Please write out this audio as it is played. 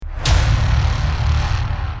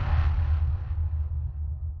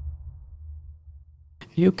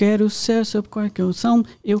Eu quero ser seu coração,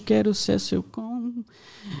 eu quero ser seu com.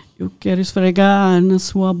 Eu quero esfregar na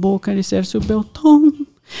sua boca e ser seu beltom.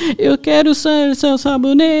 Eu quero ser seu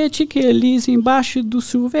sabonete que lisa embaixo do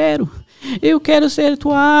chuveiro. Eu quero ser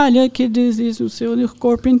toalha que desliza o seu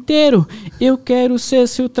corpo inteiro. Eu quero ser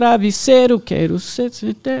seu travesseiro, quero ser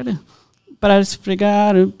inteira para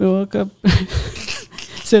esfregar a boca,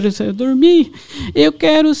 ser seu dormir. Eu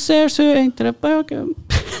quero ser seu entreboca.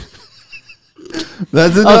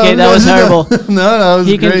 That's enough. Okay, that was horrible. No, that was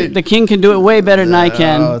great. The king can do it way better than I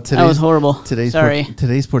can. That was horrible. Sorry.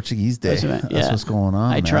 Today's Portuguese day. That's what's going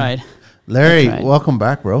on. I tried. Larry, welcome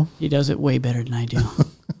back, bro. He does it way better than I do.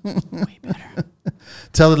 Way better.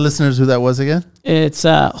 Tell the listeners who that was again. It's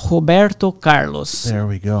Roberto Carlos. There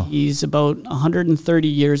we go. He's about 130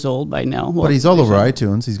 years old by now. Well, but he's all over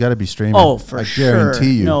iTunes. He's got to be streaming. Oh, for sure. I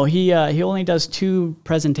guarantee you. No, he only does 2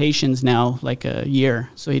 presentations now, like a year.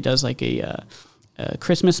 So he does like a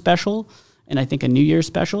Christmas special and I think a New Year's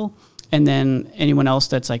special. And then anyone else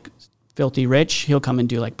that's like filthy rich, he'll come and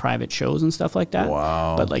do like private shows and stuff like that.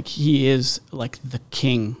 Wow. But like he is like the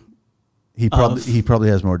king. He probably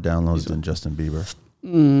has more downloads than Justin Bieber.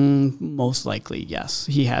 Most likely, yes.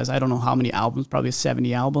 He has, I don't know how many albums, probably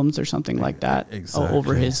 70 albums or something like that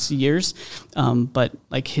over his years. But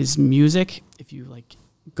like his music, if you like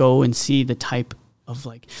go and see the type of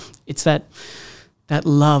like, it's that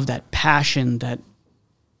love, that passion, that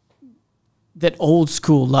old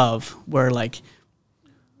school love where like,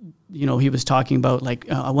 you know, he was talking about like,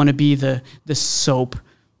 I want to be the soap,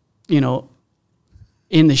 you know,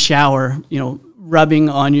 in the shower, you know, rubbing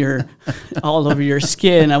on your all over your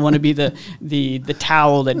skin. I want to be the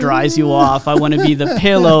towel that dries you off. I want to be the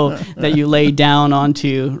pillow that you lay down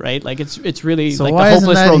onto, right? Like it's really so like the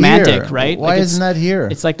hopeless romantic, here? Right? Why like isn't that here?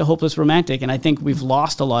 It's like the hopeless romantic, and I think we've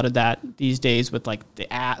lost a lot of that these days with like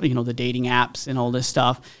the app, you know, the dating apps and all this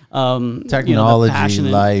stuff. Technology,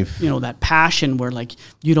 life, you know, that passion where like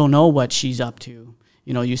you don't know what she's up to.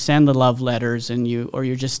 You know, you send the love letters and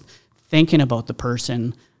you're just thinking about the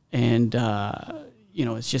person. And, you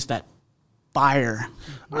know, it's just that fire.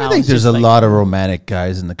 I think there's a lot of romantic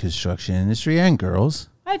guys in the construction industry and girls.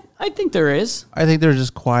 I think there is. I think they're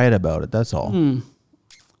just quiet about it. That's all. I'm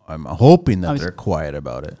hoping that they're quiet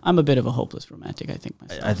about it. I'm a bit of a hopeless romantic, I think.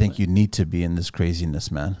 Myself, I think you need to be in this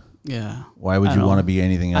craziness, man. Yeah. Why would you want to be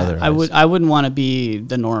anything other? I wouldn't want to be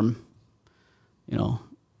the norm. You know,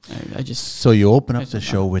 I just. So you open up the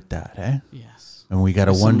show with that, eh? Yes. And we got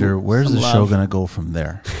to wonder, where's the show going to go from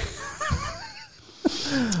there?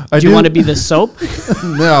 Do you want to be the soap?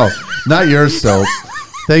 No, not your soap.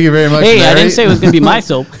 Thank you very much, Larry. I didn't say it was going to be my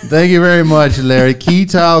soap. Thank you very much, Larry.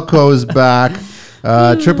 Keytile Co. is back.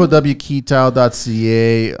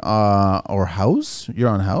 www.keytile.ca or House. You're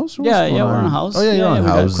on House? Yeah, we're on House. Oh, yeah, you're on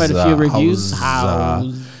House. Got quite a few reviews.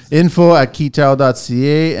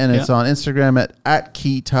 info@keytile.ca, and it's on Instagram at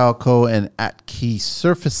KeyTileCo and at Key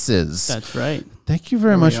Surfaces. That's right. Thank you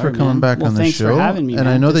very much for coming back on the show. Thanks for having me, and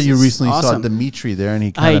man. I know that you recently awesome. saw Dimitri there, and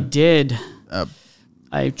he I did.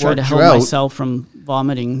 I tried to help myself from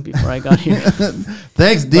vomiting before I got here.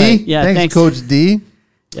 Thanks, D. Thanks, Coach D.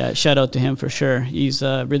 Yeah, shout out to him for sure. He's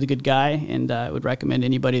a really good guy, and I would recommend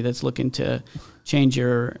anybody that's looking to change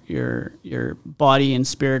your body and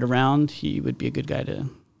spirit around. He would be a good guy to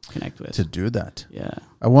connect with. To do that. Yeah.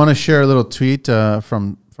 I want to share a little tweet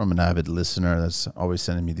from an avid listener that's always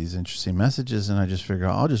sending me these interesting messages, and I just figure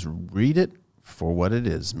I'll just read it for what it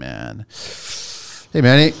is, man. Hey,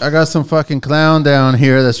 Manny, I got some fucking clown down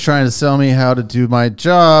here that's trying to sell me how to do my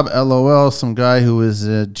job. LOL, some guy who is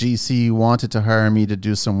a GC wanted to hire me to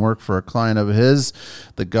do some work for a client of his.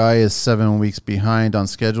 The guy is 7 weeks behind on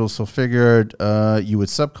schedule, so figured you would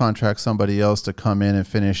subcontract somebody else to come in and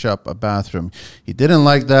finish up a bathroom. He didn't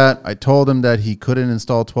like that. I told him that he couldn't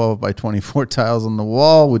install 12 by 24 tiles on the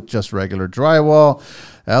wall with just regular drywall.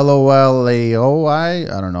 LOLAOI,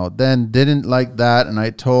 I don't know. Then didn't like that, and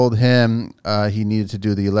I told him he needed to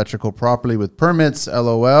do the electrical properly with permits.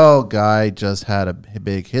 LOL, guy just had a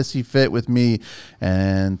big hissy fit with me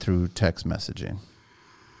and through text messaging.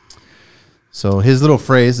 So his little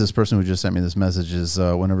phrase, this person who just sent me this message, is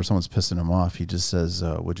whenever someone's pissing him off, he just says,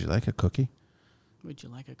 would you like a cookie? Would you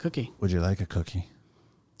like a cookie? Would you like a cookie?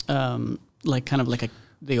 Like kind of like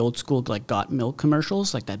the old school like Got Milk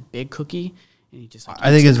commercials, like that big cookie. And he just, like,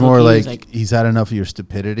 I think it's more like he's had enough of your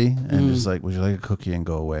stupidity and just like, would you like a cookie and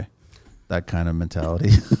go away? That kind of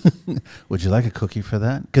mentality. Would you like a cookie for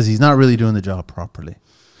that? Because he's not really doing the job properly.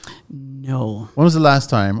 No. When was the last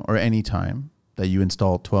time or any time that you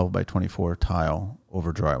installed 12 by 24 tile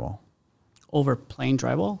over drywall? Over plain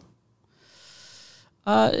drywall?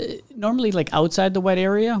 Normally, like outside the wet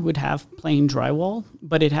area would have plain drywall,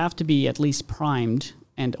 but it'd have to be at least primed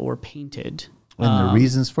and or painted. And the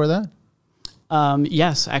reasons for that?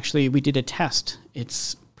 Yes, actually, we did a test.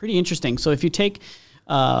 It's pretty interesting. So if you take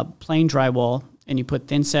plain drywall and you put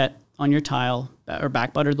thin set on your tile or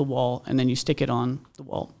back butter the wall, and then you stick it on the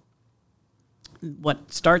wall,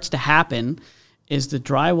 what starts to happen is the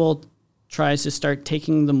drywall tries to start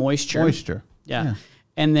taking the moisture. Yeah.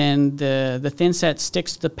 And then the thin set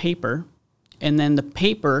sticks to the paper, and then the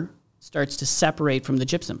paper starts to separate from the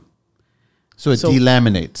gypsum. So it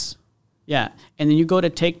delaminates. Yeah. And then you go to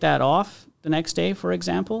take that off the next day, for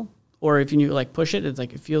example, or if you like push it, it's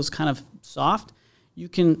like it feels kind of soft. You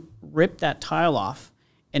can rip that tile off,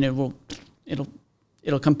 and it'll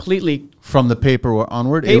completely from the paper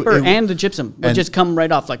onward. And the gypsum will just come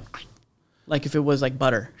right off, like if it was like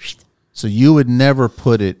butter. So you would never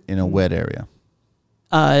put it in a wet area,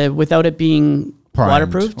 without it being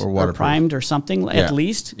waterproofed or primed or something at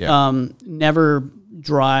least. Yeah. Never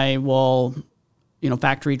drywall,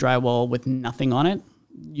 factory drywall with nothing on it.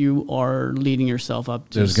 You are leading yourself up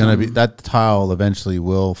to. There's going to be that tile eventually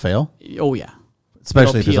will fail. Oh yeah,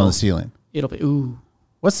 especially if it's on the ceiling. It'll be ooh.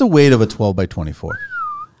 What's the weight of a 12 by 24?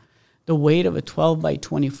 The weight of a 12 by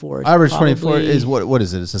 24. Average 24 is what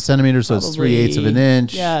is it? It's a centimeter, so it's 3/8 of an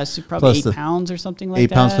inch. Yeah, so probably 8 pounds or something like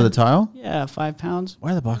that. 8 pounds for the tile? Yeah, 5 pounds. Why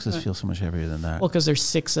do the boxes feel so much heavier than that? Well, because there's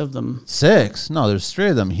 6 of them. 6? No, there's 3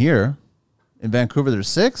 of them here. In Vancouver, there's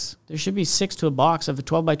 6? There should be 6 to a box of a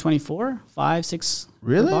 12 by 24. 5, 6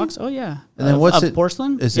 really? a box. Oh, yeah. And then what's it?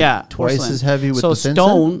 Porcelain? Is it twice porcelain. as heavy with so the thin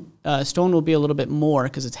stone? Stone will be a little bit more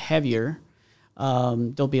because it's heavier.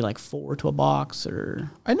 There'll be like 4 to a box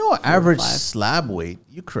or. I know average slab weight.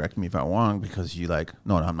 You correct me if I'm wrong because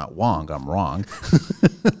no, I'm not wrong. I'm wrong.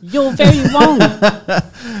 You're very wrong.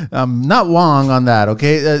 I'm not wrong on that.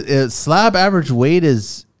 Okay, slab average weight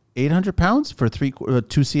is 800 pounds for 2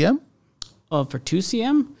 cm. For 2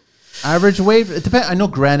 cm, average weight. It depends. I know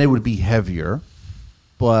granite would be heavier,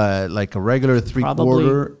 but like a regular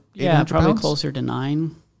 3/4. Yeah, probably pounds? closer to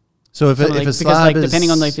 9. So if a slab is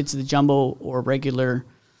depending on if it's the jumbo or regular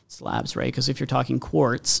slabs, right? Because if you're talking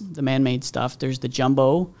quartz, the man-made stuff, there's the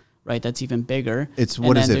jumbo, right? That's even bigger. It's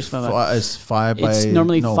what is it? It's 5 by. It's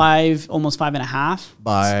normally 5, almost 5.5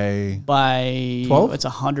 by 12. It's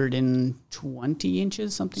 120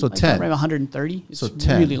 inches, something. So like 10, that, right? 130. It's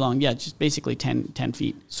 10. Really long. Yeah, just basically 10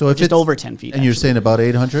 feet. So if just it's over 10 feet. And you're saying about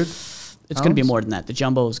 800. It's going to be more than that. The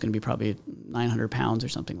jumbo is going to be probably 900 pounds or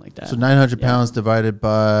something like that. So 900 pounds divided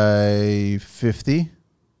by 50.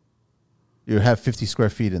 You have 50 square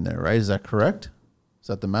feet in there, right? Is that correct? Is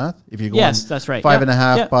that the math? If you go yes, that's right.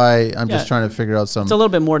 5.5 by, I'm just trying to figure out some. It's a little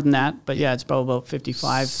bit more than that, but yeah, it's probably about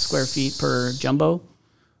 55 square feet per jumbo.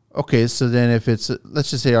 Okay, so then if it's, let's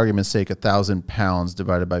just say argument's sake, 1,000 pounds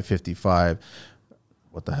divided by 55.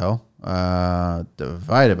 What the hell?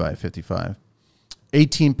 Divided by 55.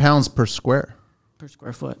 18 pounds per square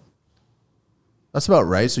foot. That's about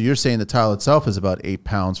right. So you're saying the tile itself is about 8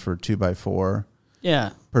 pounds for 2x4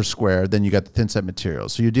 per square. Then you got the thin set material.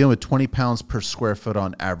 So you're dealing with 20 pounds per square foot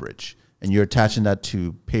on average. And you're attaching that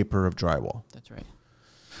to paper of drywall. That's right.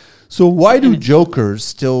 So why do jokers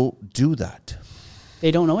still do that?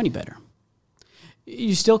 They don't know any better.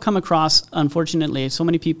 You still come across, unfortunately, so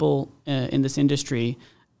many people in this industry.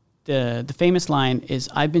 The famous line is,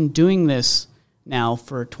 I've been doing this now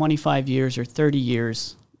for 25 years or 30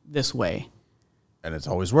 years this way. And it's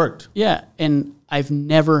always worked. Yeah, and I've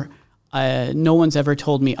never, no one's ever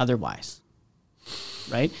told me otherwise,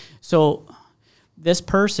 right? So this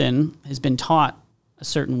person has been taught a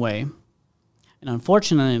certain way, and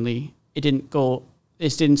unfortunately, it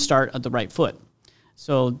didn't start at the right foot.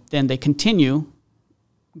 So then they continue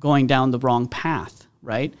going down the wrong path,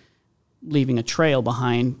 right? Leaving a trail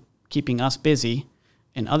behind, keeping us busy,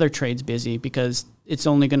 and other trades busy because it's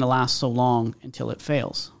only going to last so long until it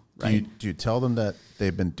fails. Right? Do you tell them that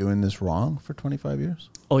they've been doing this wrong for 25 years?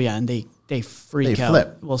 Oh yeah, and they freak out.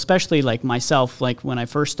 Flip. Well, especially like myself, like when I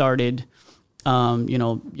first started,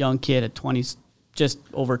 young kid at 20, just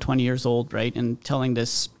over 20 years old, right, and telling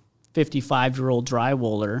this 55-year-old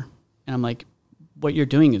drywaller, and I'm like, what you're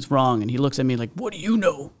doing is wrong, and he looks at me like, what do you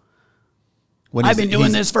know? I've been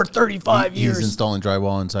doing this for 35 years. He's installing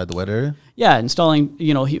drywall inside the wet area? Yeah, installing,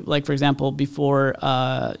 for example, before,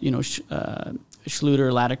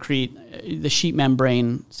 Schluter, Laticrete, the sheet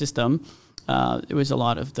membrane system, it was a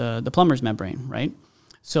lot of the plumber's membrane, right?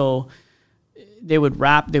 So they would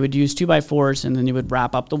use 2x4s, and then they would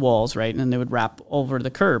wrap up the walls, right? And then they would wrap over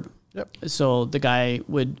the curb. Yep. So the guy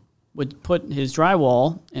would put his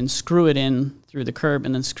drywall and screw it in through the curb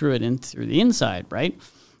and then screw it in through the inside, right?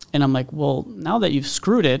 And I'm like, well, now that you've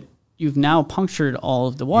screwed it, you've now punctured all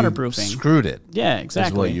of the waterproofing. You've screwed it. Yeah,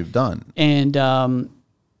 exactly. Is what you've done. And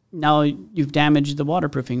now you've damaged the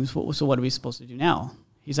waterproofing. So what are we supposed to do now?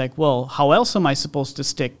 He's like, well, how else am I supposed to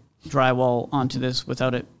stick drywall onto this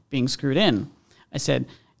without it being screwed in? I said,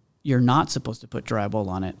 you're not supposed to put drywall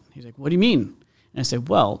on it. He's like, what do you mean? And I said,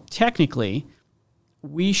 well, technically,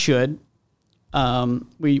 we should,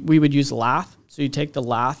 we would use lath. So you take the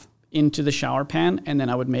lath into the shower pan, and then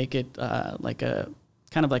I would make it like a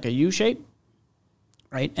kind of like a U shape,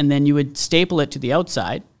 right? And then you would staple it to the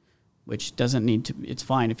outside, which doesn't need to, it's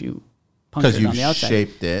fine if you puncture it on the outside. Because you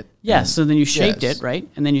shaped it. Yeah, so then you shaped it, right?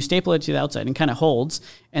 And then you staple it to the outside and kind of holds.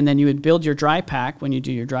 And then you would build your dry pack. When you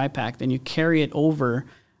do your dry pack, then you carry it over,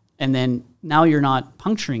 and then now you're not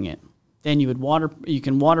puncturing it. Then you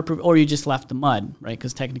can waterproof, or you just left the mud, right?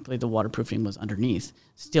 Because technically the waterproofing was underneath.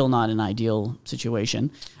 Still not an ideal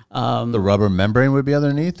situation. The rubber membrane would be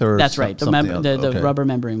underneath, or that's right. The rubber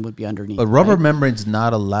membrane would be underneath. But rubber membrane's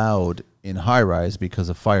not allowed in high rise because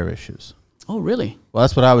of fire issues. Oh, really? Well,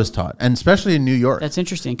 that's what I was taught, and especially in New York. That's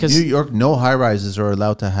interesting because New York, no high rises are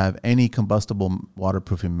allowed to have any combustible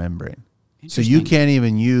waterproofing membrane. So you can't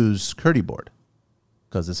even use Curdy board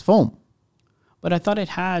because it's foam. But I thought it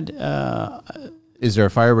had. Is there a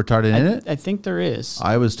fire retardant in it? I think there is.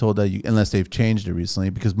 I was told that unless they've changed it recently,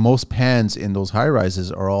 because most pans in those high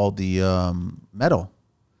rises are all the metal.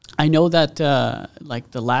 I know that like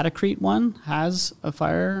the Latacrete one has a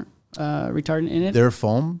fire retardant in it. Their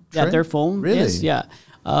foam? Yeah, their foam. Really? Yes, yeah.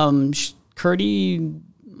 Curdy,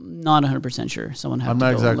 not 100% sure. Someone have I'm to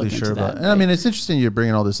not go exactly look sure into about that. it. And I mean, it's interesting you're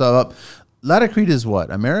bringing all this up. Latacrete is what?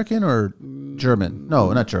 American or German?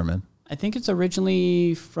 No, not German. I think it's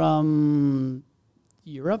originally from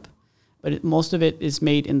Europe, but most of it is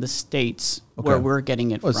made in the States where we're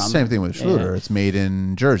getting it from. It's the same thing with Schluter. Yeah. It's made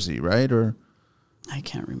in Jersey, right? Or I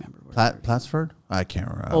can't remember. Plattsford? I can't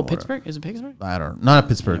remember. Oh, Pittsburgh? Is it Pittsburgh? I don't know. Not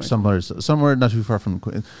Pittsburgh. Somewhere not too far from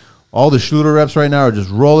all the Schluter reps right now are just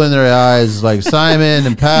rolling their eyes like Simon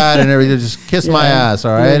and Pat and everything. Just kiss my ass,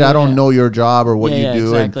 all right? I don't know your job or what you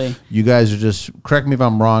do. Exactly. And you guys are just, correct me if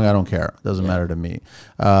I'm wrong, I don't care. It doesn't matter to me.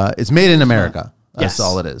 It's made in America. That's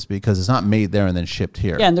all it is, because it's not made there and then shipped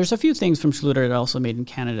here. Yeah, and there's a few things from Schluter that are also made in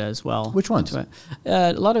Canada as well. Which ones?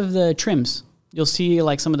 A lot of the trims. You'll see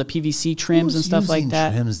like some of the PVC trims and stuff like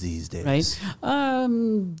that. Trims these days? Right?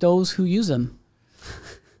 Those who use them.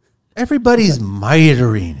 Everybody's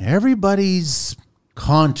mitering. Everybody's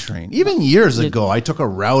contouring. Even years ago, I took a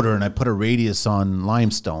router and I put a radius on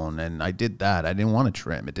limestone, and I did that. I didn't want to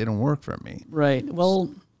trim. It didn't work for me. Right. Well,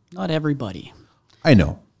 not everybody. I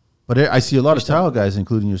know. But I see a lot of tile guys,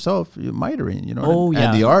 including yourself, mitering, you know. Oh,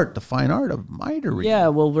 yeah. And the fine art of mitering. Yeah,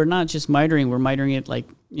 well, we're not just mitering. We're mitering it like,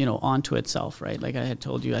 onto itself, right? Like I had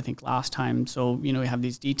told you, I think last time. So, we have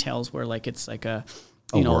these details where like it's like a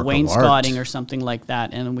wainscoting or something like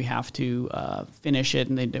that. And then we have to finish it,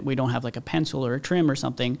 and we don't have like a pencil or a trim or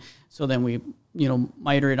something. So then we,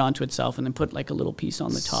 miter it onto itself and then put like a little piece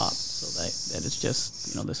on the top so that it's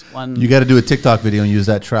just, this one. You got to do a TikTok video and use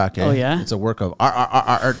that track. Eh? Oh, yeah? It's a work of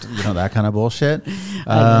art, that kind of bullshit.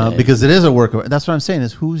 Because it is a work of, that's what I'm saying,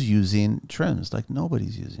 is who's using trims? Like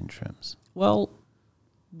nobody's using trims. Well,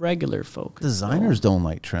 regular folk. Designers don't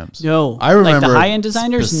like trims. No. I remember like the high-end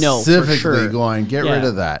designers, no, for specifically sure. going, get rid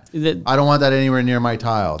of that. I don't want that anywhere near my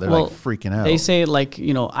tile. They're like freaking out. They say like,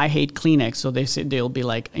 I hate Kleenex. So they'll be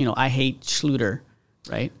like, I hate Schluter,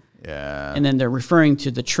 right? Yeah. And then they're referring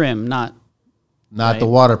to the trim, not the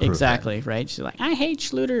waterproof. Exactly, right? She's like, I hate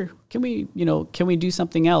Schluter. Can we do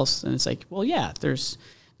something else? And it's like, well, yeah, there's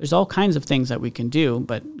all kinds of things that we can do,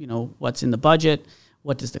 but what's in the budget?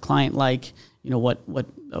 What does the client like?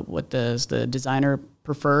 What does the designer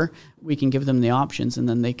prefer? We can give them the options, and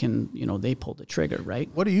then they can, they pull the trigger, right?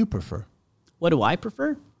 What do you prefer? What do I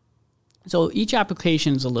prefer? So each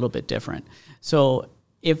application is a little bit different. So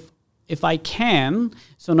if I can,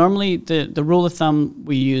 so normally the rule of thumb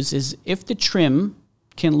we use is if the trim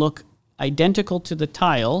can look identical to the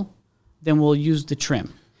tile, then we'll use the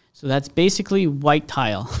trim. So that's basically white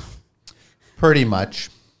tile. Pretty much.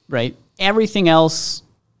 Right? Everything else,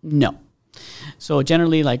 no. So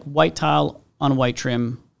generally, like white tile on white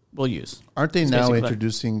trim, we'll use. Aren't they now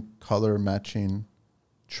introducing color matching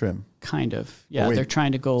trim? Kind of. Yeah, they're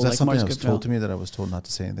trying to go like something that was told to me that I was told not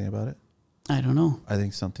to say anything about it? I don't know. I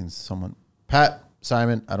think Pat,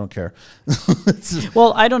 Simon, I don't care.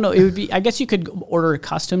 Well, I don't know. It would be, I guess you could order a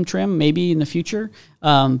custom trim maybe in the future.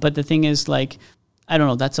 But the thing is, like, I don't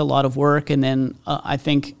know, that's a lot of work. And then I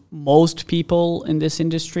think most people in this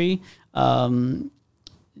industry,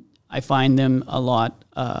 I find them a lot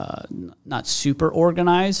not super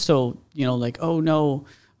organized. So, like, oh no,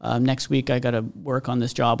 next week I got to work on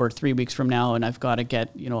this job, or 3 weeks from now, and I've got to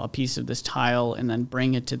get, a piece of this tile and then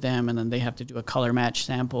bring it to them, and then they have to do a color match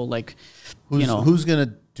sample. Like, who's going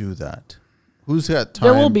to do that? Who's got time?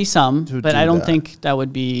 There will be some, but I don't think that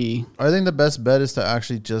would be. I think the best bet is to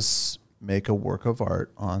actually just make a work of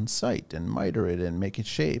art on site and miter it and make it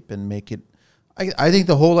shape and make it. I think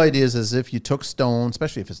the whole idea is as if you took stone,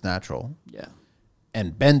 especially if it's natural. Yeah.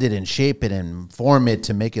 And bend it and shape it and form it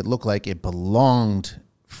to make it look like it belonged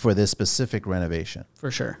for this specific renovation. For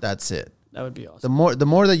sure. That's it. That would be awesome. The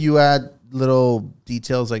more that you add little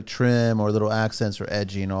details like trim or little accents or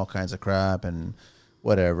edging and all kinds of crap and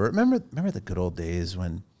whatever. Remember the good old days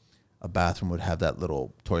when a bathroom would have that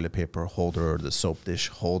little toilet paper holder or the soap dish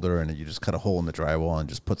holder, and you just cut a hole in the drywall and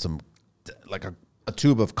just put some, like a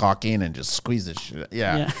tube of caulking and just squeeze the shit.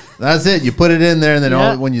 Yeah. That's it. You put it in there, and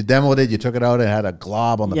then when you demoed it, you took it out and had a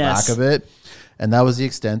glob on the back of it. And that was the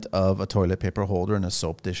extent of a toilet paper holder and a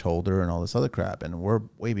soap dish holder and all this other crap. And we're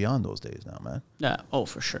way beyond those days now, man. Yeah. Oh,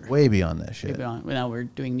 for sure. Way beyond that shit. Way beyond. Now we're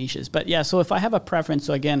doing niches. But yeah, so if I have a preference,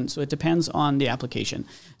 so it depends on the application.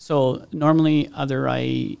 So normally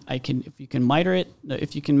I can, if you can miter it,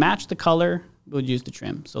 if you can match the color, we'll use the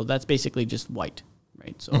trim. So that's basically just white.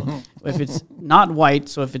 Right. So if it's not white,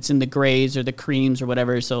 so if it's in the grays or the creams or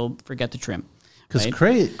whatever, so forget the trim. Because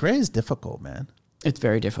gray is difficult, man. It's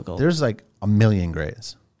very difficult. There's like a million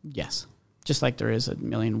grays. Yes. Just like there is a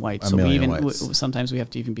million whites. Sometimes we have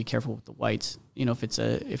to even be careful with the whites. If it's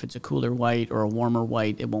a cooler white or a warmer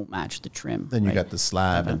white, it won't match the trim. Then you got the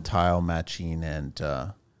slab and tile matching and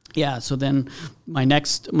yeah, so then my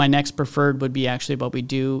next preferred would be actually what we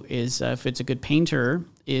do is if it's a good painter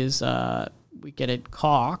is we get it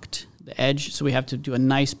caulked, the edge, so we have to do a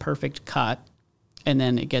nice perfect cut, and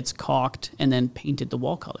then it gets caulked and then painted the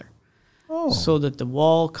wall color. Oh. So that the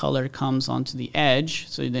wall color comes onto the edge,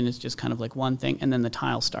 so then it's just kind of like one thing, and then the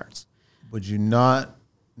tile starts. Would you not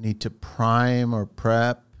need to prime or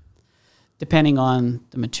prep? Depending on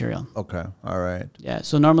the material. Okay, all right. Yeah,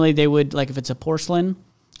 so normally they would, like if it's a porcelain,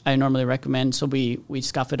 I normally recommend, so we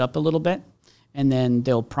scuff it up a little bit, and then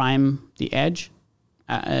they'll prime the edge,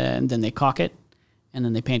 and then they caulk it, and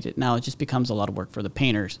then they paint it. Now it just becomes a lot of work for the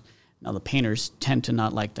painters. Now the painters tend to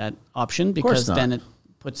not like that option because then it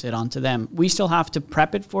puts it onto them. We still have to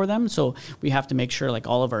prep it for them, so we have to make sure like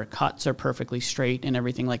all of our cuts are perfectly straight and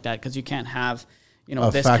everything like that, because you can't have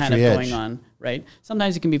this kind of going on, right?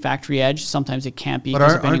 Sometimes it can be factory edge, sometimes it can't be. But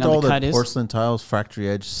aren't all the porcelain tiles factory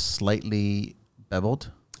edge slightly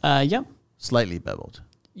beveled? Yep. Slightly beveled.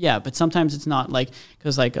 Yeah, but sometimes it's not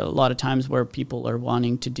because a lot of times where people are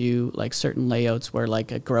wanting to do like certain layouts where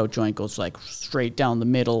like a grout joint goes like straight down the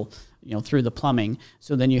middle, through the plumbing.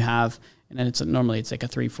 So then you have, and then normally it's like a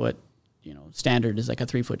 3 foot, standard is like a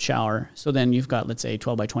 3 foot shower. So then you've got, let's say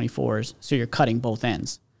 12 by 24s. So you're cutting both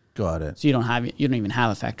ends. Got it. So you don't even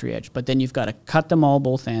have a factory edge, but then you've got to cut them all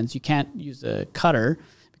both ends. You can't use a cutter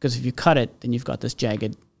because if you cut it, then you've got this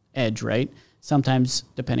jagged edge, right? Sometimes,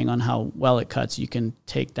 depending on how well it cuts, you can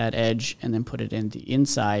take that edge and then put it in the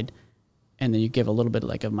inside, and then you give a little bit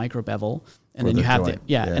like a micro bevel, and then you have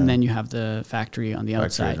and then you have the factory on the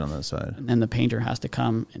outside. On the side. And then the painter has to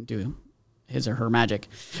come and do his or her magic.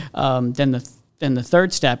 Then the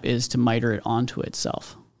third step is to miter it onto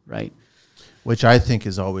itself, right? Which I think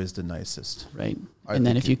is always the nicest. Right. And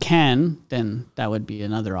then if you can, then that would be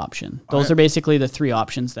another option. Those are basically the three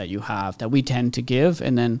options that you have that we tend to give,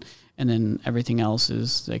 and then everything else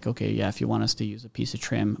is like, okay, yeah, if you want us to use a piece of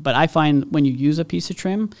trim. But I find when you use a piece of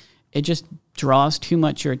trim, it just draws too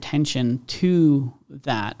much your attention to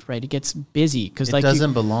that, right? It gets busy because it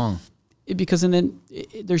doesn't belong. Because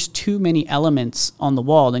there's too many elements on the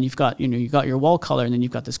wall. Then you've got your wall color, and then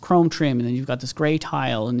you've got this chrome trim, and then you've got this gray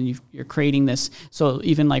tile, and then you're creating this. So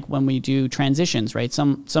even like when we do transitions, right?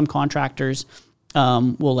 Some contractors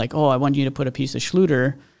will like, oh, I want you to put a piece of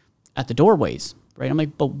Schluter at the doorways. Right, I'm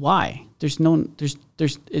like, but why? It's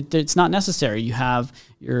not necessary. You have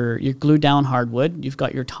your glued down hardwood. You've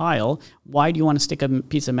got your tile. Why do you want to stick a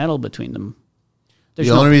piece of metal between them?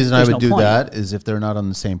 The only reason I would do that is if they're not on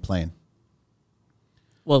the same plane.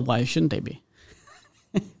 Well, why shouldn't they be?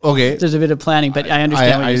 Okay, there's a bit of planning, but I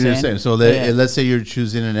understand what you're saying. So let's say you're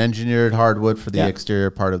choosing an engineered hardwood for the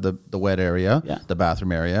exterior part of the wet area, the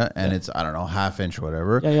bathroom area, and it's, I don't know, 1/2 inch or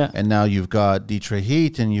whatever. And now you've got Detroit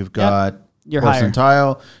heat, and you've got porcelain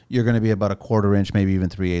tile. You're going to be about 1/4 inch, maybe even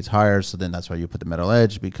 3/8 higher. So then that's why you put the metal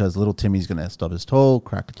edge, because little Timmy's going to stub his toe,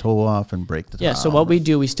 crack a toe off, and break the tile. Yeah. So what we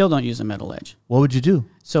do, we still don't use a metal edge. What would you do?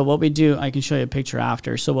 So what we do, I can show you a picture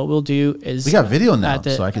after. So what we'll do is we got video now,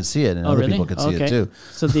 so I can see it, and other people can see it too.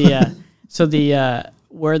 So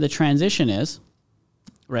where the transition is,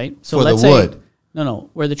 right? So for let's the wood. No.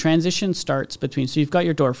 Where the transition starts between, so you've got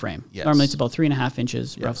your door frame. Yes. Normally it's about 3.5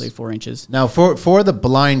 inches, roughly 4 inches. Now, for the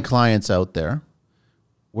blind clients out there,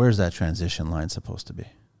 where's that transition line supposed to be?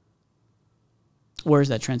 Where's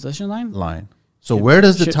that transition line? So where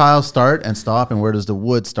does the tile start and stop, and where does the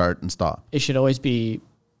wood start and stop? It should always be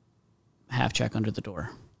half check under the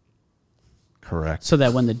door. Correct. So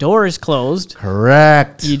that when the door is closed,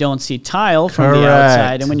 correct, you don't see tile from the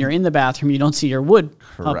outside, and when you're in the bathroom, you don't see your wood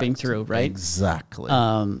popping through, right? Exactly.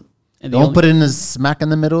 And don't put it in the smack in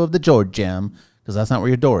the middle of the door jam, because that's not where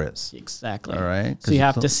your door is. Exactly. All right. So you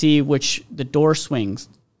have to see which the door swings.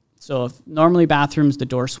 So if normally bathrooms, the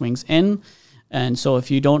door swings in. And so if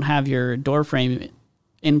you don't have your door frame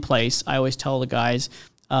in place, I always tell the guys,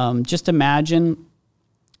 just imagine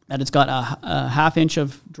that it's got a half inch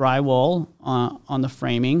of drywall on the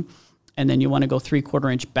framing, and then you want to go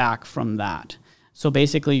 3/4 inch back from that. So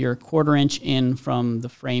basically you're 1/4 inch in from the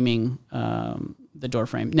framing, the door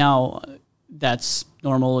frame. Now that's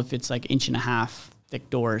normal if it's like 1.5 inch thick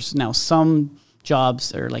doors. Now some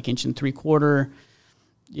jobs are like 1.75 inch.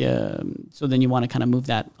 Yeah, so then you want to kind of move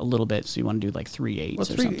that a little bit. So you want to do like 3/8 or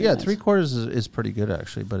something. Yeah, 3/4 is pretty good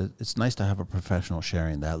actually, but it's nice to have a professional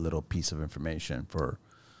sharing that little piece of information for.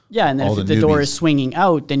 Yeah, and then if the door is swinging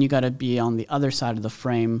out, then you got to be on the other side of the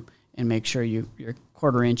frame and make sure you're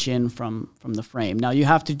 1/4 inch in from the frame. Now you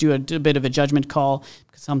have to do a bit of a judgment call,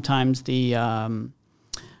 because sometimes the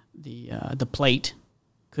plate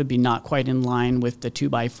could be not quite in line with the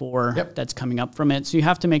 2x4 that's coming up from it. So you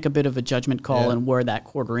have to make a bit of a judgment call and where that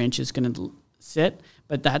 1/4 inch is going to sit.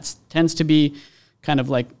 But that tends to be kind of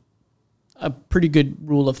like a pretty good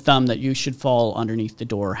rule of thumb that you should fall underneath the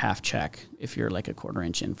door half check if you're like 1/4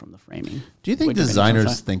 inch in from the framing. Do you think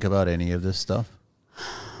designers think about any of this stuff,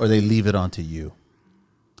 or they leave it onto you?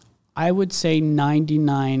 I would say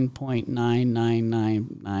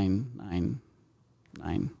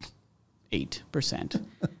 99.9999998%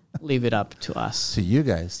 leave it up to us. To you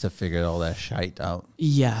guys to figure all that shite out.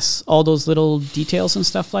 Yes, all those little details and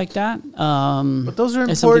stuff like that. But those are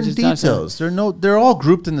important details. They're all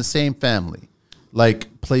grouped in the same family,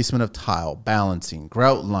 like placement of tile, balancing,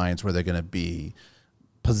 grout lines where they're going to be,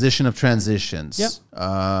 position of transitions.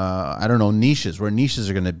 I don't know, niches, where niches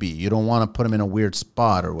are going to be. You don't want to put them in a weird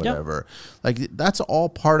spot or whatever. Like that's all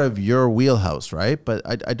part of your wheelhouse, right? But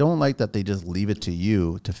I don't like that they just leave it to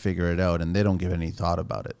you to figure it out and they don't give any thought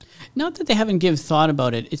about it. Not that they haven't give thought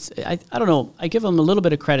about it. It's I don't know. I give them a little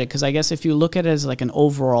bit of credit, because I guess if you look at it as like an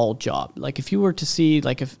overall job, like if you were to see,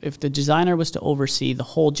 like if the designer was to oversee the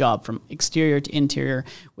whole job from exterior to interior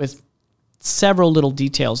with several little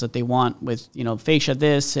details that they want, with, fascia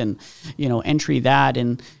this and, entry that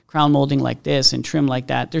and crown molding like this and trim like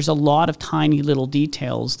that. There's a lot of tiny little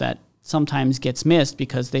details that sometimes gets missed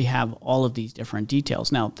because they have all of these different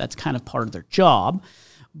details. Now, that's kind of part of their job,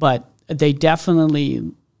 but they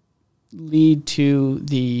definitely lead to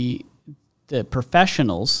the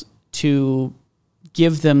professionals to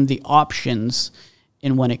give them the options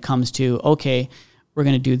in when it comes to, okay, we're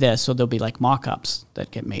going to do this. So there'll be like mock-ups that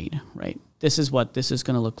get made, right? This is what this is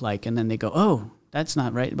going to look like. And then they go, oh, that's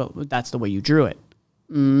not right, but that's the way you drew it.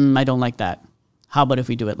 I don't like that. How about if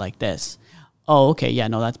we do it like this? Oh, okay, yeah,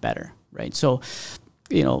 no, that's better, right? So,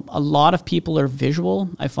 a lot of people are visual,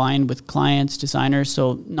 I find, with clients, designers.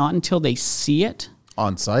 So not until they see it.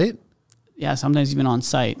 On site? Yeah, sometimes even on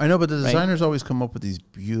site. I know, but the designers always come up with these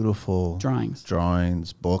beautiful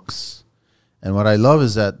drawings, books. And what I love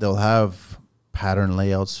is that they'll have pattern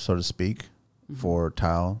layouts, so to speak, for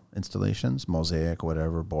tile installations, mosaic,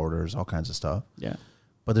 whatever, borders, all kinds of stuff. Yeah.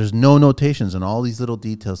 But there's no notations and all these little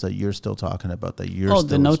details that you're still talking about that you're still...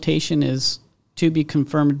 the notation is to be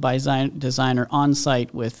confirmed by designer on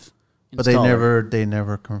site with installer. But they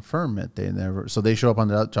never confirm it. So they show up on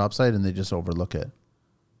the job site and they just overlook it.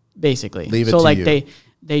 Basically. Leave it to you.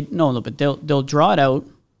 But they'll draw it out,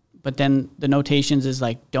 but then the notations is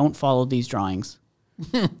like, don't follow these drawings.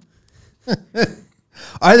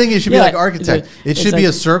 I think it should be like architect. It should be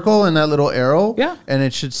a circle and that little arrow. Yeah. And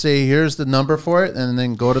it should say, here's the number for it. And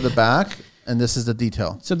then go to the back. And this is the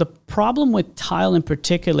detail. So the problem with tile in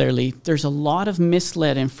particularly, there's a lot of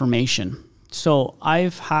misled information. So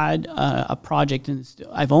I've had a project, and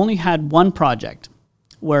I've only had one project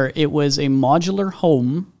where it was a modular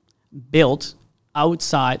home built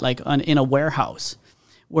outside, like in a warehouse,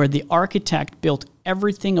 where the architect built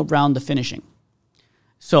everything around the finishing.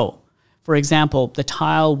 So, for example, the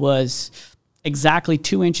tile was exactly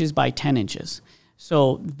 2 inches by 10 inches.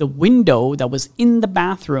 So the window that was in the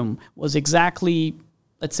bathroom was exactly,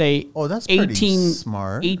 let's say, that's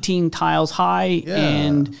 18 tiles high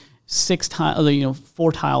and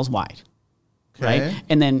 4 tiles wide. right?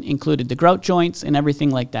 And then included the grout joints and everything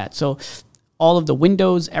like that. So all of the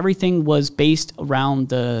windows, everything was based around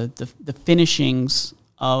the finishings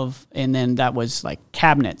of, and then that was like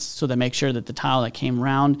cabinets. So to make sure that the tile that came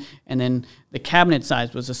around, and then the cabinet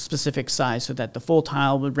size was a specific size so that the full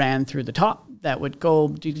tile would ran through the top, that would go,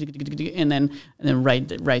 and then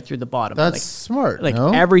right through the bottom. That's smart. Like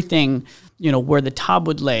everything, where the tub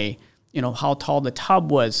would lay, how tall the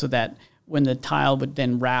tub was, so that when the tile would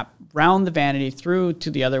then wrap round the vanity through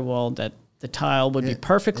to the other wall, that the tile would be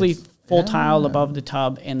perfectly full tile above the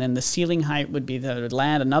tub, and then the ceiling height would be that it would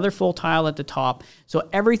land another full tile at the top. So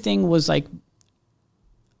everything was like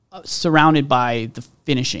surrounded by the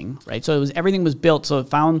finishing, right? So everything was built. So it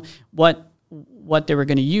found what they were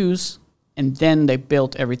going to use, and then they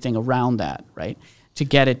built everything around that, right, to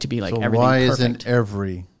get it to be like everything why perfect. Isn't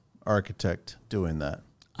every architect doing that?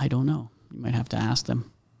 I don't know. You might have to ask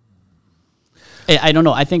them. I don't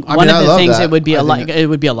know. I think one of the things it would be it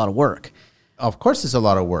would be a lot of work. Of course, it's a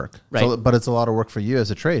lot of work, right? But it's a lot of work for you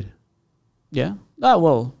as a trade. Yeah. Oh,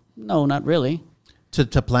 well, no, not really. To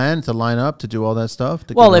plan, to line up, to do all that stuff.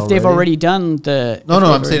 Well, if they've already done the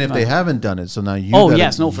I'm saying if they haven't done it, so now you.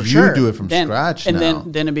 For sure. You do it from scratch, and now.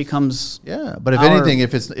 then it becomes. Yeah, but if anything,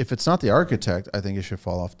 if it's not the architect, I think it should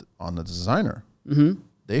fall off on the designer. Mm-hmm.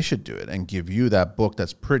 They should do it and give you that book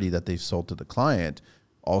that's pretty that they've sold to the client.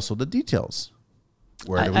 Also, the details.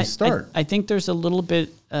 Where do we start? I think there's a little bit,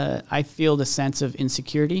 I feel the sense of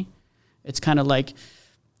insecurity. It's kind of like,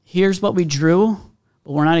 here's what we drew,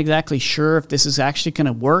 but we're not exactly sure if this is actually going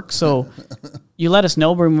to work. So you let us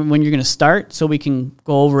know when you're going to start so we can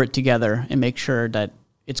go over it together and make sure that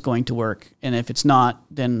it's going to work. And if it's not,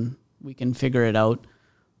 then we can figure it out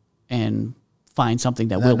and find something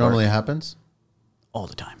that will work. That normally happens? All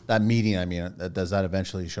the time. That meeting, does that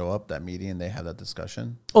eventually show up, that meeting, and they have that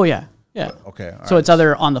discussion? Oh, yeah. Yeah. Okay. So it's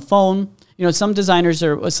either on the phone. Some designers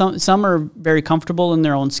some are very comfortable in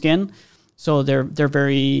their own skin, so they're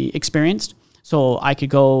very experienced. So I could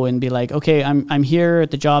go and be like, okay, I'm here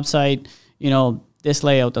at the job site. This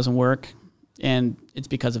layout doesn't work, and it's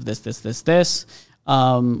because of this.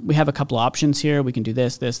 We have a couple options here. We can do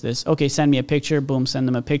this. Okay, send me a picture. Boom, send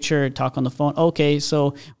them a picture. Talk on the phone. Okay,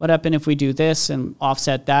 so what happened if we do this and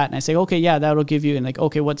offset that? And I say, okay, yeah, that'll give you. And like,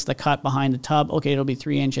 okay, what's the cut behind the tub? Okay, it'll be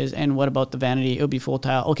 3 inches. And what about the vanity? It'll be full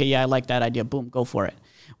tile. Okay, yeah, I like that idea. Boom, go for it.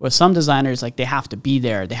 Where some designers, like, they have to be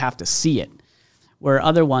there. They have to see it. Where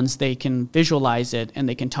other ones, they can visualize it and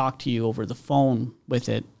they can talk to you over the phone with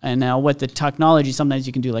it. And now with the technology, sometimes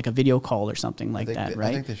you can do like a video call or something like that, right?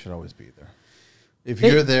 I think they should always be there. If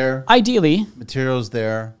you're there, ideally, materials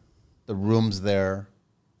there, the room's there.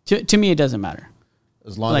 To me, it doesn't matter.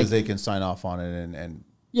 As long as they can sign off on it and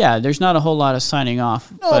yeah, there's not a whole lot of signing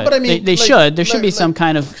off. No, but I mean, they should. There should be some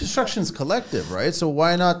kind of construction's collective, right? So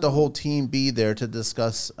why not the whole team be there to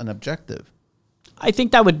discuss an objective? I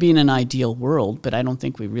think that would be in an ideal world, but I don't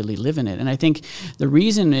think we really live in it. And I think the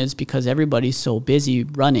reason is because everybody's so busy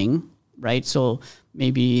running, right? So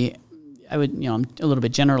maybe I would, I'm a little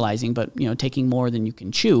bit generalizing, but, taking more than you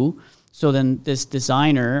can chew. So then this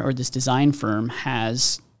designer or this design firm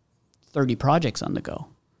has 30 projects on the go.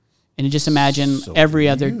 And just imagine every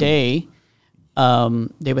other day,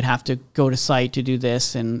 they would have to go to site to do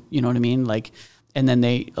this. And you know what I mean? Like, and then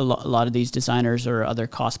a lot of these designers are other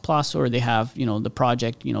cost plus, or they have, the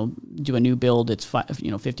project, do a new build. It's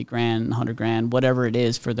 $50,000, $100,000, whatever it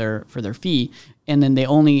is for their fee. And then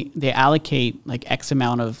they allocate like X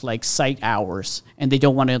amount of like site hours, and they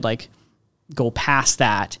don't want to like go past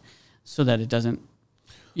that so that it doesn't,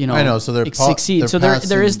 I know. So they're succeed. So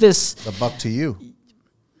there is this the buck to you,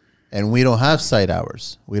 and we don't have site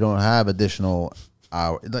hours. We don't have additional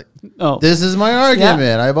hours. Like, this is my argument.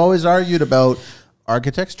 Yeah. I've always argued about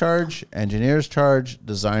architects charge, engineers charge,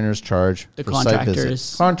 designers charge, the for contractors. Site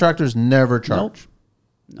visits. Contractors never charge.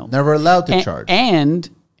 Nope. Never allowed to charge. And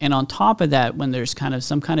on top of that, when there's kind of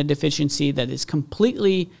some kind of deficiency that is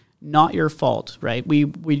completely not your fault, right? We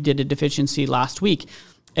did a deficiency last week,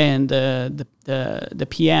 and the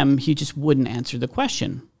PM, he just wouldn't answer the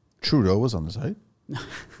question. Trudeau was on the site.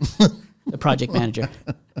 The project manager.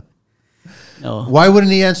 No. Why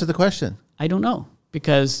wouldn't he answer the question? I don't know,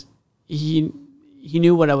 because he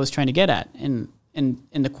knew what I was trying to get at, and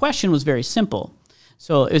the question was very simple.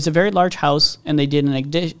 So it was a very large house, and they did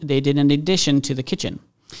an addition to the kitchen.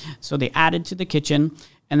 So they added to the kitchen,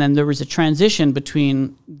 and then there was a transition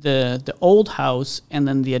between the old house and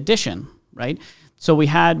then the addition, right? So we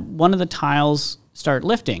had one of the tiles start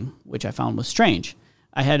lifting, which I found was strange.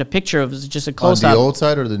 I had a picture of just a close-up. On the old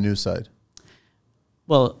side or the new side?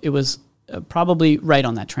 Well, it was probably right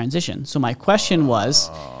on that transition. So my question was,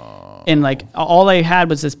 And like all I had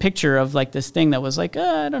was this picture of like this thing that was like,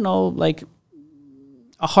 I don't know, like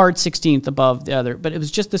a hard 16th above the other, but it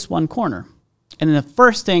was just this one corner. And then the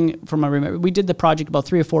first thing from I remember, we did the project about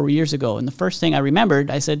 3 or 4 years ago. And the first thing I remembered,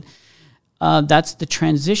 I said, that's the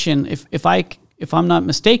transition. If I'm not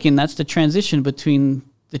mistaken, that's the transition between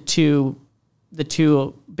the two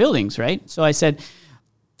buildings, right? So I said,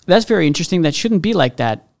 that's very interesting. That shouldn't be like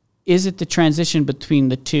that. Is it the transition between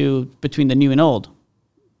the new and old?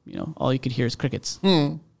 You know, all you could hear is crickets.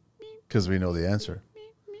 Because we know the answer.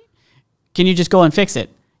 Can you just go and fix it?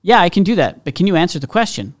 Yeah, I can do that. But can you answer the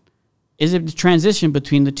question? Is it the transition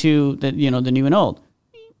between the two, the new and old?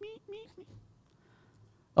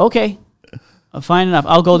 Okay, fine enough.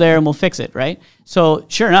 I'll go there and we'll fix it, right? So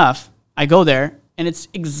sure enough, I go there and it's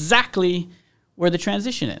exactly where the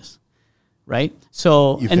transition is, right?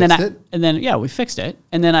 So we fixed it.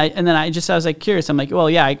 And then I was like curious. I'm like, well,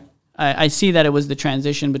 yeah, I see that it was the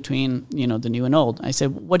transition between the new and old. I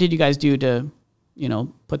said, what did you guys do to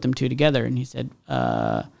put them two together? And he said,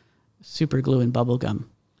 super glue and bubble gum.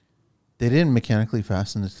 They didn't mechanically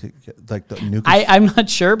fasten like the nucleus. I'm not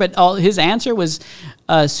sure, but his answer was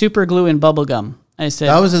super glue and bubble gum. I said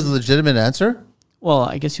that was his legitimate answer. Well,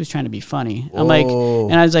 I guess he was trying to be funny. I'm like,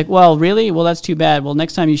 and I was like, well, really? Well, that's too bad. Well,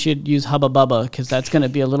 next time you should use Hubba Bubba because that's going to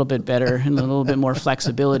be a little bit better and a little bit more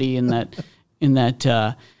flexibility in that. And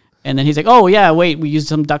then he's like, oh yeah, wait, we used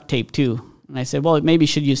some duct tape too. And I said, well, maybe you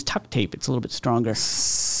should use tuck tape. It's a little bit stronger.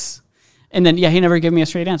 And then he never gave me a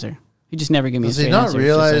straight answer. He just never gave me a straight answer. Does he not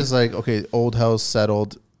realize, like, okay, old house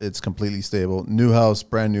settled, it's completely stable. New house,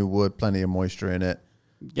 brand new wood, plenty of moisture in it.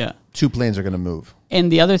 Yeah. 2 planes are going to move.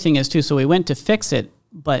 And the other thing is, too, so we went to fix it,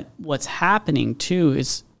 but what's happening, too,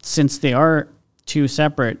 is since they are two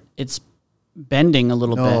separate, it's bending a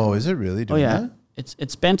little bit. Oh, is it really doing that?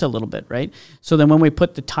 It's bent a little bit, right? So then when we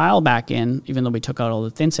put the tile back in, even though we took out all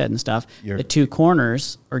the thin set and stuff, the two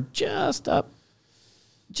corners are just a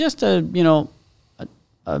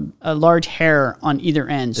large hair on either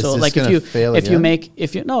end. So like it'll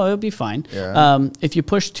be fine. Yeah. If you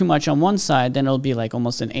push too much on one side, then it'll be like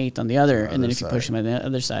almost an eighth on the other. And then if you push them on the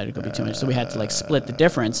other side, it could be too much. So we had to like split the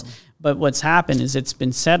difference. But what's happened is it's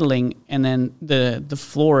been settling and then the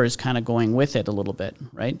floor is kind of going with it a little bit,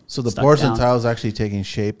 right? So the porcelain tile is actually taking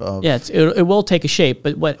shape of... Yeah, it will take a shape.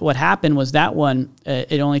 But what happened was that one,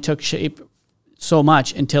 it only took shape so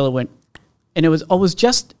much until it went... And it was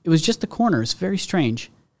just the corner. It's very strange.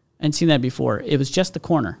 I hadn't seen that before. It was just the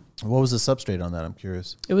corner. What was the substrate on that? I'm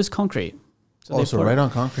curious. It was concrete. So right on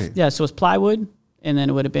concrete. Yeah, so it's plywood, and then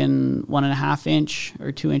it would have been 1.5 inch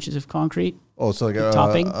or 2 inches of concrete. Oh, so like a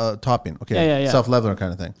topping. Topping. Okay. Yeah. Self-leveler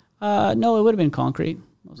kind of thing. No, it would have been concrete.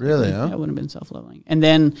 Really? Yeah, it would have been self-leveling. And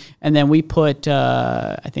then we put.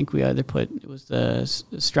 I think we either put it was the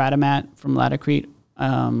Stratamat from Laticrete,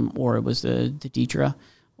 or it was the Deidre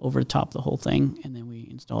over the top of the whole thing, and then we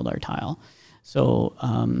installed our tile. So,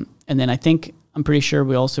 and then I'm pretty sure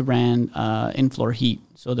we also ran in-floor heat.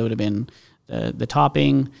 So there would have been the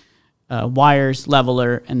topping, wires,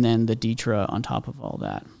 leveler, and then the Deidre on top of all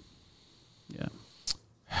that. Yeah.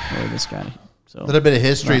 Or the strategy. So a little bit of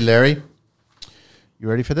history, Larry. You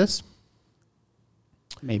ready for this?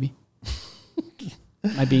 Maybe.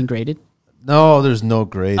 Am I being graded? No, there's no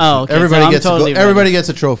grades. Oh, okay. Everybody gets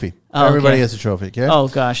a trophy. Oh, everybody gets a trophy, okay? Oh,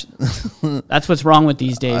 gosh. That's what's wrong with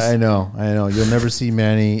these days. I know. You'll never see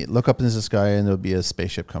Manny. Look up into the sky and there'll be a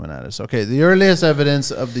spaceship coming at us. Okay, the earliest evidence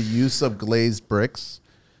of the use of glazed bricks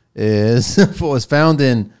was found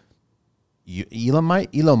in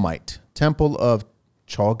Elamite Temple of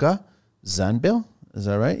Cholga, Zanbil. Is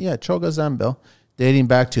that right? Yeah, Cholga, Zanbil, dating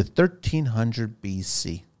back to 1300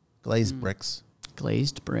 BC. Glazed bricks.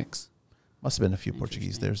 Glazed bricks. Must have been a few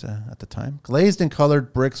Portuguese there at the time. Glazed and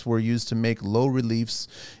colored bricks were used to make low reliefs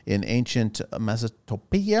in ancient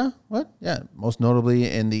Mesopotamia. What? Yeah, most notably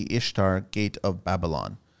in the Ishtar Gate of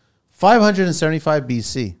Babylon. 575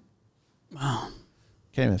 BC. Wow.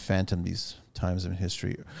 Can't even fathom these times in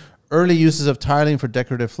history. Early uses of tiling for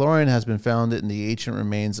decorative flooring has been found in the ancient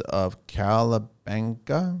remains of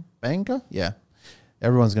Calabanga. Yeah.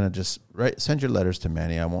 Everyone's going to just send your letters to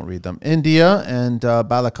Manny. I won't read them. India and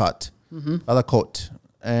Balakot. Mm-hmm. Balakot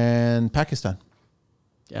and Pakistan.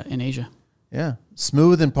 Yeah, in Asia. Yeah.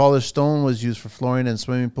 Smooth and polished stone was used for flooring and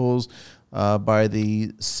swimming pools by the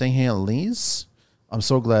Sinhalese. I'm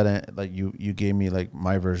so glad you gave me like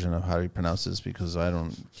my version of how you pronounce this because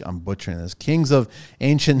I'm butchering this. Kings of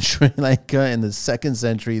ancient Sri Lanka in the 2nd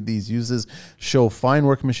century. These uses show fine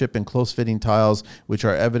workmanship and close-fitting tiles, which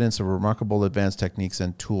are evidence of remarkable advanced techniques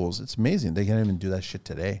and tools. It's amazing. They can't even do that shit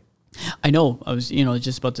today. I know. I was,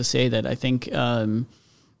 just about to say that I think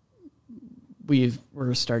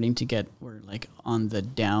we're starting to get, we're like on the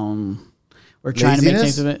down. We're trying to make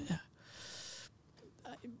things of it.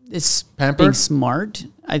 It's Pampered? being smart.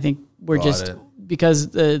 I think we're because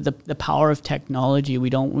the power of technology, we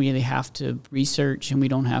don't really have to research and we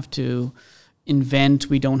don't have to invent.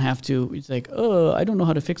 We don't have to, it's like, oh, I don't know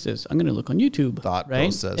how to fix this. I'm going to look on YouTube. Thought right?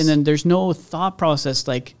 process. And then there's no thought process,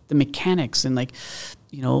 like the mechanics and like,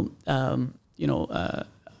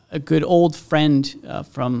 a good old friend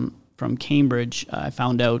from Cambridge, I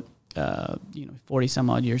found out, 40 some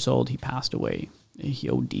odd years old, he passed away. He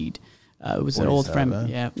OD'd. It was an old friend.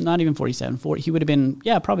 Yeah, not even 47. 40, he would have been,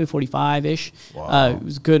 probably 45-ish. Wow. It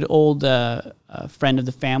was a good old friend of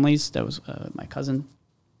the family's. That was my cousin.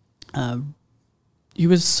 He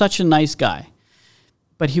was such a nice guy,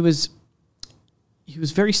 but he was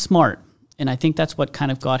very smart, and I think that's what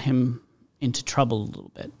kind of got him into trouble a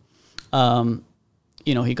little bit.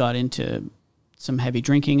 He got into some heavy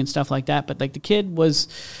drinking and stuff like that, but like the kid was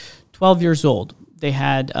 12 years old. They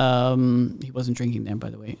had, he wasn't drinking then,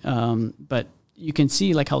 by the way, but you can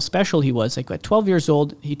see like how special he was. Like at 12 years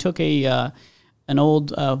old, he took an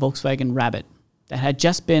old Volkswagen Rabbit that had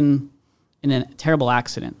just been in a terrible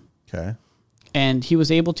accident. Okay. And he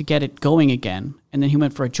was able to get it going again. And then he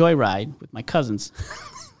went for a joyride with my cousins,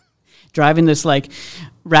 driving this like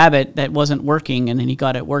Rabbit that wasn't working. And then he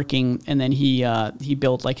got it working. And then he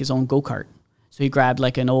built like his own go-kart. So he grabbed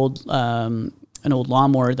like an old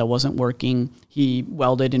lawnmower that wasn't working. He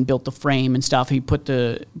welded and built the frame and stuff. He put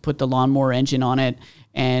the lawnmower engine on it.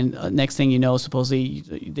 And next thing you know, supposedly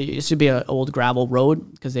there used to be an old gravel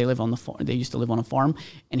road because they used to live on a farm.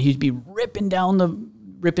 And he'd be ripping down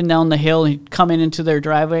the hill. He'd come into their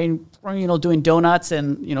driveway and, doing donuts.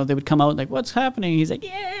 And, they would come out like, what's happening? He's like,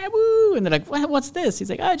 yeah, woo. And they're like, what's this? He's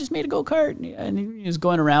like, I just made a go-kart. And he was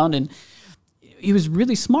going around, and he was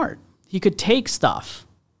really smart. He could take stuff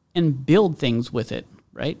and build things with it,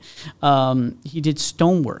 right? He did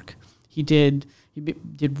stonework. He did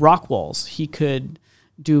rock walls. He could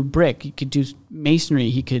do brick. He could do masonry.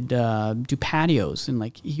 He could do patios, and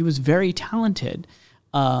like he was very talented.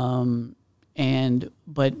 But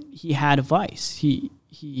he had a vice.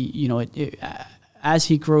 As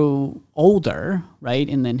he grew older, right,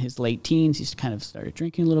 and then his late teens, he kind of started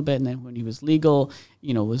drinking a little bit, and then when he was legal,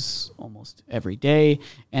 it was almost every day,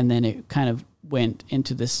 and then it kind of went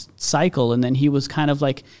into this cycle, and then he was kind of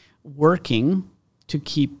like working to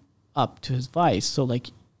keep up to his vice. So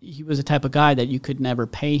like he was the type of guy that you could never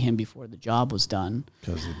pay him before the job was done.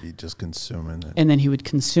 Because he'd be just consuming it. And then he would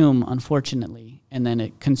consume, unfortunately, and then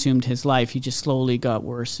it consumed his life. He just slowly got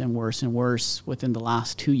worse and worse and worse within the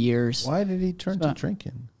last 2 years. Why did he turn to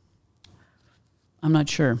drinking? I'm not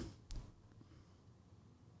sure.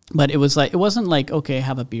 But it wasn't like, okay,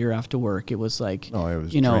 have a beer after work. It was like,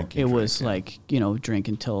 drink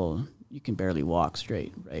until you can barely walk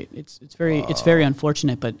straight, right? It's very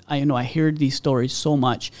unfortunate, but I hear these stories so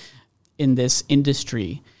much in this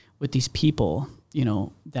industry with these people,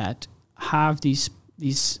 that have these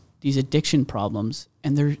addiction problems,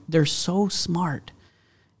 and they're so smart.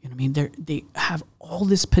 You know what I mean? They have all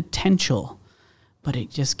this potential, but it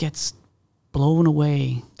just gets blown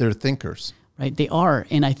away. They're thinkers. Right, they are,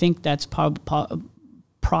 and I think that's a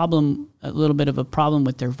little bit of a problem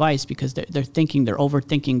with their vice, because they're thinking, they're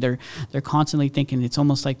overthinking, they're constantly thinking. It's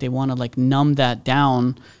almost like they want to like numb that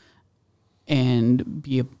down and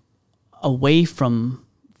be away from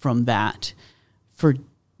that, for to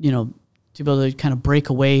be able to kind of break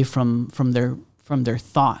away from their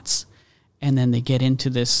thoughts, and then they get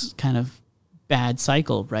into this kind of bad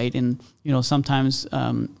cycle, right? And sometimes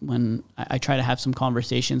when I try to have some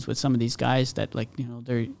conversations with some of these guys that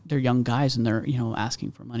they're young guys, and they're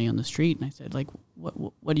asking for money on the street, and I said, like,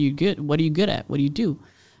 what are you good at? What do you do?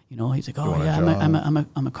 He's like, oh yeah,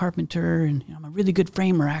 I'm a carpenter, and I'm a really good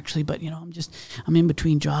framer actually, but I'm in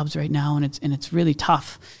between jobs right now, and it's really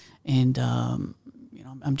tough, and I'm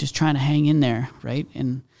just trying to hang in there, right?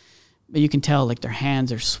 But you can tell like their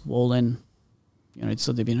hands are swollen.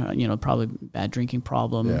 So they've been, probably bad drinking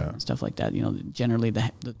problem and stuff like that. Generally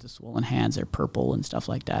the swollen hands are purple and stuff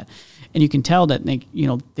like that. And you can tell that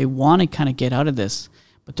they want to kind of get out of this,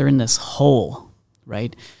 but they're in this hole,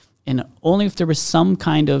 right? And only if there was some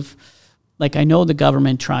kind of, like, I know the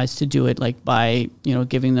government tries to do it like by,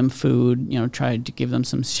 giving them food, try to give them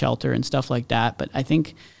some shelter and stuff like that. But I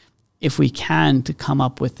think if we can to come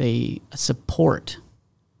up with a support,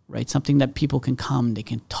 right? Something that people can come, they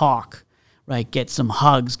can talk, right? Get some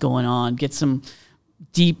hugs going on, get some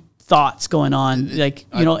deep thoughts going on, like,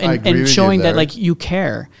 and showing that like you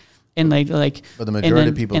care, and like but the majority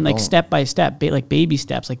of people and like don't. Step by step, like baby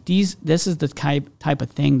steps, like this is the type of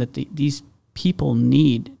thing that these people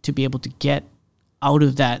need to be able to get out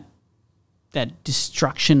of that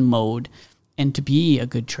destruction mode, and to be a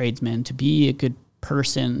good tradesman, to be a good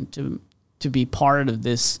person, to be part of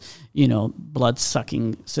this,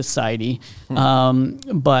 blood-sucking society,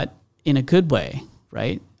 but in a good way,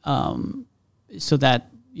 right? So that,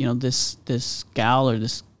 this gal or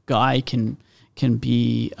this guy can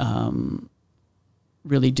be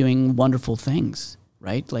really doing wonderful things,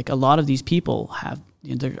 right? Like a lot of these people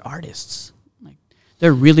they're artists. Like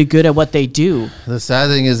they're really good at what they do. The sad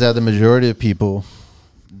thing is that the majority of people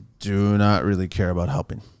do not really care about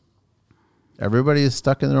helping. Everybody is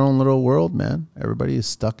stuck in their own little world, man. Everybody is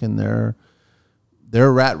stuck in their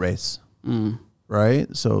rat race, right?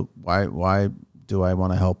 So why do I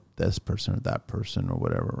want to help this person or that person or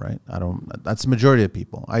whatever, right? That's the majority of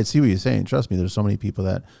people. I see what you're saying. Trust me, there's so many people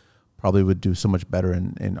that probably would do so much better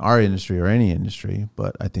in our industry or any industry,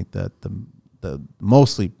 but I think that the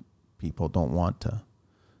mostly people don't want to.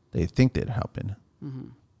 They think they're helping. Mm-hmm.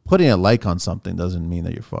 Putting a like on something doesn't mean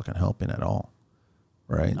that you're fucking helping at all,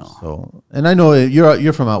 right? No. So, and I know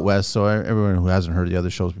you're from out west, so everyone who hasn't heard the other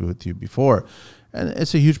shows with you before, and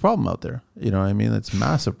it's a huge problem out there. You know what I mean? It's a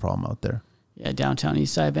massive problem out there. Yeah, downtown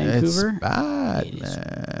east side Vancouver. It's bad,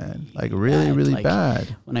 man. Like really, really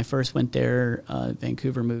bad. When I first went there,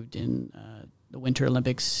 Vancouver moved in the Winter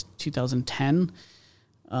Olympics 2010.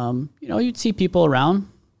 You'd see people around,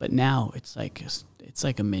 but now it's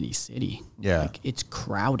like a mini city. Yeah, like it's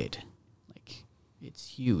crowded, like it's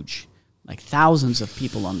huge, like thousands of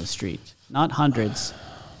people on the street, not hundreds,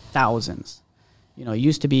 thousands. It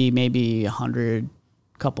used to be maybe 100,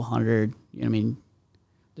 couple hundred. You know what I mean?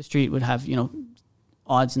 The street would have,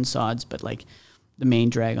 odds and sods, but like the main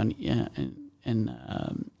drag on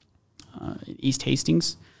East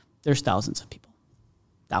Hastings, there's thousands of people.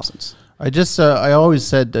 Thousands. I always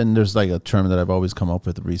said, and there's like a term that I've always come up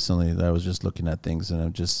with recently that I was just looking at things, and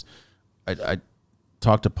I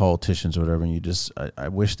talk to politicians or whatever, and I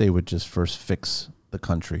wish they would just first fix the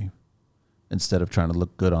country instead of trying to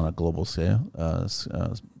look good on a global scale,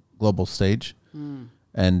 global stage. Mm.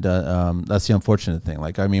 And that's the unfortunate thing.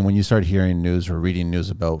 Like, I mean, when you start hearing news or reading news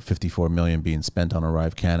about 54 million being spent on a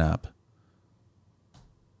ArriveCan app,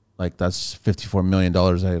 like that's $54 million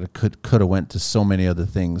that could have went to so many other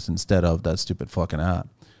things instead of that stupid fucking app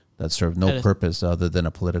that served no purpose other than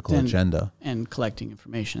a political agenda and collecting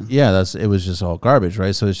information. Yeah, it was just all garbage,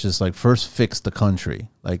 right? So it's just like first fix the country.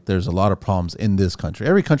 Like there's a lot of problems in this country.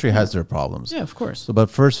 Every country has their problems. Yeah, of course. So, but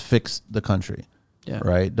first fix the country. Yeah.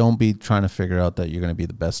 Right. Don't be trying to figure out that you're going to be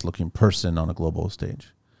the best looking person on a global stage.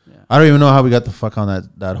 Yeah. I don't even know how we got the fuck on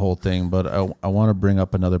that whole thing, but I want to bring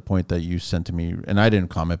up another point that you sent to me, and I didn't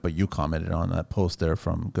comment, but you commented on that post there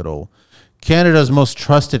from good old Canada's most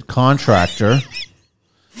trusted contractor.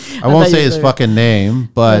 I won't say his fucking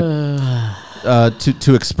name, but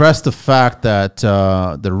to express the fact that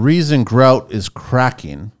the reason grout is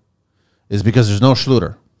cracking is because there's no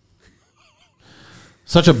Schluter.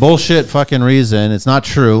 Such a bullshit fucking reason. It's not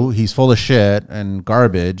true. He's full of shit and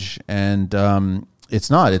garbage. And it's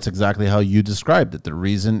not. It's exactly how you described it. The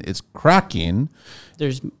reason it's cracking.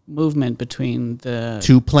 There's movement between the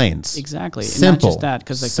two planes. Exactly. Simple. And not just that.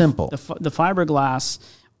 Because like simple. The fiberglass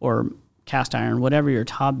or cast iron, whatever your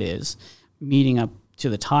tub is, meeting up to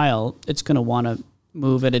the tile, it's going to want to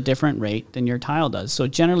move at a different rate than your tile does. So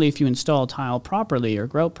generally, if you install tile properly or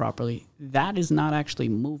grout properly, that is not actually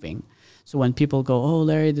moving. So when people go, oh,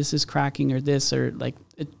 Larry, this is cracking or this or like,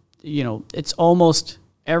 it's almost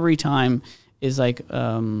every time is like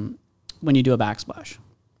when you do a backsplash,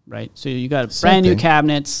 right? So you got brand new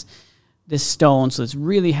cabinets, this stone, so it's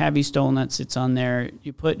really heavy stone that sits on there.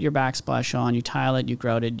 You put your backsplash on, you tile it, you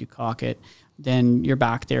grout it, you caulk it. Then you're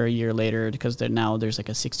back there a year later because there's like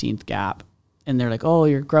a 16th gap. And they're like, oh,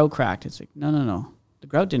 your grout cracked. It's like, no. The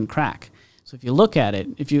grout didn't crack. So if you look at it,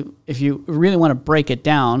 if you really want to break it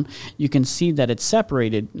down, you can see that it's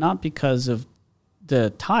separated not because of the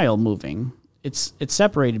tile moving. It's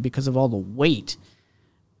separated because of all the weight.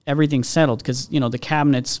 Everything's settled because the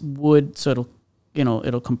cabinets wood, so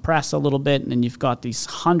it'll compress a little bit, and then you've got these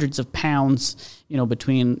hundreds of pounds,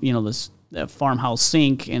 between this farmhouse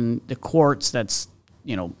sink and the quartz that's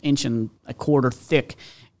inch and a quarter thick.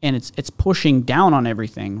 And it's pushing down on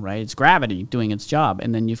everything, right? It's gravity doing its job.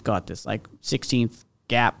 And then you've got this like 16th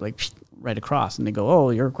gap like right across. And they go, oh,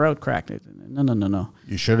 your grout cracked. No.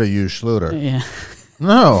 You should have used Schluter. Yeah.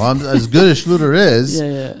 No, as good as Schluter is,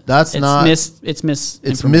 that's it's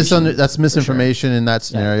misinformation. That's misinformation in that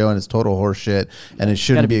scenario, and it's total horseshit, and it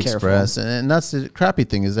shouldn't be expressed. And that's the crappy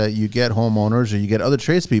thing is that you get homeowners or you get other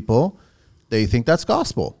tradespeople, they think that's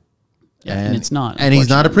gospel. Yeah, and it's not. And he's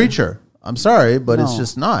not a preacher. I'm sorry, but it's No.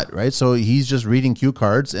 just not, right? So he's just reading cue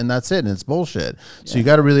cards and that's it. And it's bullshit. So you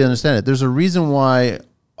got to really understand it. There's a reason why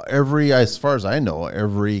as far as I know,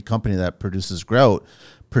 every company that produces grout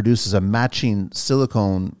produces a matching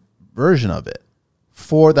silicone version of it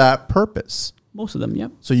for that purpose. Most of them,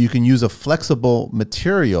 yep. So you can use a flexible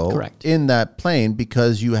material Correct. in that plane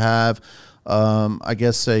because you have, I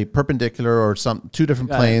guess, a perpendicular or two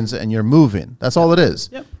different planes and you're moving. That's all it is.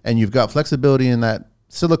 Yep. And you've got flexibility in that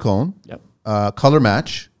silicone, color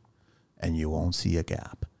match, and you won't see a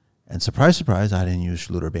gap. And surprise, surprise, I didn't use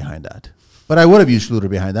Schluter behind that. But I would have used Schluter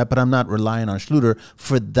behind that, but I'm not relying on Schluter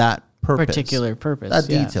for that particular purpose. That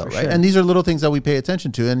detail, right? Sure. And these are little things that we pay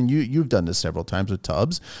attention to. And you've done this several times with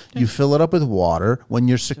tubs. You fill it up with water when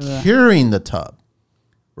you're securing the tub,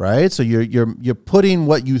 right? So you're putting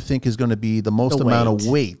what you think is going to be the most amount of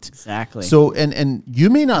weight. Exactly. So and you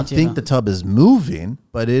may not think the tub is moving,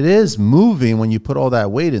 but it is moving when you put all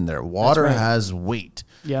that weight in there. Water has weight.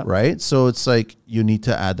 Yep. Right. So it's like you need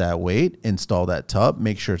to add that weight, install that tub,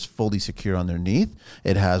 make sure it's fully secure underneath.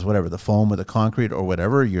 It has whatever, the foam or the concrete or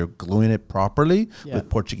whatever. You're gluing it properly with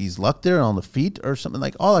Portuguese luck there on the feet or something,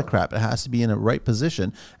 like all that crap. It has to be in the right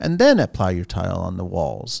position. And then apply your tile on the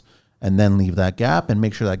walls. And then leave that gap and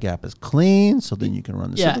make sure that gap is clean so then you can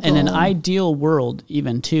run the silicone. And an ideal world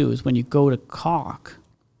even too is when you go to caulk,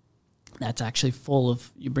 that's actually full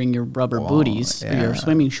of, you bring your rubber booties or your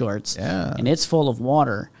swimming shorts and it's full of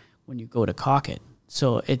water when you go to caulk it.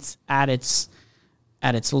 So it's at its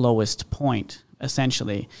lowest point,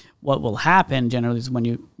 essentially. What will happen generally is when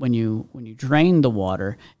you drain the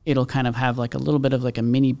water, it'll kind of have like a little bit of like a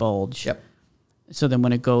mini bulge. Yep. So then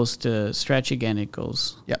when it goes to stretch again, it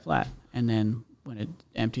goes flat. And then when it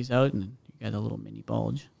empties out, and you get a little mini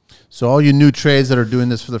bulge. So all you new trades that are doing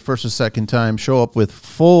this for the first or second time, show up with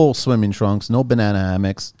full swimming trunks, no banana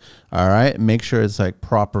hammocks. All right. Make sure it's like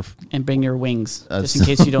proper. And bring your wings just in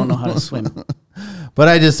case you don't know how to swim. But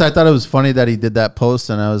I thought it was funny that he did that post.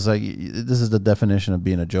 And I was like, this is the definition of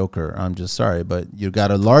being a joker. I'm just sorry. But you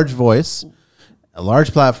got a large voice, a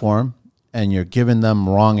large platform, and you're giving them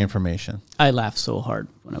wrong information. I laughed so hard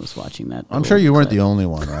when I was watching that. I'm sure you weren't the only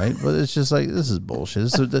one, right? But it's just like, this is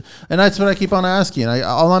bullshit. And that's what I keep on asking.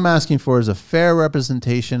 All I'm asking for is a fair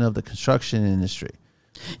representation of the construction industry.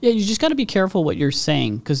 Yeah, you just got to be careful what you're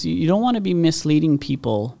saying because you don't want to be misleading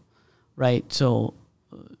people, right? So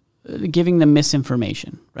giving them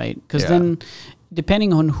misinformation, right? Because then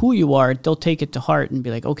depending on who you are, they'll take it to heart and be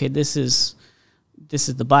like, okay, this is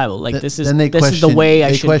the Bible. Like this is the way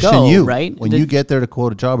I should go, you, right? When you get there to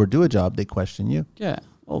quote a job or do a job, they question you. Yeah.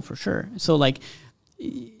 Oh, for sure. So like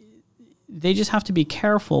they just have to be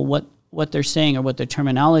careful what they're saying or what their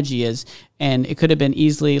terminology is. And it could have been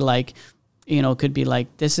easily like, it could be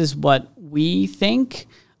like, this is what we think.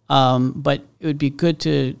 But it would be good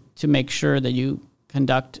to make sure that you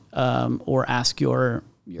conduct or ask your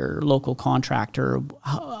local contractor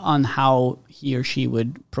on how he or she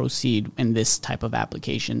would proceed in this type of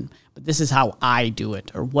application. But this is how I do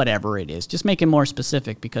it or whatever it is. Just make it more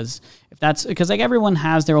specific because like everyone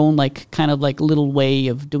has their own like kind of like little way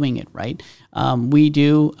of doing it, right? We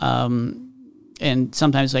do, and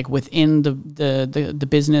sometimes like within the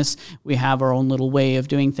business, we have our own little way of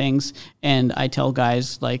doing things. And I tell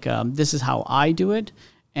guys like, this is how I do it.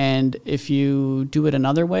 And if you do it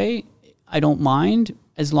another way, I don't mind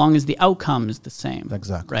as long as the outcome is the same.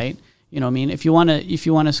 Exactly. Right? You know what I mean? If you want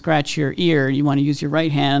to scratch your ear, you want to use your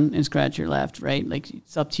right hand and scratch your left, right? Like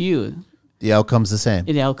it's up to you. The outcome's the same.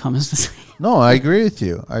 The outcome is the same. No, I agree with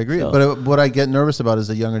you. I agree. So, but what I get nervous about is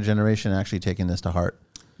the younger generation actually taking this to heart.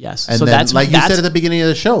 Yes. And so then, that's like you said at the beginning of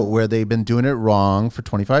the show, where they've been doing it wrong for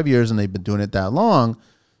 25 years and they've been doing it that long.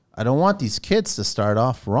 I don't want these kids to start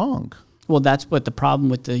off wrong. Well, that's what the problem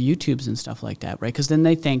with the YouTubes and stuff like that, right? Because then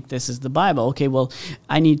they think this is the Bible. Okay, well,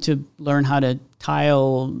 I need to learn how to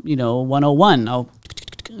tile, 101. I'll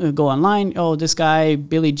go online. Oh, this guy,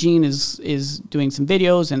 Billy Jean, is doing some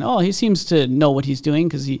videos, and he seems to know what he's doing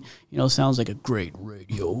because he, sounds like a great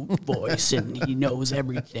radio voice, and he knows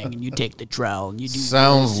everything. And you take the trowel and you do.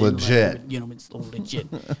 Sounds legit. It's so legit.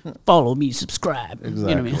 Follow me, subscribe. Exactly.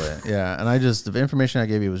 You know what I mean? Yeah, and the information I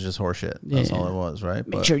gave you was just horseshit. That's all it was, right?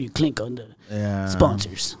 Make sure you click on the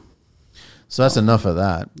sponsors. So that's enough of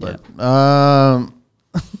that. But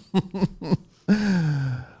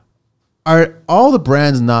are all the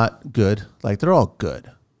brands not good? Like they're all good.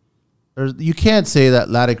 You can't say that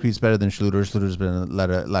Laticrete's better than Schluter. Schluter's better than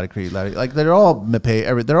Laticrete. Like they're all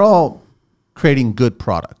they're all creating good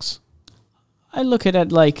products. I look at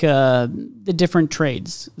it like the different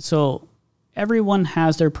trades. So everyone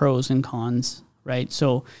has their pros and cons, right?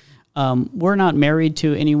 So we're not married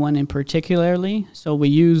to anyone in particularly. So we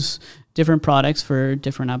use different products for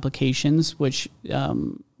different applications, which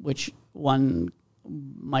one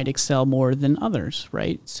might excel more than others,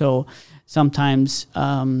 right? So sometimes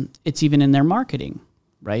it's even in their marketing,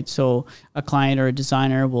 right? So a client or a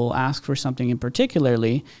designer will ask for something in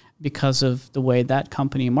particularly because of the way that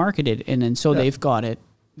company marketed, and then so they've got it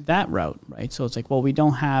that route, right? So it's like, well, we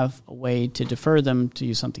don't have a way to defer them to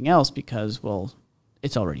use something else because, well,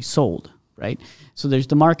 it's already sold, right? So there's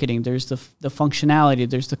the marketing, there's the functionality,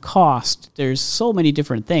 there's the cost, there's so many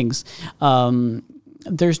different things.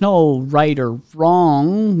 There's no right or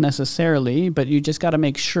wrong necessarily, but you just got to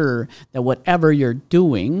make sure that whatever you're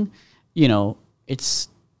doing, it's,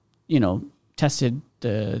 tested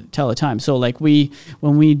the tell of time. So like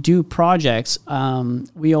when we do projects,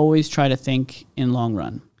 we always try to think in long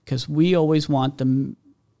run, because we always want the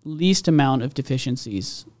least amount of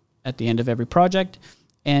deficiencies at the end of every project,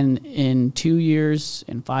 and in 2 years,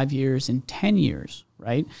 in 5 years, in 10 years,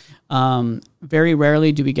 right? Very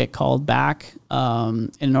rarely do we get called back.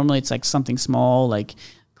 And normally it's like something small, like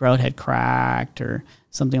grout had cracked or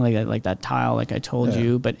something like that tile, like I told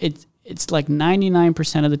you. But it's like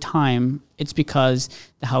 99% of the time, it's because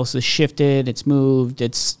the house is shifted, it's moved,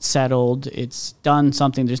 it's settled, it's done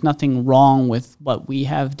something. There's nothing wrong with what we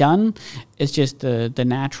have done. It's just the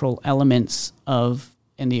natural elements of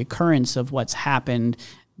and the occurrence of what's happened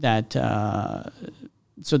that,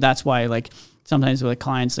 so that's why, like, sometimes with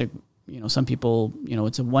clients, like, some people,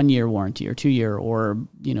 it's a 1 year warranty or 2 year, or,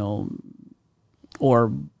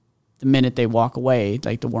 or the minute they walk away,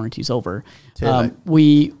 like the warranty's over.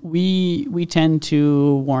 We tend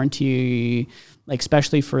to warranty, like,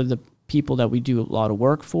 especially for the people that we do a lot of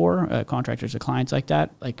work for, contractors or clients like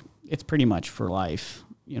that, like, it's pretty much for life.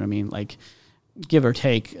 You know what I mean? Like, give or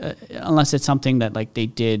take, unless it's something that, like, they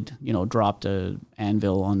did, dropped a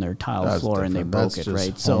anvil on their tile floor and they broke it,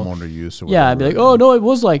 right? So homeowner use or whatever. Yeah, I'd be like, oh no, it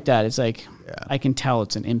was like that. It's like, Yeah. I can tell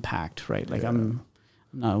it's an impact, right? Like I'm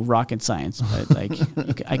not rocket science, but like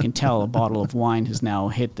I can tell a bottle of wine has now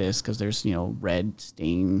hit this because there's, red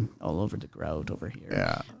stain all over the grout over here.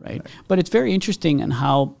 Yeah. Right. But it's very interesting in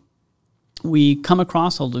how we come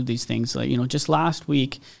across all of these things. Like, just last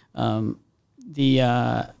week, I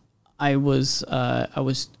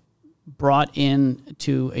was brought in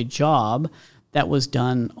to a job that was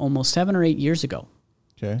done almost 7 or 8 years ago.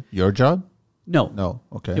 Okay. Your job? No.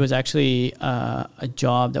 Okay. It was actually a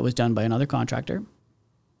job that was done by another contractor.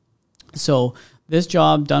 So this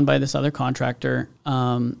job done by this other contractor,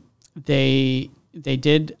 they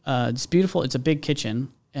did this beautiful. It's a big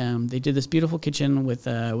kitchen. They did this beautiful kitchen with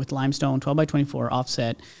limestone, 12 by 24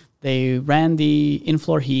 offset. They ran the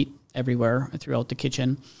in-floor heat everywhere throughout the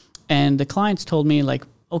kitchen, and the clients told me, like,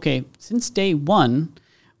 okay, since day one,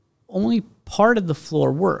 only part of the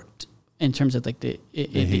floor worked in terms of like the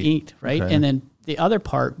heat, right? Okay. And then the other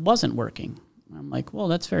part wasn't working. I'm like, well,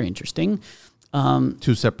 that's very interesting. 2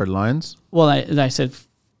 separate lines? Well, I said,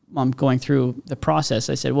 I'm going through the process.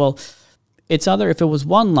 I said, well, it's either, if it was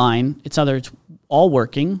one line, it's either it's all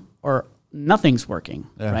working or nothing's working,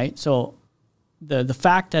 right? So the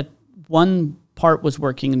fact that one part was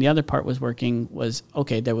working and the other part was working was,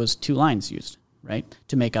 okay, there was 2 lines used, right,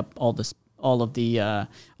 to make up all of the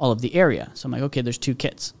area. So I'm like, okay, there's 2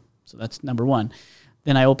 kits. So that's number one.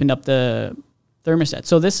 Then I opened up the thermostat.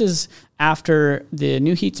 So this is after the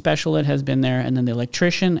new heat specialist has been there, and then the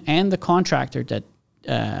electrician and the contractor that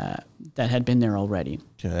had been there already.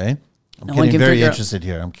 Okay. I'm getting very interested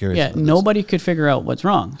here. I'm curious. Yeah, nobody could figure out what's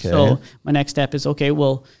wrong. Okay. So my next step is, okay,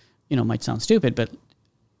 well, might sound stupid, but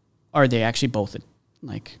are they actually both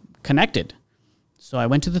like connected? So I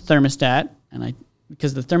went to the thermostat, and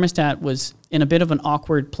because the thermostat was in a bit of an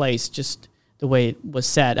awkward place, just the way it was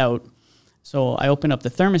set out. So I opened up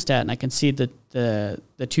the thermostat, and I can see the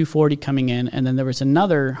 240 coming in, and then there was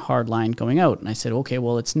another hard line going out. And I said, okay,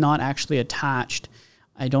 well, it's not actually attached.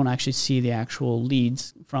 I don't actually see the actual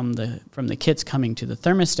leads from the kits coming to the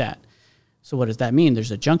thermostat. So what does that mean?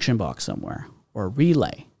 There's a junction box somewhere or a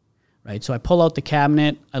relay, right? So I pull out the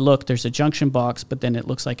cabinet. I look. There's a junction box, but then it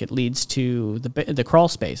looks like it leads to the crawl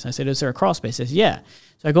space. I said, is there a crawl space? He says, yeah.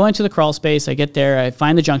 So I go into the crawl space. I get there. I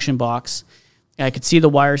find the junction box. I could see the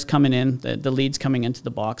wires coming in, the leads coming into the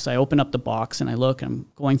box. I open up the box and I look, and I'm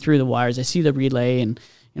going through the wires. I see the relay, and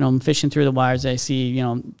I'm fishing through the wires. I see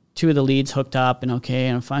 2 of the leads hooked up, and okay,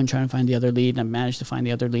 and I'm trying to find the other lead, and I managed to find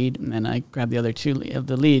the other lead, and then I grab the other 2 of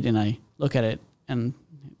the lead, and I look at it, and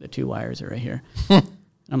the 2 wires are right here. And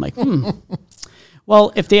I'm like,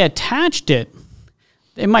 well, if they attached it,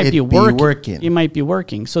 it might be working. It might be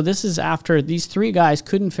working. So this is after these 3 guys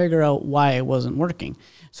couldn't figure out why it wasn't working.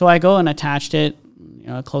 So I go and attached it,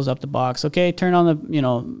 close up the box. Okay, turn on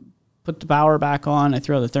the, put the power back on. I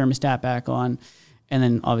throw the thermostat back on, and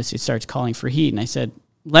then obviously it starts calling for heat. And I said,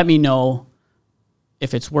 let me know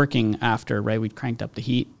if it's working after, right? We cranked up the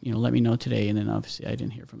heat, let me know today. And then obviously I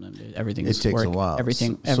didn't hear from them. Everything It takes a while.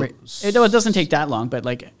 It doesn't take that long, but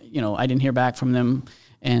I didn't hear back from them,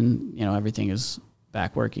 and everything is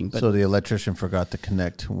back working. But so the electrician forgot to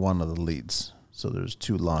connect one of the leads. So there's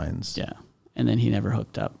 2 lines. Yeah. And then he never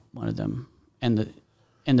hooked up one of them. And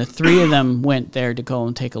the 3 of them went there to go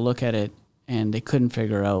and take a look at it, and they couldn't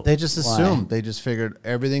figure out. They just assumed. They just figured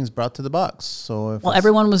everything's brought to the box. So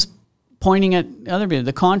everyone was pointing at other people.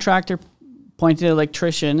 The contractor pointed at the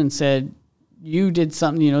electrician and said, you did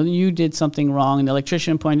something, you did something wrong. And the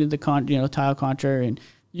electrician pointed the tile contractor, and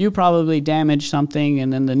you probably damaged something.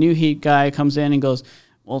 And then the new heat guy comes in and goes,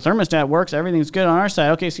 well, thermostat works. Everything's good on our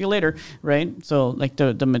side. Okay, see you later, right? So like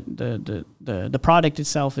the product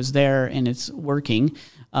itself is there and it's working.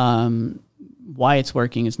 Why it's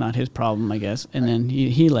working is not his problem, I guess. And then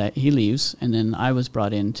he leaves, and then I was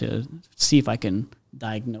brought in to see if I can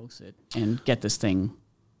diagnose it and get this thing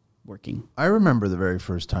working. I remember the very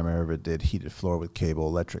first time I ever did heated floor with cable,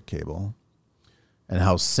 electric cable, and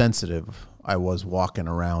how sensitive I was walking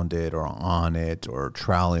around it or on it or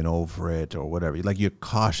troweling over it or whatever. Like, you're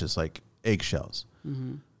cautious, like eggshells.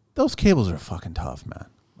 Mm-hmm. Those cables are fucking tough, man.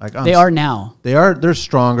 Like, they are now. They're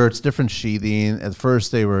stronger. It's different sheathing. At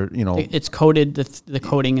first they were, it's coated. The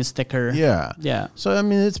coating is thicker. Yeah. Yeah. So, I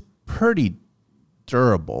mean, it's pretty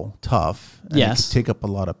durable, tough. And yes. It can take up a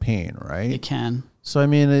lot of pain, right? It can. So, I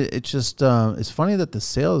mean, it's just, it's funny that the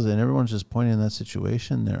sales and everyone's just pointing in that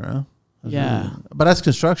situation there, huh? Yeah. Really, but that's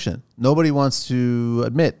construction. Nobody wants to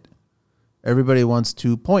admit. Everybody wants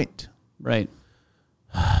to point. Right.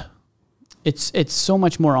 It's so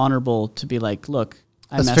much more honorable to be like, look,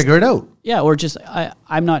 let's figure it out. Yeah, or just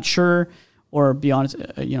I'm not sure, or be honest,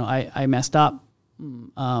 I messed up.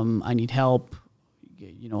 I need help.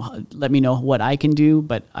 Let me know what I can do,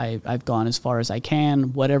 but I've gone as far as I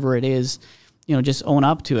can. Whatever it is, just own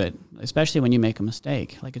up to it. Especially when you make a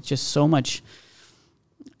mistake. Like, it's just so much.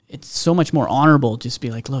 It's so much more honorable just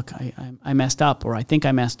be like, look, I messed up, or I think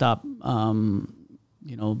I messed up. Let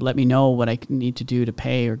me know what I need to do to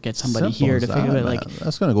pay or get somebody Simple here to figure it. Like,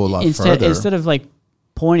 that's going to go a lot further. Instead of like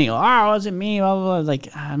pointing, it wasn't me, blah, blah, blah.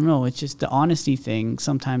 Like, I don't know. It's just the honesty thing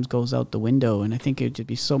sometimes goes out the window. And I think it would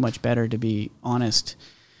be so much better to be honest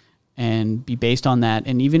and be based on that.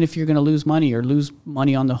 And even if you're going to lose money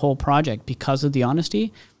on the whole project because of the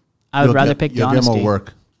honesty, I would rather pick the honesty. More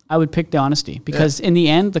work. I would pick the honesty because in the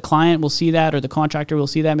end, the client will see that, or the contractor will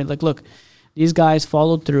see that and be like, look, these guys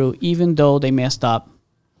followed through even though they messed up.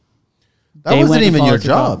 That wasn't even your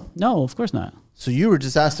job. No, of course not. So you were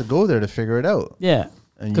just asked to go there to figure it out. Yeah,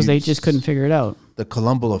 because they just couldn't figure it out. The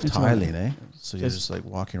Columbo of tiling, eh? So you're just like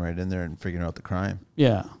walking right in there and figuring out the crime.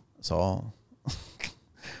 Yeah. That's all.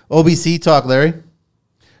 OBC talk, Larry.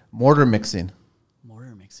 Mortar mixing.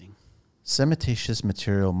 Cementitious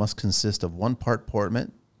material must consist of 1 part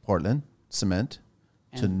Portland cement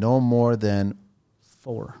to no more than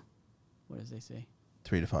 4. What does they say?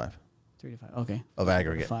 3 to 5. 3 to 5. Okay. Of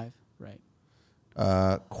aggregate. 5. Right.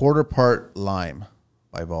 1/4 part lime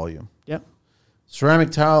by volume. Yep.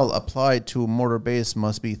 Ceramic tile applied to a mortar base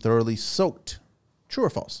must be thoroughly soaked. True or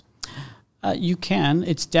false? You can.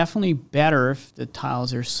 It's definitely better if the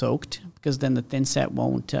tiles are soaked because then the thin set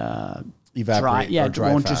won't evaporate. Dry. Yeah, it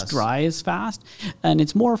won't just dry as fast. And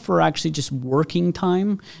it's more for actually just working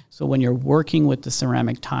time. So when you're working with the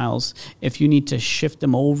ceramic tiles, if you need to shift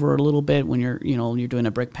them over a little bit when you're doing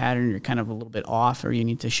a brick pattern, you're kind of a little bit off, or you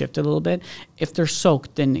need to shift it a little bit. If they're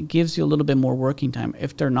soaked, then it gives you a little bit more working time.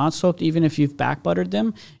 If they're not soaked, even if you've back buttered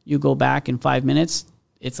them, you go back in 5 minutes,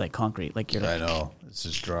 it's like concrete. Like I know. It's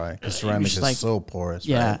just dry. Because ceramic is so porous.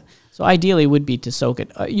 Yeah. Right? So ideally would be to soak it.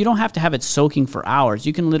 You don't have to have it soaking for hours.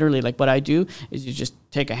 You can literally, like what I do is you just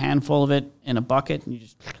take a handful of it in a bucket and you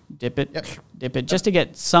just dip it just to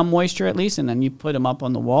get some moisture at least. And then you put them up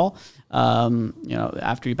on the wall,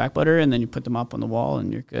 after you back butter, and then you put them up on the wall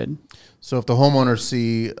and you're good. So if the homeowners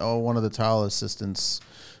see, one of the tile assistants,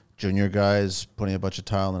 junior guys putting a bunch of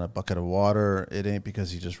tile in a bucket of water, it ain't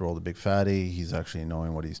because he just rolled a big fatty. He's actually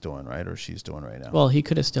knowing what he's doing, right? Or she's doing right now. Well, he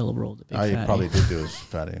could have still rolled a big fatty. He probably did do his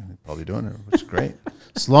fatty. He's probably doing it, which is great.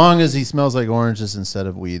 As long as he smells like oranges instead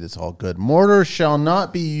of weed, it's all good. Mortar shall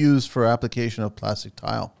not be used for application of plastic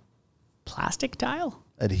tile. Plastic tile?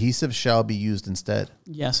 Adhesive shall be used instead.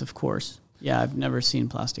 Yes, of course. Yeah, I've never seen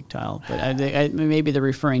plastic tile, but maybe they're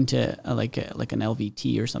referring to like an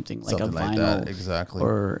LVT or something like a vinyl. Like that, exactly.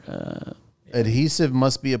 Or adhesive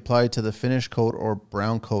must be applied to the finish coat or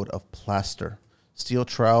brown coat of plaster. Steel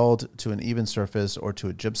troweled to an even surface or to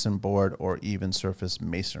a gypsum board or even surface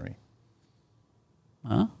masonry.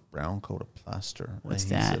 Huh? Brown coat of plaster. What's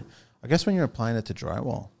Adhesive. that? I guess when you're applying it to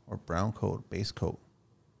drywall or brown coat, base coat,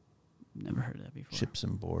 Never heard of that before.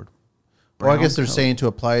 gypsum board. Brown Or I guess they're coat. saying to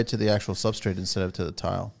apply it to the actual substrate instead of to the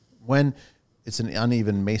tile when it's an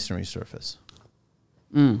uneven masonry surface.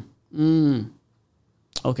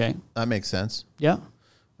 Okay. That makes sense. Yeah.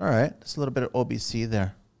 All right. That's a little bit of OBC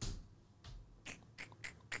there.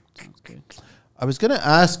 Sounds good. I was going to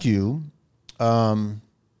ask you, when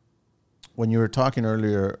you were talking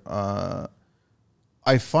earlier,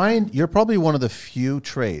 I find you're probably one of the few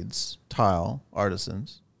trades, tile artists,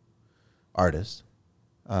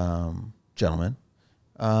 gentlemen,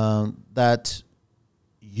 that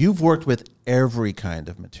you've worked with every kind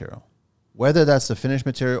of material, whether that's the finished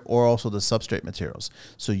material or also the substrate materials.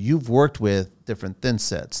 So you've worked with different thin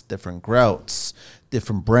sets, different grouts,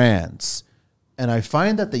 different brands. And I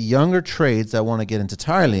find that the younger trades that want to get into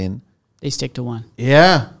tiling, They stick to one.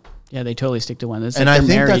 yeah. Yeah, they totally stick to one. It's And like I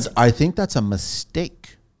they're think married. I think that's a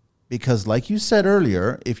mistake, because like you said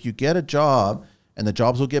earlier, if you get a job and the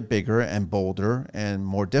jobs will get bigger and bolder and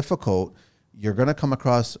more difficult, you're going to come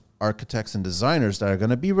across architects and designers that are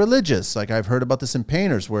going to be religious. Like I've heard about this in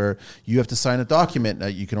painters where you have to sign a document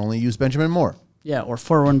that you can only use Benjamin Moore. Yeah, or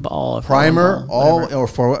 4-1 ball. Or Primer, 4-1 ball, all, whatever. or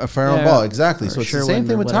for a fair Yeah, ball, yeah. exactly. Or So it's the Sherwin same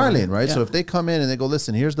thing or with whatever. tiling, right? Yeah. So if they come in and they go,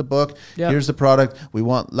 listen, here's the book, Yeah. here's the product, we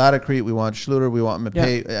want Laticrete, we want Schluter, we want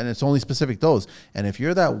Mapei, Yeah. and it's only specific those. And if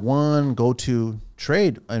you're that one go-to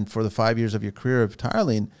trade, and for the 5 years of your career of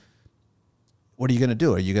tiling, what are you going to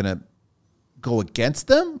do? Are you going to go against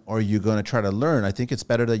them, or are you going to try to learn? I think it's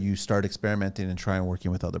better that you start experimenting and trying working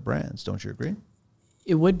with other brands. Don't you agree?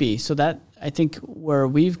 It would be. So that, I think, where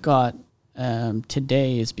we've got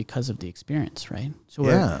today is because of the experience, right? So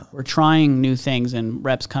we're trying new things, and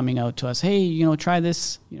reps coming out to us, hey, try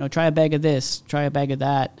this, try a bag of this, try a bag of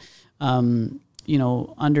that.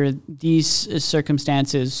 Under these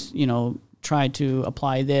circumstances, try to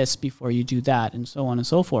apply this before you do that, and so on and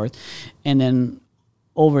so forth. And then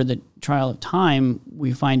over the trial of time,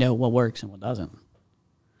 we find out what works and what doesn't.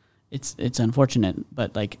 It's unfortunate,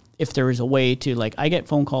 but like if there is a way to, like, I get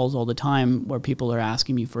phone calls all the time where people are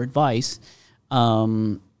asking me for advice,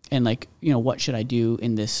 and like, what should I do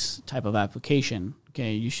in this type of application?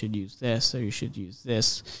 Okay, you should use this, or you should use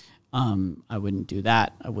this. I wouldn't do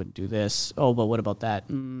that. I wouldn't do this. Oh, but what about that?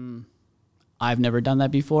 I've never done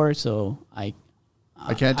that before, so I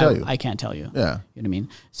can't tell you. I can't tell you. Yeah. You know what I mean?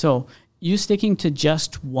 So you sticking to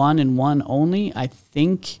just one and one only, I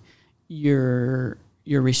think you're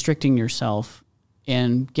restricting yourself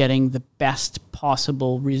in getting the best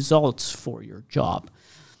possible results for your job.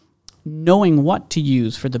 Knowing what to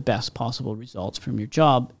use for the best possible results from your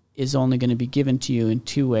job is only going to be given to you in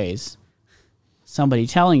two ways. Somebody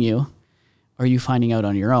telling you, or you finding out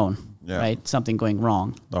on your own, right? Something going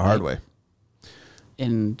wrong. The hard way.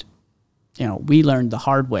 And, we learned the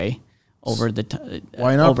hard way over the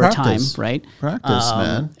Why not over practice? time, right? Practice,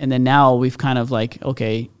 man. And then now we've kind of like,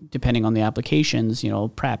 okay, depending on the applications,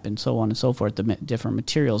 prep and so on and so forth, the different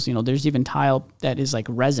materials. There's even tile that is like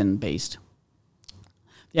resin based.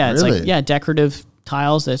 Yeah, it's Really? like decorative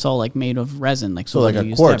tiles that's all like made of resin, like So like what a you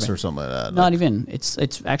use quartz to or something like that. Not even. It's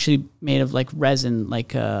actually made of like resin,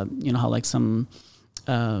 like how like some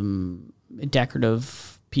decorative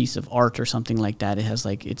piece of art or something like that. It has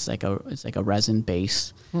like it's like a resin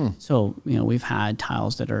base. So we've had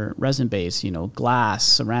tiles that are resin based. Glass,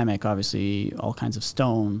 ceramic, obviously all kinds of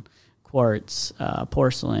stone, quartz,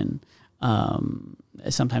 porcelain.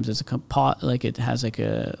 Sometimes it's a composite, like it has like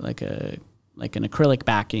an acrylic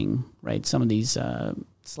backing, right? Some of these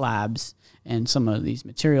slabs and some of these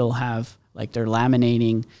material have like they're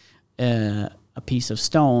laminating a piece of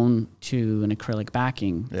stone to an acrylic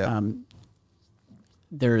backing. Yeah.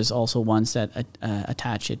 There's also ones that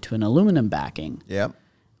attach it to an aluminum backing. Yep.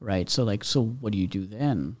 Right. So what do you do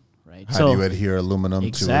then? Right. How so do you adhere aluminum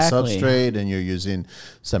Exactly. to a substrate, and you're using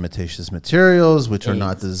cementitious materials which are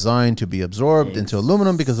not designed to be absorbed into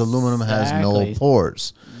aluminum because aluminum has no Exactly.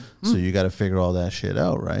 pores. So you got to figure all that shit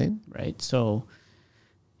out, right? Right. So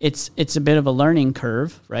it's a bit of a learning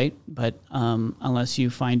curve, right? But unless you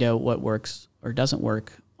find out what works or doesn't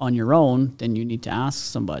work on your own, then you need to ask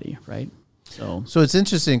somebody, right? So it's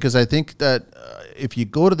interesting because I think that if you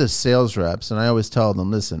go to the sales reps, and I always tell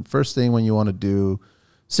them, listen, first thing when you want to do,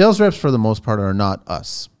 sales reps for the most part are not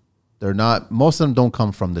us. They're not, most of them don't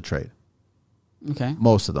come from the trade. okay.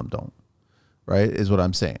 Most of them don't, right, is what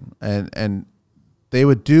I'm saying. And they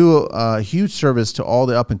would do a huge service to all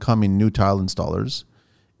the up-and-coming new tile installers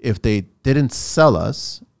if they didn't sell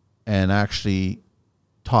us and actually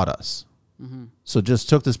taught us. So just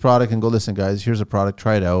took this product and go, listen, guys, here's a product,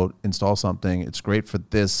 try it out, install something. It's great for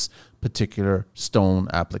this particular stone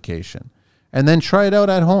application. And then try it out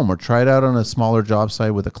at home or try it out on a smaller job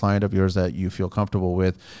site with a client of yours that you feel comfortable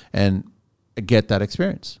with and get that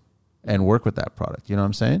experience and work with that product. You know what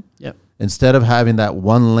I'm saying? Yep. Instead of having that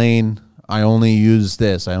one lane, I only use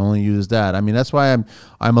this, I only use that. I mean, that's why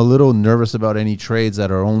I'm a little nervous about any trades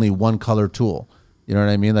that are only one color tool. You know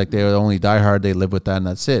what I mean? Like they only die hard, they live with that, and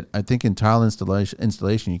that's it. I think in tile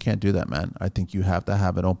installation, you can't do that, man. I think you have to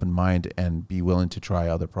have an open mind and be willing to try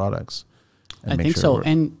other products. I think so.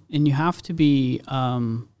 And you have to be,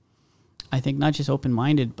 I think, not just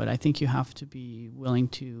open-minded, but I think you have to be willing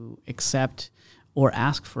to accept or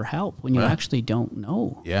ask for help when you actually don't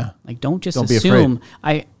know. Yeah. Like, don't just assume.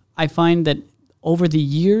 I find that over the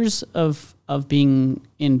years of being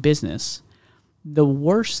in business, the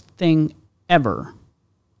worst thing ever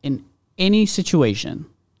in any situation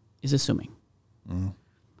is assuming.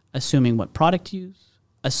 Assuming what product to use,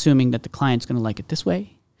 assuming that the client's going to like it this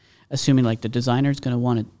way, assuming like the designer's going to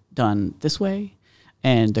want it done this way,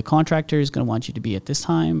 and the contractor is going to want you to be at this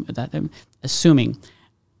time, at that time. Assuming.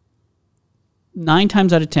 9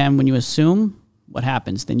 times out of 10, when you assume, what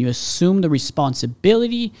happens? Then you assume the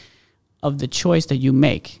responsibility of the choice that you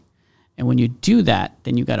make. And when you do that,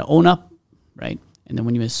 then you got to own up, right? And then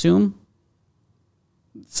when you assume,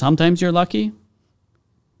 sometimes you're lucky.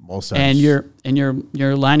 Most times. And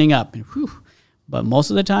you're lining up. And but most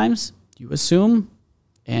of the times, you assume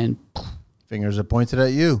and fingers are pointed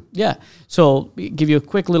at you. Yeah. So give you a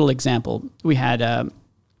quick little example. We had a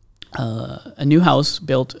new house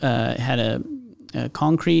built, had a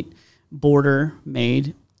concrete border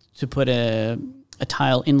made to put a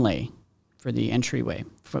tile inlay for the entryway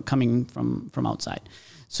coming from outside.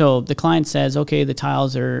 So the client says, okay, the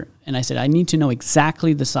tiles are, and I said, I need to know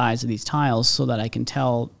exactly the size of these tiles so that I can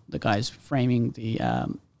tell the guys framing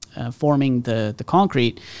forming the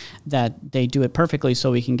concrete that they do it perfectly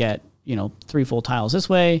so we can get, 3 full tiles this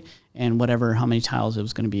way and whatever, how many tiles it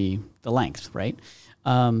was going to be the length, right?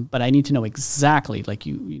 But I need to know exactly, like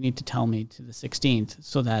you need to tell me to the 16th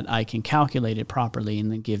so that I can calculate it properly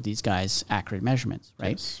and then give these guys accurate measurements,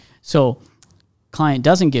 right? Yes. So client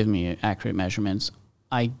doesn't give me accurate measurements.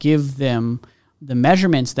 I give them the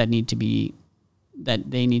measurements that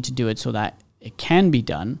they need to do it so that it can be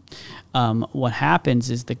done. What happens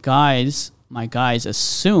is my guys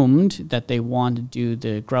assumed that they want to do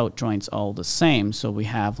the grout joints all the same. So we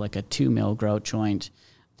have like a 2 mil grout joint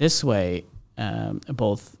this way,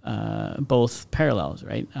 both parallels,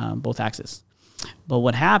 right? Both axes. But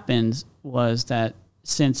what happens was that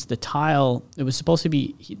since the tile, it was supposed to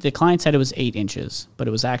be, the client said it was 8 inches, but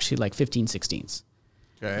it was actually like 15/16.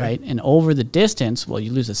 Okay. Right? And over the distance, well,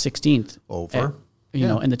 you lose a 16th. Over.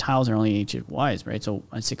 And the tiles are only 8 inches wide, right? So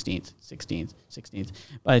a 16th.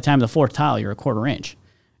 By the time the 4th tile, you're a 1/4 inch.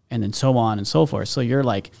 And then so on and so forth. So you're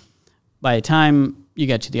like, by the time you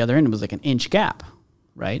get to the other end, it was like an inch gap,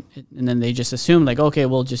 right? And then they just assumed like, okay,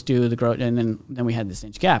 we'll just do the grout. And then we had this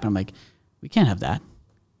inch gap. And I'm like, we can't have that.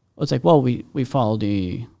 Well, it's like, well, we followed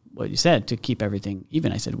what you said to keep everything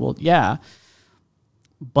even. I said, well, yeah,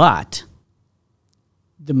 but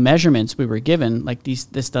the measurements we were given, like this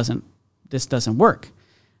doesn't work.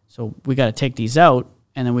 So we got to take these out,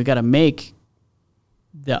 and then we got to make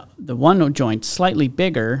the one joint slightly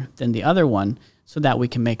bigger than the other one so that we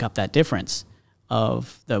can make up that difference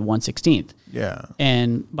of the 1/16. Yeah.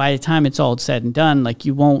 And by the time it's all said and done, like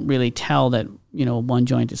you won't really tell that, one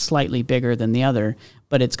joint is slightly bigger than the other,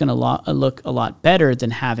 but it's going to look a lot better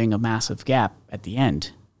than having a massive gap at the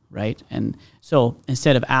end, right? And so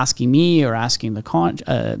instead of asking me or asking the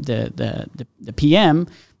PM,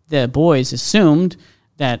 the boys assumed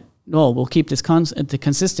that, no, we'll keep this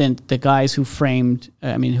consistent. The guys who formed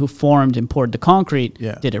and poured the concrete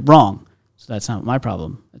did it wrong. So that's not my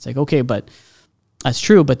problem. It's like, okay, but that's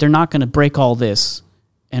true, but they're not going to break all this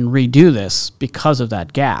and redo this because of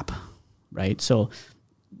that gap, right? So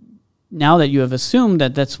now that you have assumed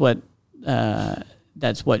that that's what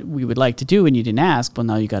we would like to do and you didn't ask, well,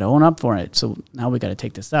 now you got to own up for it. So now we got to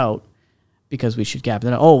take this out because we should gap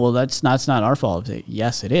it out. Oh, well, that's not our fault.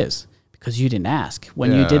 Yes, it is, because you didn't ask.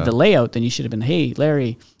 When you did the layout, then you should have been, hey,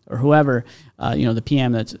 Larry, or whoever, the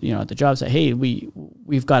PM that's, at the job said, hey,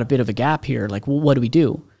 we've got a bit of a gap here. Like, well, what do we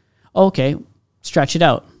do? Okay, stretch it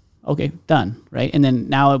out. Okay, done, right? And then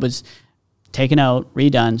now it was taken out,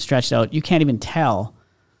 redone, stretched out. You can't even tell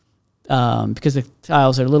because the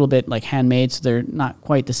tiles are a little bit like handmade, so they're not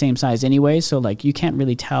quite the same size anyway. So like you can't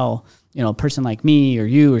really tell, a person like me or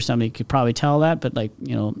you or somebody could probably tell that, but like,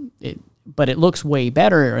 but it looks way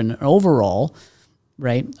better and overall,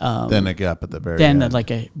 right? Then a gap at the very then end.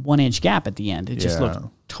 like a 1 inch gap at the end. It just Yeah. looked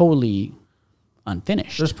totally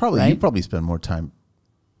unfinished. There's probably right? you probably spend more time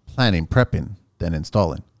planning, prepping than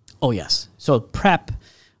installing. Oh yes. So prep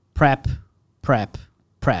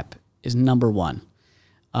is number one.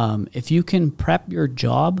 If you can prep your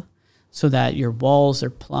job so that your walls are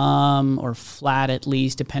plumb or flat at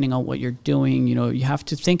least, depending on what you're doing, you know, you have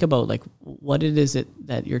to think about like what it is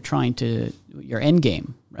that you're trying to, your end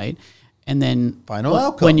game, right? And then Final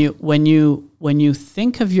outcome. when you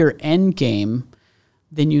think of your end game,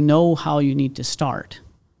 then you know how you need to start.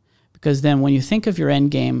 Because then when you think of your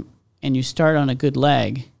end game and you start on a good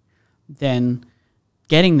leg, then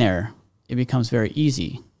getting there, it becomes very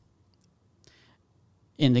easy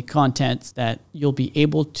in the context that you'll be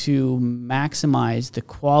able to maximize the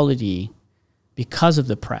quality because of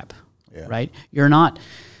the prep, right? You're not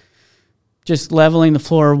just leveling the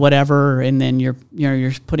floor or whatever, and then you're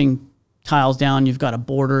putting tiles down, you've got a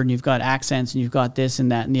border and you've got accents and you've got this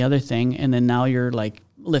and that and the other thing, and then now you're like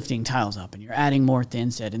lifting tiles up and you're adding more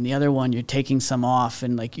thin set, and the other one you're taking some off,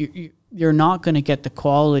 and like you're not going to get the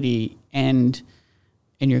quality and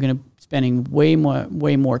you're going to spending way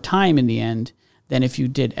more time in the end than if you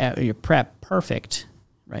did your prep perfect,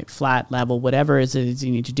 right? Flat, level, whatever it is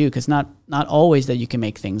you need to do, because not always that you can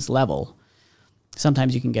make things level.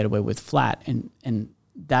 Sometimes you can get away with flat, and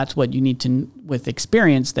that's what you need to, with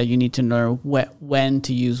experience, that you need to know when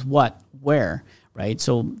to use what, where, right?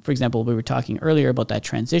 So, for example, we were talking earlier about that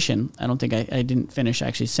transition. I don't think I didn't finish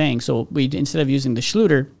actually saying. So we, instead of using the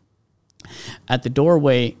Schluter at the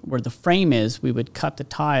doorway where the frame is, we would cut the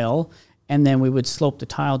tile and then we would slope the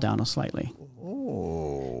tile down slightly.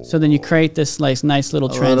 Oh. So then you create this nice little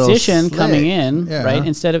transition coming in, right?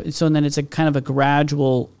 Instead of, so then it's a kind of a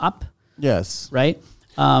gradual up. Yes. Right?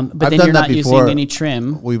 But then you're not using any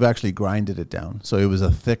trim. We've actually grinded it down. So it was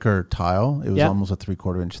a thicker tile. It was almost a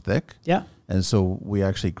 3/4 inch thick. Yeah. And so we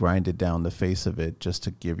actually grinded down the face of it just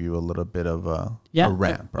to give you a little bit of a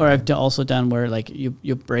ramp. Right? Or I've also done where like you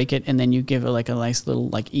break it and then you give it like a nice little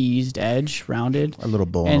like eased edge, rounded. A little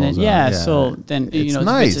bone. And then, so then, you know,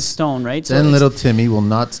 nice. It's a stone, right? Then so little Timmy will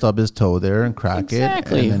not stub his toe there and crack it. And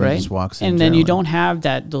then right? he just walks in. And then you don't have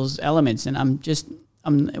those elements. And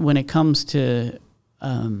when it comes to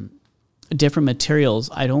different materials,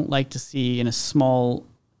 I don't like to see in a small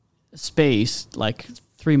space like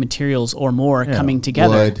 3 materials or more coming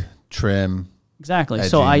together. Wood, trim. Exactly.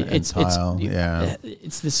 So it's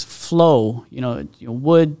this flow,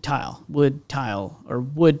 wood tile, or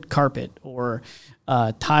wood carpet, or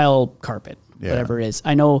tile carpet, whatever it is.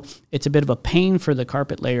 I know it's a bit of a pain for the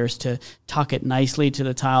carpet layers to tuck it nicely to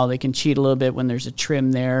the tile. They can cheat a little bit when there's a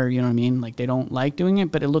trim there, you know what I mean? Like they don't like doing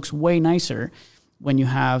it, but it looks way nicer when you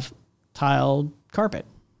have tile carpet.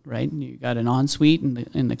 Right, you got an ensuite,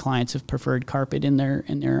 and the clients have preferred carpet in their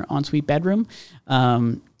ensuite bedroom,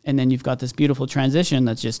 and then you've got this beautiful transition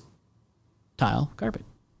that's just tile carpet.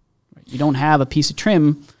 Right? You don't have a piece of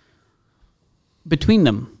trim between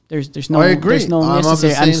them. There's no. I agree. There's no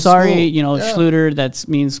necessary. I'm sorry, Schluter. That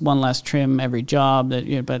means one less trim every job.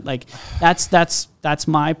 But like that's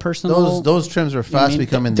my personal. Those trims are fast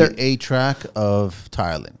becoming the A track of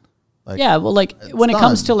tiling. Like, when it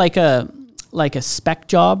comes to like a spec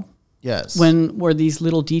job, yes, where these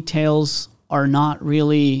little details are not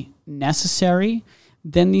really necessary,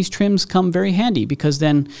 then these trims come very handy, because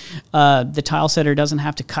then the tile setter doesn't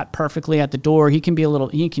have to cut perfectly at the door. He can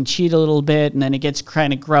cheat a little bit, and then it gets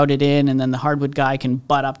kind of grouted in, and then the hardwood guy can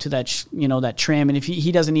butt up to that that trim. And if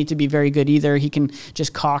he doesn't need to be very good either, he can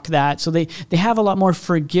just caulk that. So they have a lot more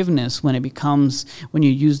forgiveness when you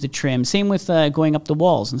use the trim. Same with going up the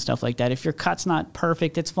walls and stuff like that. If your cut's not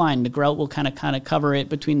perfect, it's fine. The grout will kind of cover it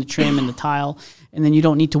between the trim and the tile. And then you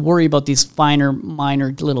don't need to worry about these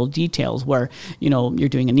minor little details where, you're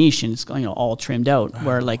doing a niche and it's all trimmed out.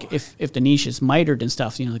 Where like if the niche is mitered and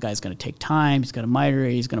stuff, the guy's going to take time. He's got to miter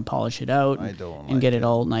it. He's going to polish it out and get it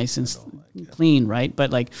all nice and clean, right?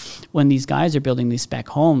 But like when these guys are building these spec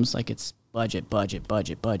homes, like it's budget,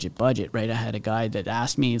 right? I had a guy that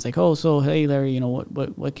asked me, he's like, oh, so hey Larry,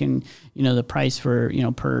 what can the price for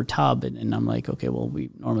per tub? And I'm like, okay, well, we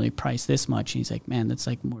normally price this much. And he's like, man, that's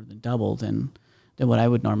like more than double than what I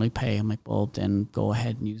would normally pay. I'm like, well, then go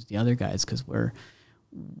ahead and use the other guys, because we're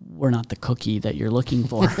not the cookie that you're looking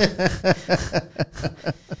for.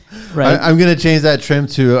 Right? I'm going to change that trim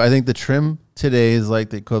to, I think the trim today is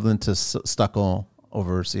like the equivalent to stucco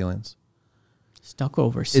over ceilings. Stucco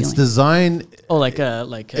over ceiling. It's designed. Oh,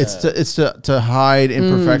 it's to hide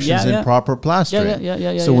imperfections in proper plastering.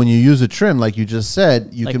 Yeah. So when you use a trim, like you just said,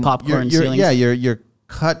 you like can popcorn ceilings. Yeah, your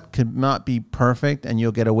cut could not be perfect, and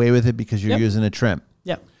you'll get away with it because you're using a trim.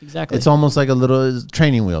 Yeah, exactly. It's almost like a little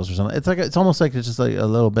training wheels or something. It's almost like it's just like a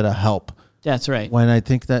little bit of help. That's right. When I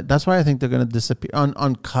think that's why I think they're going to disappear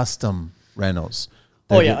on custom Renos.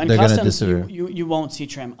 On customs, disappear. you won't see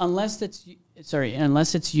trim unless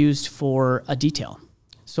it's used for a detail.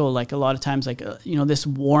 So like a lot of times, like this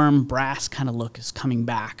warm brass kind of look is coming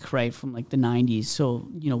back, right, from like the 90s. So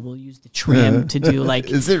we'll use the trim to do like.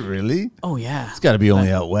 Is it really? Oh yeah. It's got to be only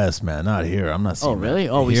out west, man. Not here. I'm not seeing. Oh really?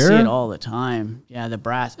 That. Oh, we here? see it all the time. Yeah, the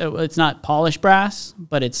brass. It's not polished brass,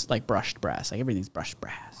 but it's like brushed brass. Like everything's brushed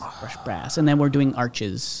brass, and then we're doing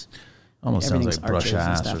arches. Almost sounds like brush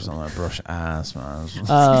ass or something. Like brush ass,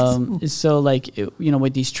 man. So like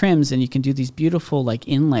with these trims, and you can do these beautiful like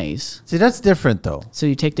inlays. See, that's different though. So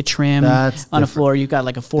you take the trim on a floor. You've got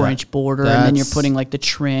like a 4-inch border, and then you're putting like the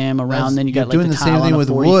trim around. Then you got like doing the same thing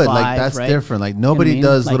with wood. Like that's right? different. Like nobody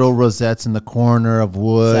does like, little rosettes in the corner of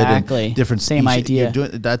wood. Exactly. And different same idea.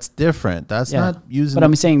 That's different. That's not using. But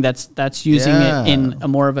I'm saying that's using it in a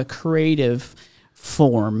more of a creative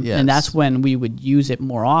form, and that's when we would use it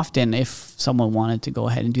more often if someone wanted to go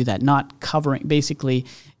ahead and do that, not covering, basically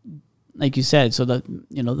like you said, so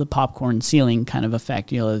the popcorn ceiling kind of effect,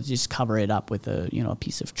 just cover it up with a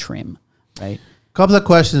piece of trim, right? Couple of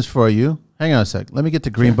questions for you. Hang on a sec, let me get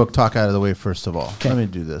the green book talk out of the way first of all. Okay. Let me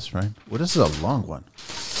do this, right? Well, this is a long one.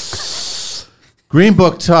 Green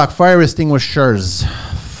book talk. Fire extinguishers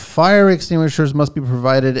must be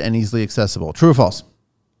provided and easily accessible. True or false?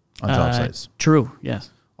 On job sites. True,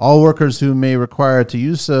 yes. All workers who may require to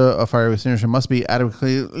use a fire extinguisher must be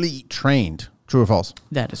adequately trained. True or false?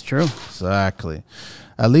 That is true. Exactly.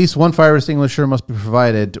 At least one fire extinguisher must be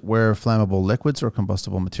provided where flammable liquids or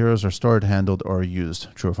combustible materials are stored, handled, or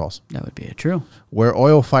used. True or false? That would be a true. Where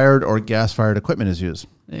oil-fired or gas-fired equipment is used.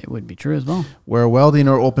 It would be true as well. Where welding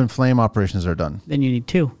or open flame operations are done. Then you need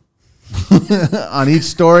two. On each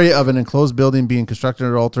story of an enclosed building being constructed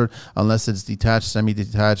or altered, unless it's detached,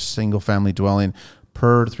 semi-detached, single-family dwelling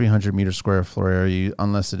per 300 meter square floor area,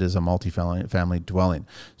 unless it is a multi-family dwelling.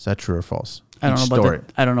 Is that true or false? I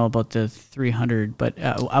don't know about the 300, but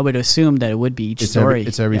I would assume that it would be each story.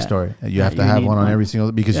 It's every story. You have to have one on every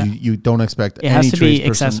single, because you don't expect any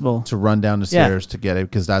tradesperson to run down the stairs to get it,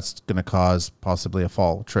 because that's going to cause possibly a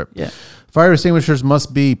fall trip. Yeah. Fire extinguishers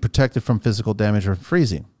must be protected from physical damage or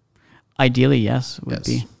freezing. Ideally, yes, would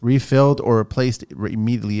be. Refilled or replaced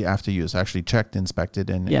immediately after use. Actually checked,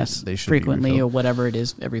 inspected, and they should frequently be or whatever it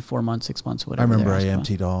is, every 4 months, 6 months, whatever. I remember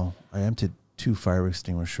I emptied 2 fire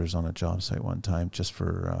extinguishers on a job site one time just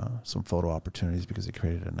for some photo opportunities, because it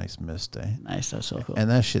created a nice mist. Nice, that's so cool.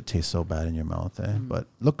 And that shit tastes so bad in your mouth, but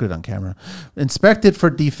look good on camera. Inspected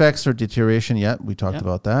for defects or deterioration. We talked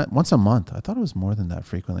about that. Once a month. I thought it was more than that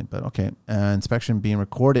frequently, but okay. Inspection being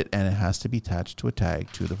recorded, and it has to be attached to a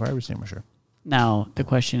tag to the fire extinguisher. Now, the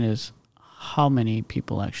question is, how many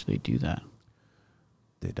people actually do that?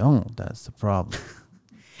 They don't. That's the problem.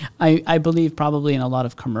 I believe probably in a lot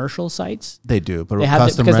of commercial sites. They do, but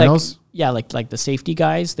custom rentals? Like the safety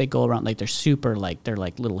guys, they go around, like they're super, like they're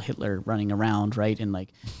like little Hitler running around, right? And like,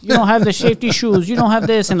 you don't have the safety shoes, you don't have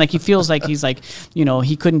this. And like, he feels like he's like,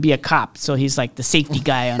 he couldn't be a cop. So he's like the safety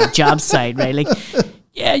guy on a job site, right? Like,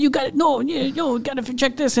 yeah, you got it. No, you got to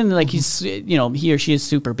check this. And like, he's, he or she is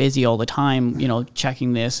super busy all the time,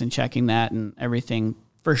 checking this and checking that and everything,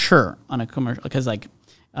 for sure, on a commercial, because like,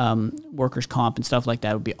 workers' comp and stuff like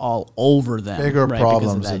that would be all over them. Bigger right?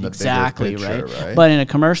 problems in the exactly bigger picture, right? But in a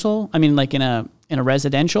commercial, I mean, like in a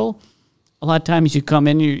residential, a lot of times you come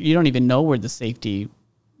in, you don't even know where the safety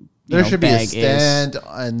there should be a stand is.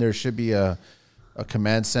 And there should be a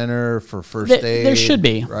command center for first aid. There should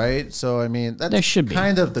be, right? So I mean, that's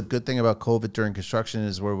kind of the good thing about COVID during construction,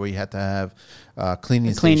 is where we had to have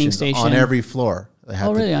cleaning stations on every floor. They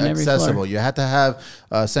had really? On every floor? You had to have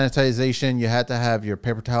sanitization. You had to have your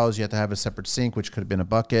paper towels. You had to have a separate sink, which could have been a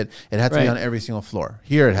bucket. It had to be on every single floor.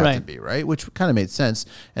 Here it had to be, right? Which kind of made sense,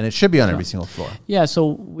 and it should be on every single floor. Yeah. So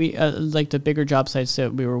we like the bigger job sites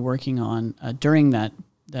that we were working on during that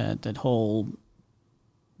whole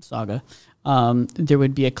saga. There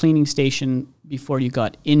would be a cleaning station before you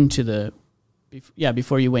got into the.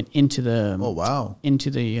 Before you went into the into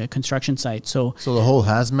the construction site. So the whole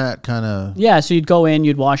hazmat kind of so you'd go in,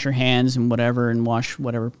 you'd wash your hands and wash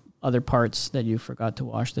whatever other parts that you forgot to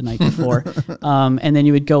wash the night before, and then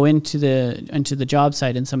you would go into the job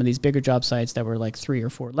site. And some of these bigger job sites that were like 3 or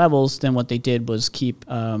 4 levels, then what they did was keep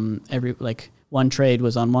one trade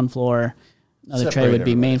was on one floor, another trade would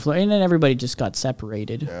be main floor, and then everybody just got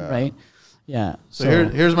separated, right? Yeah. So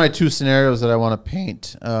here's my 2 scenarios that I want to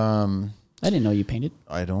paint. I didn't know you painted.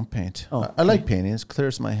 I don't paint. Oh, I like painting. It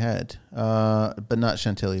clears my head, but not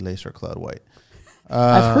Chantilly lace or cloud white.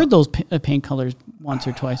 I've heard those paint colors once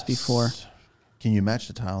or twice before. Can you match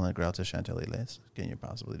the tile in the grout to Chantilly lace? Can you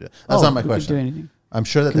possibly do it? That's not my question. Could do anything. I'm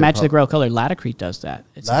sure that can match the grout color. Latacrete does that.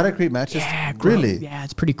 Latacrete matches? Yeah, really? Yeah,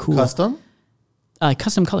 it's pretty cool. Custom?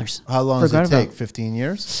 Custom colors. How long does it take? 15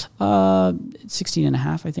 years? 16 and a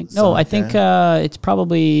half, I think. No, I think it's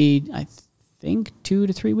probably, 2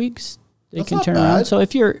 to 3 weeks. They can turn around. So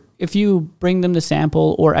if you bring them the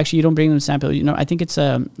sample, or actually you don't bring them the sample, I think it's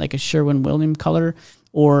like a Sherwin-Williams color,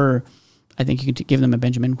 or I think you can give them a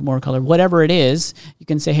Benjamin Moore color, whatever it is. You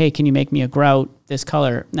can say, hey, can you make me a grout this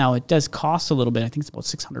color? Now it does cost a little bit. I think it's about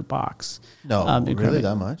 $600. No, really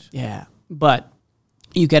that much? Yeah, but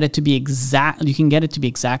you get it to be exact. You can get it to be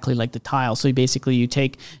exactly like the tile. So basically, you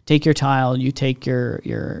take your tile, you take your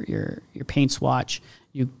paint swatch,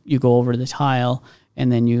 you go over the tile,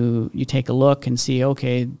 and then you take a look and see,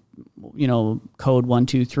 okay, code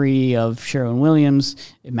 123 of Sherwin-Williams,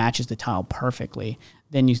 it matches the tile perfectly.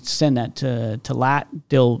 Then you send that to Lat.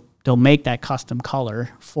 They'll make that custom color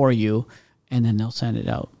for you, and then they'll send it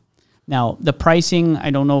out. Now the pricing,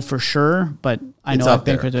 I don't know for sure, but I know I've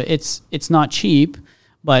been it's not cheap.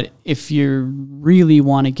 But if you really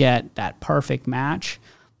want to get that perfect match,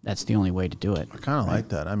 that's the only way to do it. I kind of like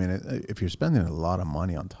that. I mean, if you're spending a lot of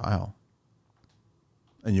money on tile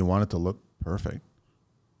and you want it to look perfect,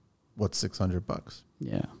 what's $600?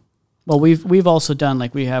 Yeah. Well, we've also done,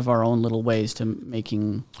 like, we have our own little ways to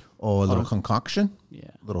making. Oh, a little concoction? Yeah.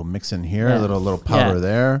 A little mix in here, a little powder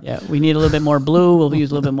there. Yeah, we need a little bit more blue. We'll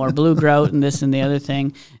use a little bit more blue grout and this and the other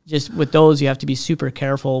thing. Just with those, you have to be super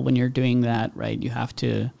careful when you're doing that, right? You have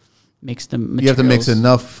to mix the materials. You have to mix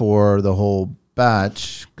enough for the whole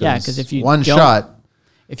batch. Yeah, because if you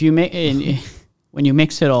when you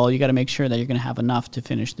mix it all, you got to make sure that you're going to have enough to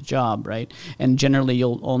finish the job, right? And generally,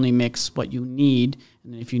 you'll only mix what you need,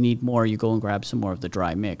 and if you need more, you go and grab some more of the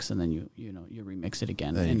dry mix, and then you remix it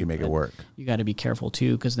again. Then you can make it work. You got to be careful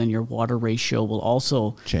too, because then your water ratio will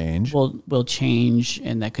also change. Will change,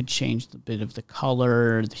 and that could change a bit of the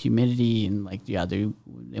color, the humidity, and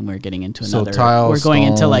then we're getting into another. So tile, we're going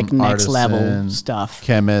stone, into like next artisan, level stuff.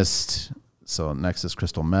 Chemist. So next is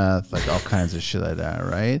crystal meth, like all kinds of shit like that,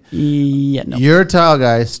 right? Yeah, no. You're a tile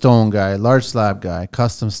guy, stone guy, large slab guy,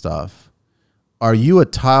 custom stuff. Are you a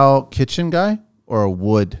tile kitchen guy or a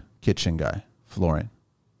wood kitchen guy, flooring?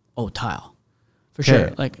 Oh, tile. For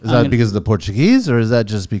sure. Like, is that because of the Portuguese, or is that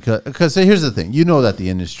just because here's the thing. You know that the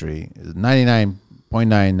industry is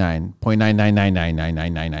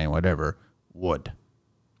 99.99.9999999 whatever, wood.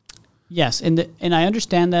 Yes, and I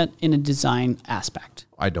understand that in a design aspect.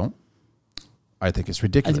 I don't. I think it's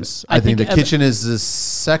ridiculous. I think the kitchen is the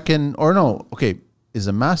second, is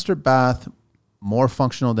a master bath more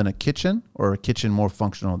functional than a kitchen, or a kitchen more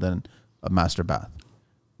functional than a master bath?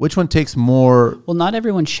 Which one takes more? Well, not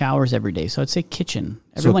everyone showers every day, so I'd say kitchen.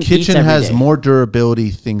 Everyone kitchen has more durability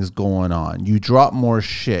things going on. You drop more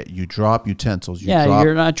shit. You drop utensils.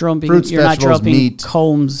 You're not dropping fruits, vegetables, meat,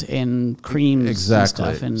 combs and creams. Exactly.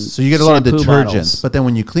 And stuff and so you get a lot of detergents, bottles. But then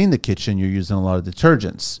when you clean the kitchen, you're using a lot of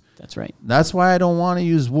detergents. That's right. That's why I don't want to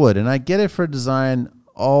use wood, and I get it for design.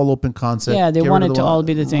 All open concept. Yeah, they want it to all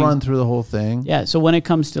be the thing. Run through the whole thing. Yeah, so when it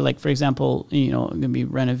comes to, like, for example, I'm going to be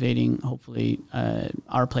renovating, hopefully,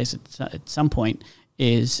 our place at some point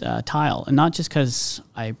is tile. And not just because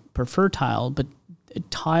I prefer tile, but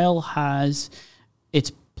tile has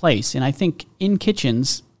its place. And I think in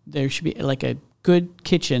kitchens, there should be, like, a good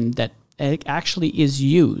kitchen that actually is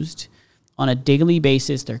used on a daily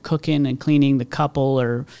basis. They're cooking and cleaning, the couple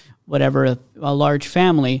or whatever, a large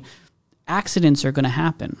family. Accidents are going to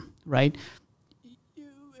happen, right?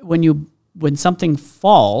 When something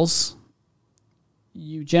falls,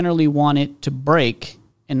 you generally want it to break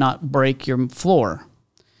and not break your floor.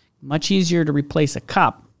 Much easier to replace a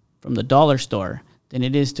cup from the dollar store than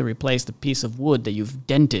it is to replace the piece of wood that you've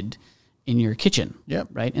dented in your kitchen. Yep.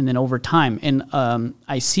 Right? And then over time, and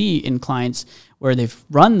I see in clients where they've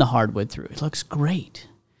run the hardwood through, it looks great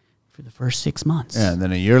for the first 6 months. Yeah, and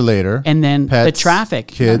then a year later, and then pets, the traffic,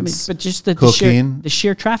 kids, but just cooking, the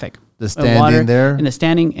sheer traffic, the standing there, and the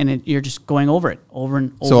standing, and you're just going over it over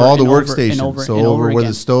and over. So all the workstations, over where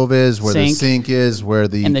the stove is, where the sink is, where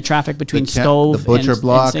and the traffic between stove, the butcher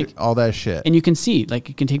block, and sink. All that shit. And you can see, like,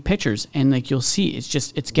 you can take pictures, and like you'll see, it's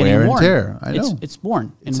getting wear and worn. Tear. I know it's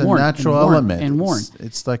worn. It's and a worn, natural and worn, element, and worn.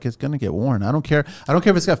 It's like it's gonna get worn. I don't care. I don't care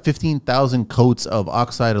if it's got 15,000 coats of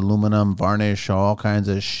oxide aluminum, varnish, all kinds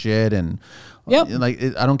of shit, and. Yep.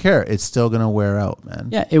 I don't care. It's still going to wear out, man.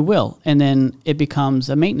 Yeah, it will. And then it becomes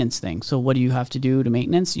a maintenance thing. So what do you have to do to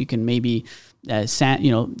maintenance? You can maybe,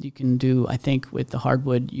 you can do, I think with the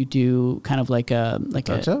hardwood, you do kind of like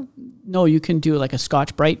Touch up? No, you can do like a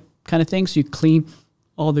Scotch Brite kind of thing. So you clean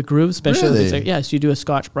all the grooves, especially if it's like, so you do a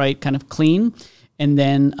Scotch-Brite kind of clean. And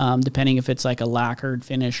then depending if it's like a lacquered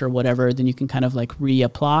finish or whatever, then you can kind of like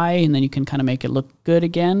reapply, and then you can kind of make it look good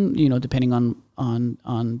again, depending on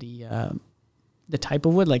the type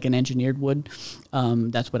of wood, like an engineered wood.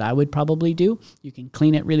 That's what I would probably do. You can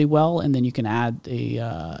clean it really well, and then you can add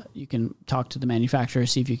you can talk to the manufacturer,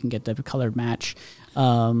 see if you can get the color match.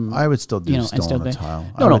 I would still do stone on a tile.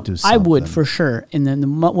 I would for sure. And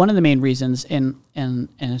then one of the main reasons, and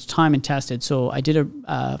it's time and tested. So I did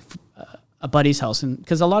a buddy's house, and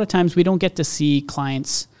because a lot of times we don't get to see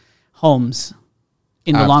clients' homes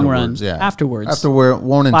in the long run afterwards. After we're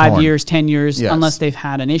worn and 5 torn. years, 10 years, unless they've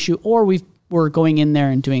had an issue, or we're going in there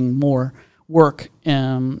and doing more work.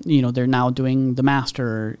 They're now doing the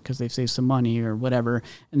master because they've saved some money or whatever,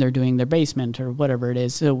 and they're doing their basement or whatever it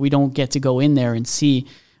is. So we don't get to go in there and see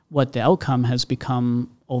what the outcome has become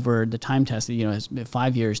over the time test. It's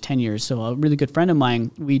 5 years, 10 years. So a really good friend of mine,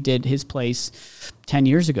 we did his place 10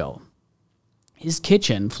 years ago. His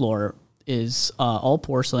kitchen floor is all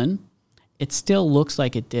porcelain. It still looks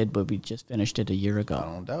like it did, but we just finished it a year ago. I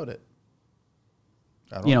don't doubt it.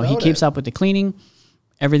 He keeps up with the cleaning.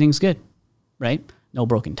 Everything's good, right? No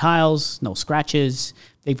broken tiles, no scratches.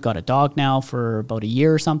 They've got a dog now for about a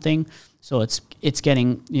year or something. So it's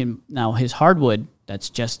getting, now his hardwood that's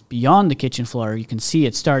just beyond the kitchen floor, you can see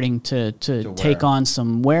it's starting to take on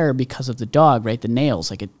some wear because of the dog, right? The nails,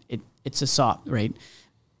 like it's a soft, right?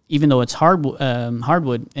 Even though it's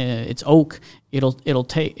hardwood, it's oak. It'll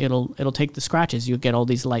take the scratches. You'll get all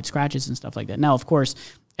these light scratches and stuff like that. Now, of course,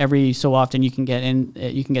 every so often you can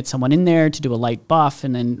get someone in there to do a light buff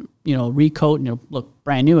and then recoat and it'll look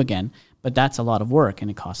brand new again. But that's a lot of work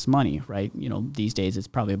and it costs money, right? These days it's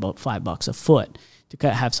probably about $5 a foot to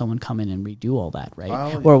have someone come in and redo all that,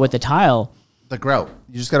 right? Or with the tile. The grout.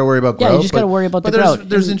 You just got to worry about grout. Yeah, you just got to worry about the grout.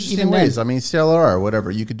 There's interesting ways. I mean, CLR or whatever.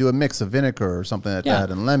 You could do a mix of vinegar or something like that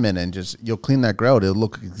and lemon and you'll clean that grout. It'll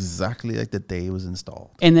look exactly like the day it was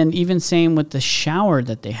installed. And then even same with the shower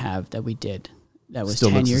that they have that we did. That was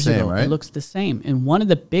 10 years ago. Right? It looks the same. And one of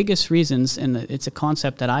the biggest reasons, and it's a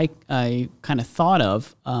concept that I kind of thought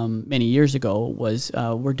of many years ago, was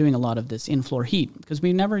we're doing a lot of this in-floor heat because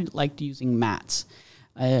we never liked using mats.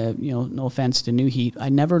 No offense to New Heat. I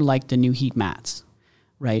never liked the New Heat mats,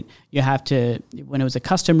 right? You have to, when it was a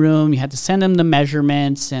custom room, you had to send them the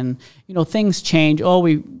measurements and, things change. Oh,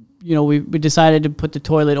 we decided to put the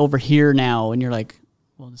toilet over here now. And you're like,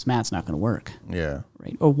 well, this mat's not going to work. Yeah.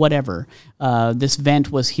 Right. Or whatever. This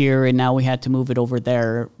vent was here and now we had to move it over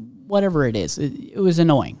there. Whatever it is. It was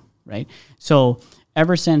annoying, right? So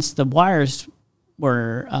ever since the wires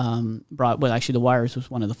were brought, well, actually the wires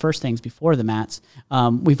was one of the first things before the mats,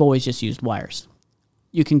 we've always just used wires.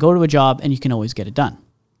 You can go to a job and you can always get it done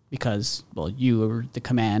because, well, you are the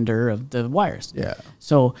commander of the wires. Yeah.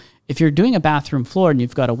 So if you're doing a bathroom floor and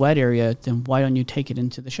you've got a wet area, then why don't you take it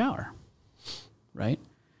into the shower, right?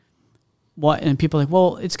 And people are like,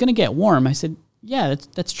 well, it's going to get warm. I said, yeah,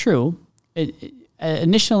 that's true.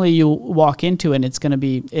 Initially, you walk into it and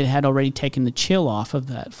it had already taken the chill off of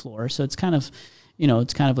that floor. So it's kind of,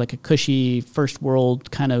 it's kind of like a cushy first world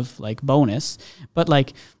kind of like bonus. But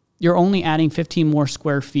like you're only adding 15 more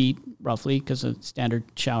square feet roughly because a standard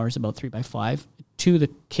shower is about 3x5 to the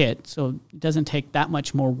kit. So it doesn't take that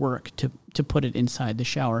much more work to put it inside the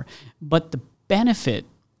shower. But the benefit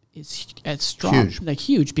is strong,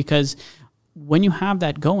 huge because when you have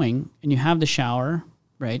that going and you have the shower,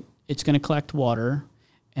 right, it's going to collect water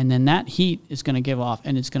and then that heat is going to give off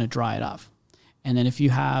and it's going to dry it off. And then if you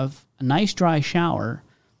have a nice dry shower,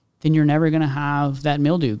 then you're never going to have that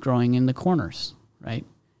mildew growing in the corners, right?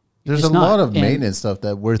 There's a lot of maintenance stuff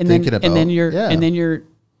that we're thinking about. And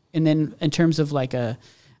then in terms of like an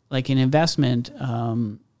investment,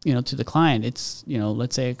 to the client, it's,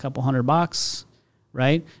 let's say a couple $100,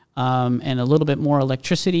 right? And a little bit more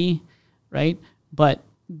electricity, right? But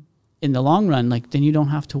in the long run, like then you don't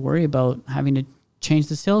have to worry about having to change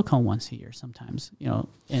the silicone once a year sometimes,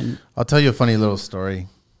 and I'll tell you a funny little story.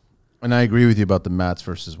 And I agree with you about the mats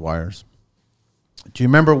versus wires. Do you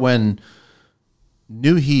remember when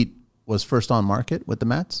New Heat was first on market with the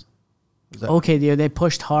mats? Okay, they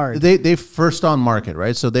pushed hard. They first on market,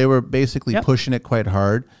 right? So they were basically pushing it quite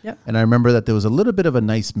hard. Yep. And I remember that there was a little bit of a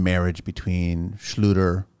nice marriage between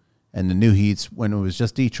Schluter and the New Heats when it was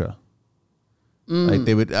just Ditra. Like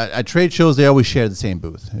they would at trade shows, they always shared the same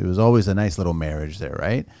booth. It was always a nice little marriage there,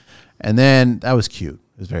 right? And then that was cute.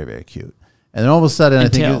 It was very, very cute. And then all of a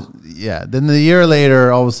sudden, then the year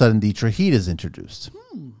later, all of a sudden, Ditra Heat is introduced.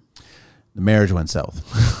 The marriage went south.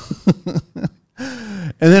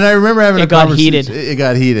 And then I remember having It got heated. It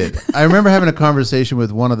got heated. I remember having a conversation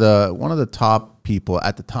with one of the top people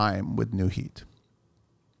at the time with New Heat.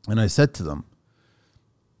 And I said to them,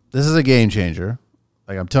 this is a game changer.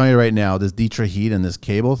 Like I'm telling you right now, this Detra Heat and this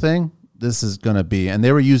cable thing, this is going to be, and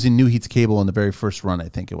they were using New Heat's cable in the very first run, I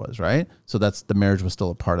think it was, right? So the marriage was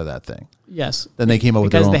still a part of that thing. Yes. Then they came up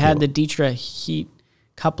with their own because they had cable. the Detra Heat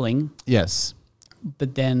coupling. Yes.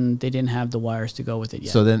 But then they didn't have the wires to go with it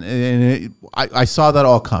yet. So then I saw that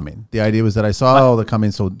all coming. The idea was that I saw all the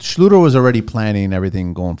coming. So Schluter was already planning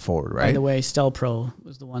everything going forward, right? By the way, Stelpro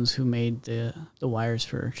was the ones who made the wires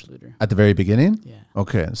for Schluter. At the very beginning? Yeah.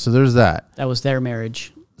 Okay, so there's that. That was their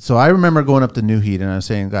marriage. So I remember going up to New Heat and I was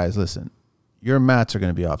saying, guys, listen, your mats are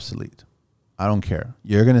going to be obsolete. I don't care.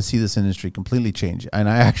 You're going to see this industry completely change. And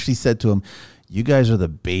I actually said to them, you guys are the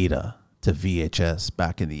beta to VHS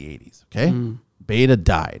back in the 80s, okay? Beta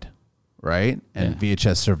died, right? And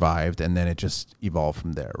VHS survived, and then it just evolved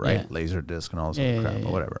from there, right? Yeah. Laser disc and all this crap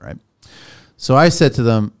or whatever, right? So I said to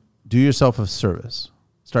them, do yourself a service.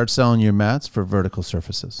 Start selling your mats for vertical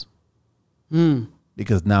surfaces.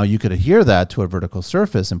 Because now you could adhere that to a vertical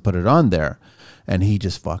surface and put it on there. And he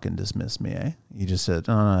just fucking dismissed me, eh? He just said,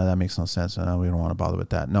 no, that makes no sense. No, we don't want to bother with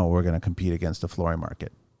that. No, we're going to compete against the flooring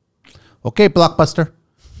market. Okay, Blockbuster.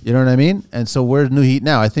 You know what I mean? And so where's New Heat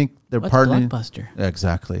now? I think they're partnering. Blockbuster?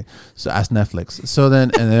 Exactly. So ask Netflix. So then,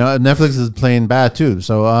 and then Netflix is playing bad too.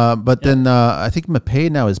 So, but then I think Mapei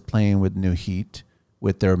now is playing with New Heat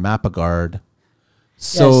with their MappaGuard.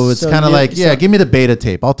 So it's kind of like, give me the beta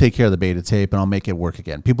tape. I'll take care of the beta tape and I'll make it work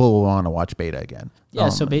again. People will want to watch beta again. Yeah,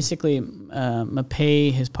 so basically,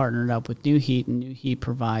 Mapei has partnered up with New Heat, and New Heat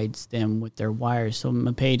provides them with their wires. So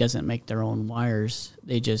Mapei doesn't make their own wires.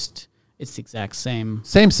 They just... It's the exact same.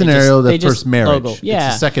 Same scenario, the first marriage. Logo. Yeah.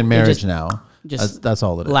 It's the second marriage now. That's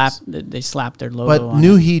all it is. They slap their logo but on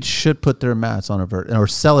New it. Heat should put their mats on or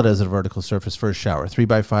sell it as a vertical surface for a shower,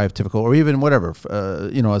 3x5 typical, or even whatever,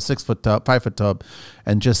 a 6 foot tub, 5 foot tub,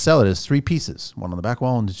 and just sell it as 3 pieces, one on the back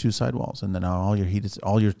wall and the 2 side walls. And then all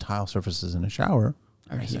your tile surfaces in a shower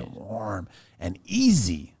are nice and warm and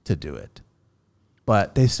easy to do it.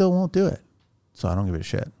 But they still won't do it. So I don't give a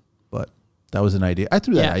shit. But that was an idea. I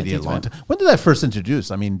threw that idea a long time. When did that first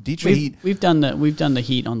introduce? I mean, Detra Heat. We've done the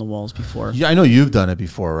heat on the walls before. Yeah, I know you've done it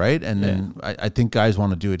before, right? And then I think guys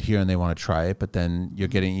want to do it here and they want to try it, but then you're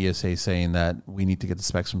getting ESA saying that we need to get the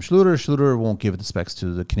specs from Schluter. Schluter won't give the specs to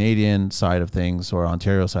the Canadian side of things or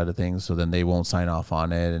Ontario side of things, so then they won't sign off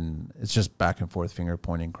on it, and it's just back and forth finger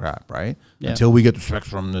pointing crap, right? Yeah. Until we get the specs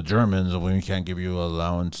from the Germans, we can't give you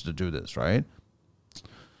allowance to do this, right?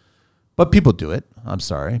 But people do it. I'm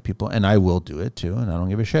sorry, people, and I will do it too, and I don't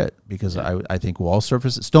give a shit because I think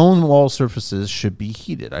stone wall surfaces should be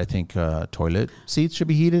heated. I think toilet seats should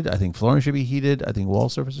be heated. I think flooring should be heated. I think wall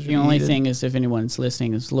surfaces should be heated. The only thing is, if anyone's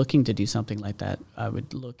listening is looking to do something like that, I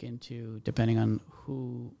would look into, depending on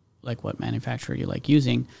what manufacturer you like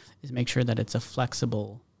using, is make sure that it's a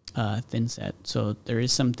flexible thin set. So there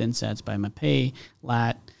is some thin sets by Mapei,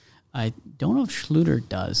 Lat. I don't know if Schluter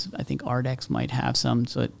does. I think Ardex might have some,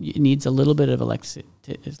 so it needs a little bit of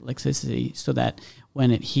electricity so that when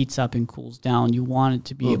it heats up and cools down, you want it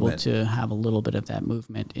to be able to have a little bit of that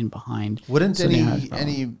movement in behind. Wouldn't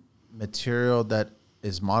any material that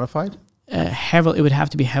is modified? It would have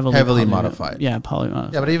to be heavily modified. Yeah,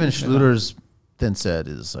 polymodified. Yeah, but even Schluter's thin set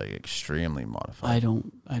is like extremely modified. I don't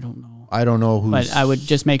know. I don't know who's. But I would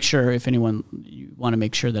just make sure, if you want to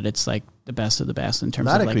make sure that it's like the best of the best in terms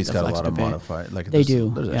of like the got a lot of modified. Like they do.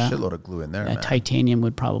 There's a shitload of glue in there. Yeah, titanium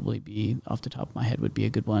would probably be, off the top of my head, would be a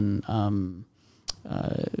good one.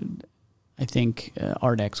 I think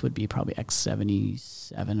Ardex would be probably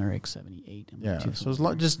X77 or X78. Yeah,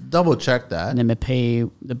 so just double check that. And then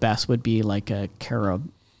Mapei, the best would be like a Caraplot?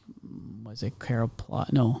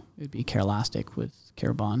 No, it would be Caralastic with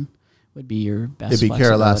Carabon. Would be your best. It'd be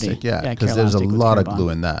Caralastic, because there's a lot of glue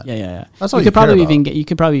in that. Yeah. That's all you could probably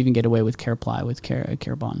even get away with Caraply with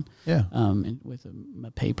Carabon. Yeah. With a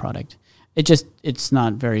Mapei product, it's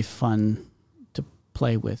not very fun to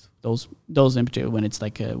play with those in particular when it's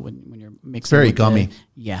like when you're mixing. It's very gummy.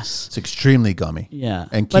 Yes. It's extremely gummy. Yeah.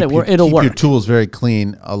 And it'll work. Keep your tools very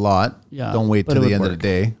clean a lot. Yeah. Don't wait till the end of the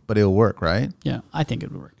day, but it'll work, right? Yeah, I think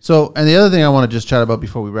it would work. So, and the other thing I want to just chat about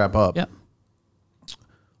before we wrap up. Yeah.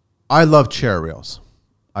 I love chair rails.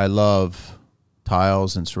 I love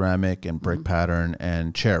tiles and ceramic and brick pattern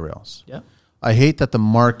and chair rails. Yeah. I hate that the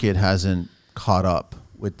market hasn't caught up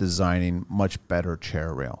with designing much better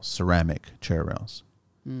chair rails, ceramic chair rails.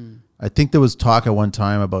 I think there was talk at one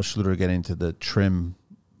time about Schluter getting to the trim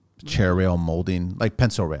chair rail molding, like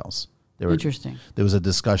pencil rails. Interesting. There was a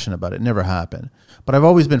discussion about it. It never happened. But I've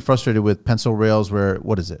always been frustrated with pencil rails where,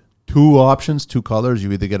 what is it? 2 options, 2 colors.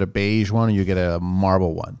 You either get a beige one or you get a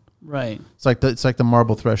marble one. Right. It's like the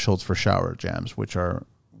marble thresholds for shower jams, which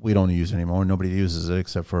we don't use anymore. Nobody uses it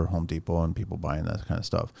except for Home Depot and people buying that kind of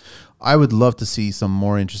stuff. I would love to see some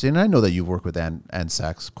more interesting. And I know that you've worked with Ann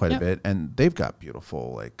Sachs quite a bit, and they've got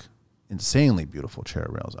beautiful, like insanely beautiful chair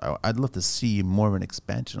rails. I'd love to see more of an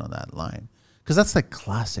expansion on that line. Because that's like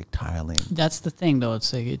classic tiling. That's the thing, though.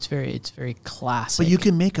 It's like it's very classic. But you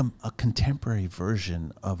can make a contemporary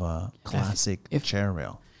version of a classic chair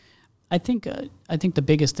rail. I think the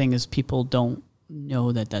biggest thing is people don't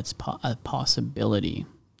know that that's a possibility.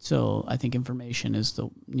 So I think information is the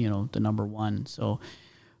number one. So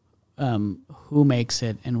who makes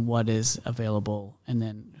it and what is available, and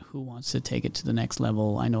then who wants to take it to the next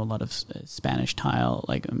level. I know a lot of Spanish tile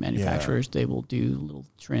manufacturers. They will do little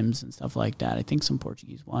trims and stuff like that. I think some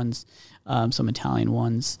Portuguese ones, some Italian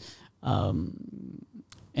ones, and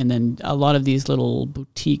then a lot of these little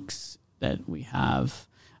boutiques that we have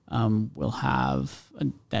will have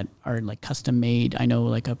that are like custom made. I know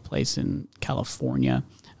like a place in California,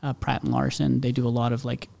 Pratt and Larson. They do a lot of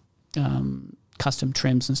like custom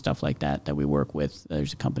trims and stuff like that we work with.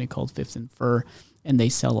 There's a company called Fifth and Fur, and they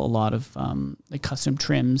sell a lot of like custom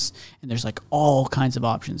trims, and there's like all kinds of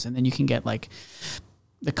options. And then you can get like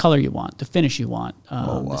the color you want, the finish you want,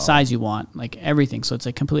 the size you want, like everything. So it's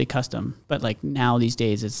like completely custom. But like now these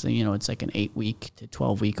days, it's it's like an 8-week to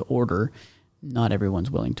 12-week order. Not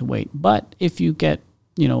everyone's willing to wait. But if you get,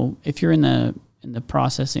 if you're in the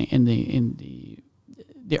processing in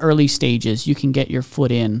the early stages, you can get your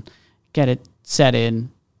foot in, get it set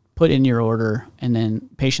in, put in your order, and then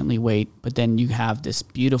patiently wait. But then you have this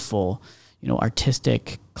beautiful,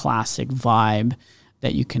 artistic, classic vibe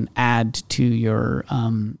that you can add to your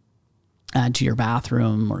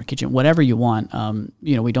bathroom or kitchen, whatever you want.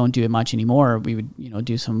 We don't do it much anymore. We would,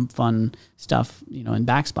 do some fun stuff, in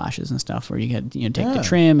backsplashes and stuff where you get, take the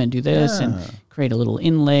trim and do this and create a little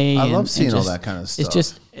inlay. I love seeing all that kind of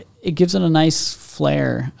stuff. It gives it a nice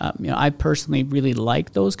flair. I personally really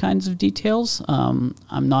like those kinds of details. I'm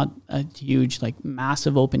not a huge, like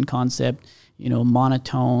massive open concept,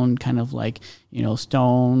 monotone kind of like,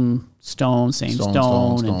 stone, some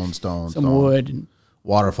wood. And,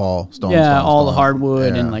 waterfall, stone, all the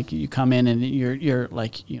hardwood, and like you come in and you're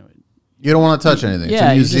like, you don't want to touch anything. It's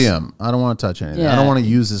a museum. I don't want to touch anything. I don't want to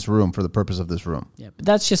use this room for the purpose of this room. Yeah, but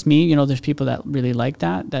that's just me. There's people that really like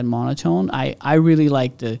that monotone. I really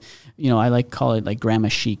like the, I like call it like grandma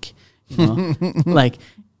chic. Like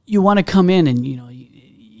you want to come in and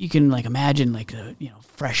you can like imagine like a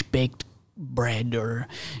fresh baked bread or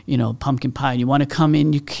pumpkin pie, and you want to come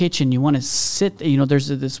in your kitchen, you want to sit, there's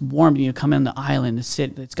this warm, come in the island and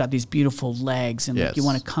sit, it's got these beautiful legs, and like you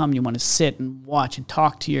want to come, you want to sit and watch and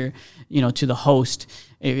talk to your to the host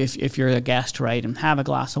if you're a guest, right, and have a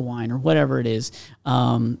glass of wine or whatever it is,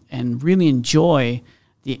 and really enjoy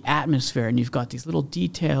the atmosphere. And you've got these little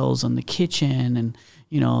details on the kitchen, and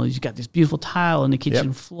you've got this beautiful tile on the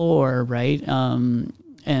kitchen floor, right,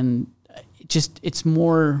 and it's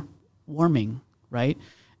more warming, right?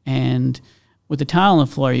 And with the tile on the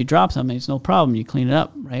floor, you drop something, it's no problem. You clean it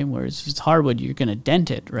up, right? Whereas if it's hardwood, you're going to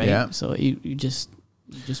dent it, right? Yeah. So you just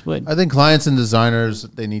would. I think clients and designers,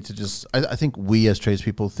 they need to just, I think we as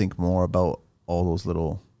tradespeople think more about all those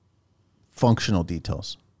little functional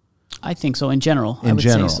details. I think so. In general, I would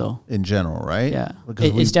say so. In general, right? Yeah.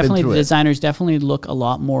 It's definitely, the designers definitely look a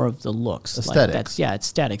lot more of the looks. Aesthetics.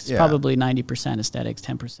 Aesthetics. It's probably 90% aesthetics,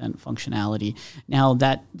 10% functionality. Now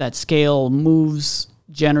that scale moves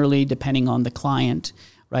generally depending on the client,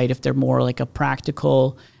 right? If they're more like a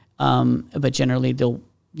practical, but generally they'll,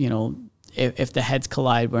 if the heads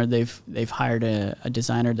collide where they've hired a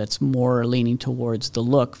designer that's more leaning towards the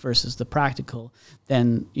look versus the practical,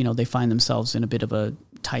 then, they find themselves in a bit of a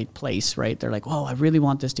tight place, right? They're like, "Whoa, I really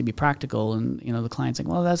want this to be practical," and the client's like,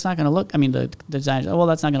 "Well, that's not going to look." I mean, the designer's, "Oh, well,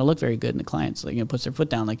 that's not going to look very good," and the client's like, puts their foot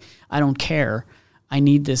down, like, "I don't care. I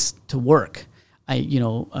need this to work. I'm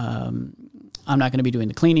not going to be doing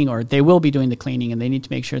the cleaning," or they will be doing the cleaning, and they need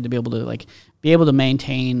to make sure to be able to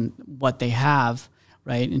maintain what they have,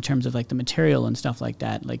 right, in terms of like the material and stuff like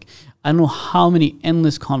that. Like, I don't know how many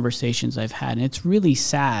endless conversations I've had, and it's really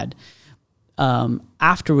sad.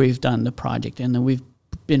 After we've done the project, and then we've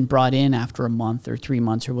been brought in after a month or 3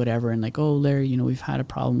 months or whatever, and like, "Oh, Larry, we've had a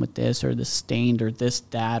problem with this, or this stained, or this,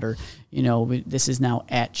 that, or this is now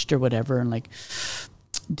etched or whatever," and like,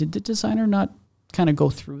 did the designer not kind of go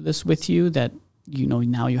through this with you, that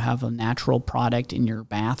now you have a natural product in your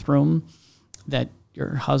bathroom that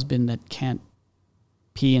your husband that can't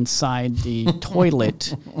pee inside the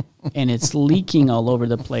toilet and it's leaking all over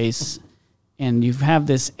the place and you have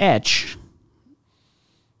this etch.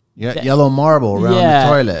 Yeah, yellow marble around the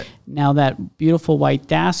toilet. Now that beautiful white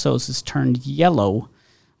Dassos is turned yellow.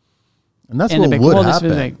 And that's what would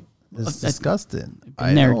happen. It's disgusting.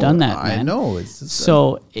 I've never done that, man. I know. It's disgusting.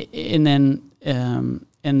 So, and then,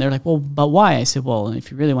 and they're like, well, but why? I said, well,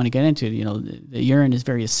 if you really want to get into it, you know, the urine is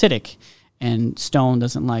very acidic and stone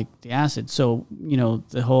doesn't like the acid. So, you know,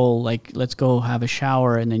 the whole, like, let's go have a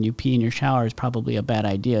shower and then you pee in your shower is probably a bad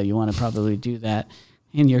idea. You want to probably do that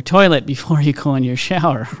in your toilet before you go in your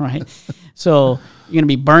shower, right? So you're going to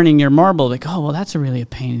be burning your marble. Like, oh, well, that's a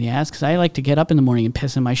pain in the ass because I like to get up in the morning and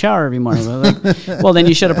piss in my shower every morning. Well, then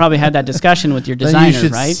you should have probably had that discussion with your designer, then you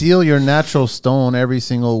should right? seal your natural stone every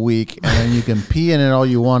single week, and then you can pee in it all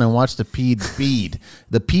you want and watch the pee bead.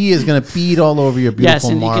 The pee is going to bead all over your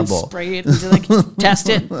beautiful marble. Yes, and you can spray it and like test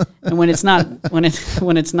it. And when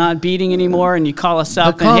it's not beading anymore, and you call us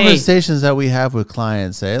up the conversations that we have with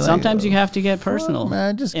clients, like, sometimes you have to get personal,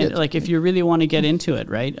 man. Like if you really want to get into it,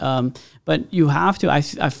 right? But you have to. I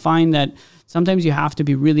find that sometimes you have to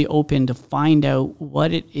be really open to find out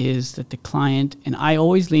what it is that the client. And I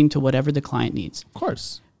always lean to whatever the client needs. Of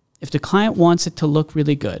course. If the client wants it to look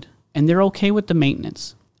really good and they're okay with the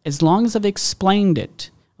maintenance, as long as I've explained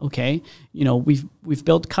it, okay. You know, we've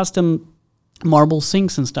built custom marble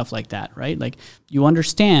sinks and stuff like that, right? Like you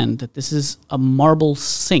understand that this is a marble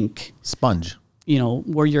sink sponge. You know,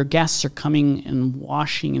 where your guests are coming and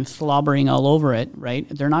washing and slobbering all over it, right?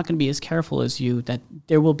 They're not going to be as careful as you, that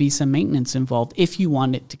there will be some maintenance involved if you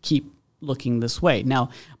want it to keep looking this way. Now,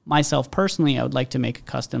 myself personally, I would like to make a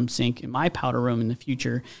custom sink in my powder room in the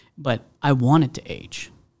future, but I want it to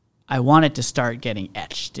age. I want it to start getting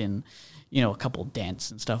etched in, you know, a couple dents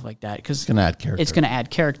and stuff like that, because it's going to add character. It's going to add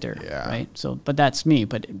character, right? So, but that's me.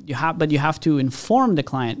 But you have to inform the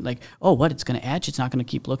client, like, oh, what, it's going to etch? It's not going to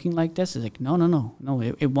keep looking like this? It's like, no,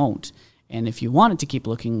 it won't. And if you want it to keep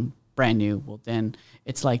looking brand new, well, then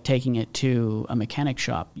it's like taking it to a mechanic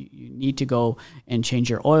shop. You need to go and change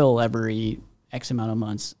your oil every X amount of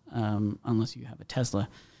months, unless you have a Tesla.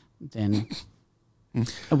 Then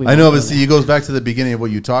I know, but see, it goes back to the beginning of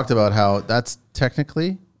what you talked about, how that's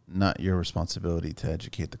technically not your responsibility to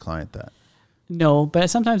educate the client that. No, but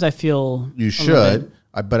sometimes I feel you should,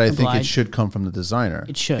 but I think it should come from the designer.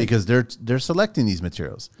 It should, because they're selecting these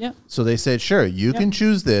materials. Yeah. So they said, sure, you can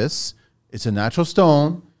choose this. It's a natural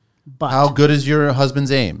stone. But how good is your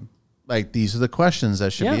husband's aim? Like, these are the questions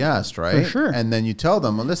that should be asked, right? For sure. And then you tell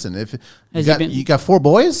them, well, listen, if you got 4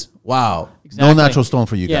 boys, wow, no natural stone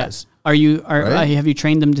for you guys. Have you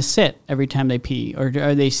trained them to sit every time they pee, or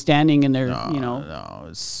are they standing in their, No,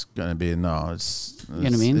 it's gonna be it's you know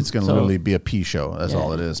what I mean? It's gonna literally be a pee show. That's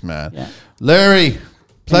all it is, man. Yeah. Larry,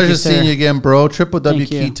 pleasure seeing you again, bro.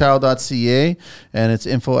 www.keytile.ca, and it's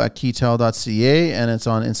info@keytile.ca, and it's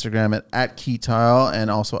on Instagram at keytile and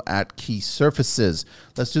also at key surfaces.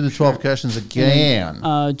 Let's do the 12 questions again.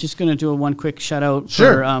 Just going to do one quick shout out.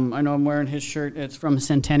 Sure. I know I'm wearing his shirt. It's from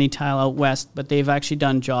Centenny Tile out west, but they've actually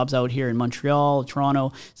done jobs out here in Montreal,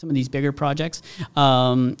 Toronto, some of these bigger projects.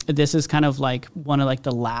 This is kind of like one of like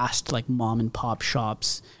the last like mom and pop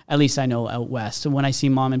shops, at least I know out west. And when I see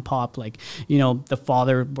mom and pop, like, you know, the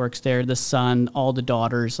father works there, the son, all the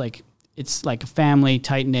daughters, like it's like a family,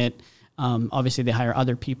 tight knit. Obviously they hire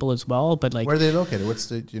other people as well, but like, where are they located?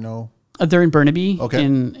 Do you know? They're in Burnaby,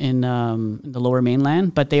 in the Lower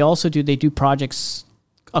Mainland, but they also do projects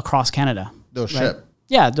across Canada. They'll ship.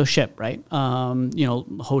 Yeah, they'll ship, right? You know,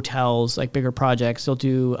 hotels, like bigger projects. They'll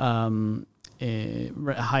do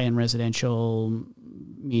high-end residential,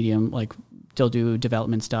 medium, like they'll do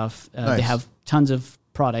development stuff. Nice. They have tons of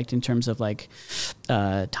product in terms of like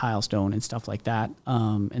tile stone and stuff like that,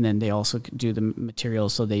 and then they also do the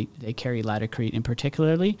materials, so they carry laticrete in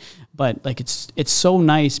particularly, but like it's so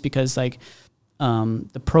nice because like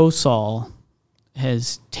the ProSol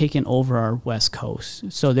has taken over our West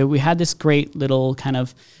Coast, so that we had this great little kind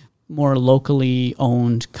of more locally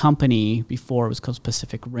owned company before. It was called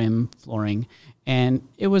Pacific Rim Flooring, and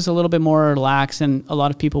it was a little bit more relaxed and a lot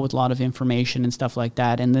of people with a lot of information and stuff like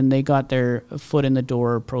that. And then they got their foot in the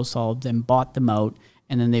door, ProSol, then bought them out,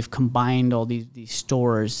 and then they've combined all these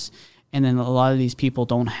stores. And then a lot of these people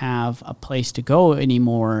don't have a place to go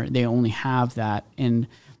anymore. They only have that. And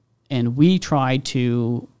we try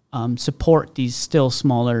to support these still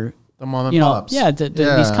smaller, the mom and pops.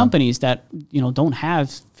 these companies that, don't have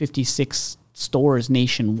 56 stores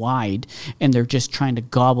nationwide, and they're just trying to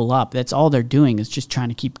gobble up. That's all they're doing, is just trying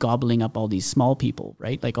to keep gobbling up all these small people,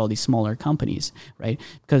 right? Like all these smaller companies, right?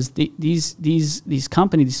 Because these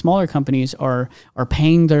companies, these smaller companies are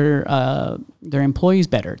paying their employees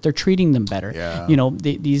better. They're treating them better. Yeah. You know,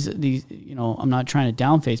 these you know, I'm not trying to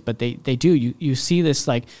downface, but they do. You see this,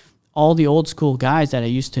 like all the old school guys that I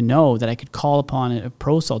used to know that I could call upon at a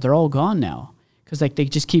ProSol, they're all gone now. Because like they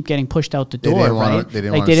just keep getting pushed out the door, right? They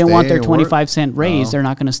didn't want their 25-cent raise. No. They're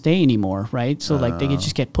not going to stay anymore, right? So like they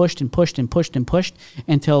just get pushed and pushed and pushed and pushed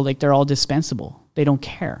until like they're all dispensable. They don't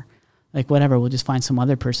care. Like whatever, we'll just find some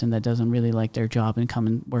other person that doesn't really like their job and come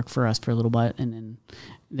and work for us for a little bit, and then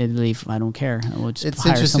they leave. I don't care. We'll just it's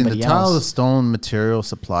hire interesting. somebody The tile, else. the stone material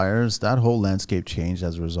suppliers, that whole landscape changed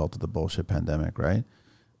as a result of the bullshit pandemic, right?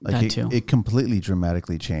 Like it completely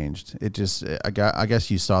dramatically changed. It just, I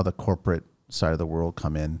guess you saw the corporate side of the world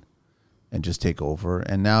come in and just take over,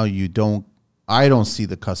 and now I don't see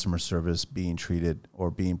the customer service being treated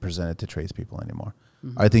or being presented to tradespeople anymore.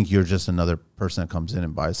 Mm-hmm. I think you're just another person that comes in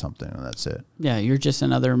and buys something, and that's it. Yeah, you're just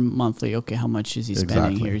another monthly. Okay, how much is he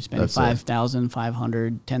spending here? He's spending 5,000,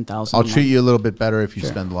 500, 10,000. I'll treat you a little bit better if you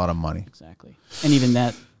spend a lot of money. Exactly, and even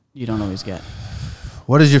that you don't always get.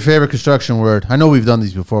 What is your favorite construction word? I know we've done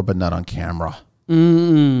these before, but not on camera.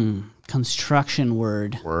 Construction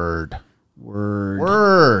word. Word.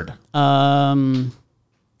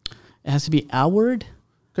 It has to be a word.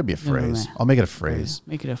 Could be a phrase. I'll make it a phrase.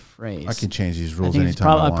 Make it a phrase. I can change these rules anytime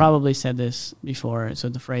I want. I probably said this before. So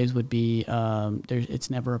the phrase would be, it's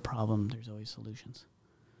never a problem. There's always solutions.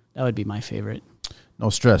 That would be my favorite. No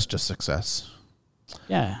stress, just success.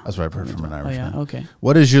 Yeah. That's what I've heard from an Irishman. Oh, yeah, okay.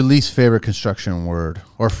 What is your least favorite construction word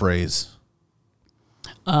or phrase?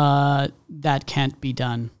 That can't be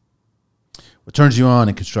done. What turns you on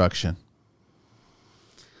in construction?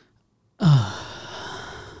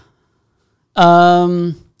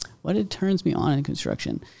 What it turns me on in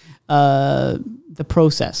construction? The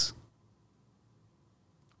process.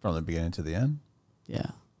 From the beginning to the end?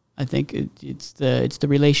 Yeah. I think it's the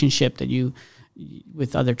relationship that you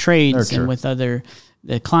with other trades and with the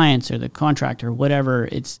clients or the contractor, whatever.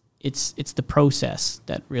 It's the process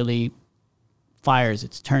that really fires.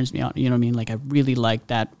 It turns me on. You know what I mean? Like I really like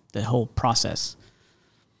the whole process.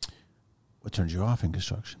 What turns you off in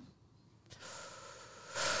construction?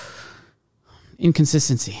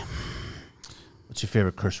 Inconsistency. What's your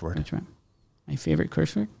favorite curse word? That's right. My favorite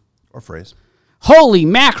curse word? Or phrase? Holy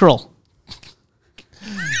mackerel!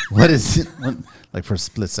 What is it? Like for a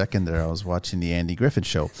split second there, I was watching the Andy Griffith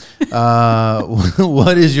show.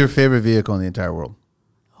 What is your favorite vehicle in the entire world?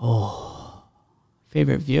 Oh,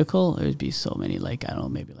 favorite vehicle? There would be so many. Like, I don't know,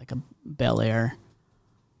 maybe like a Bel Air.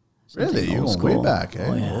 Really? You're going way back, eh?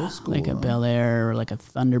 Oh, yeah. Old school, like a Bel Air or like a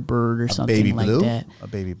Thunderbird or something like that. A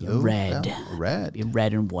baby blue? Red. Yeah, red. Maybe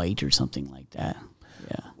red and white or something like that.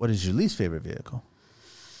 Yeah. What is your least favorite vehicle?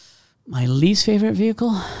 My least favorite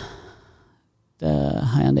vehicle? The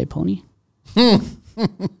Hyundai Pony.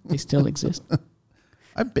 They still exist.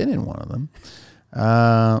 I've been in one of them.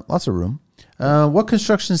 Lots of room. What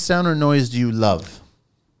construction sound or noise do you love?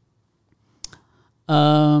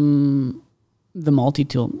 The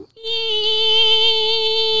multi-tool.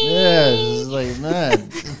 Yeah, it's like mad.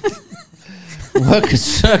 What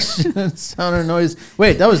construction sound or noise?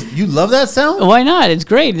 Wait, you love that sound? Why not? It's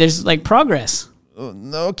great. There's like progress.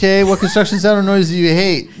 Okay, what construction sound or noise do you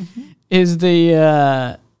hate? Is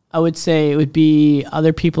I would say it would be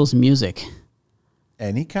other people's music.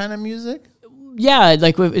 Any kind of music? Yeah,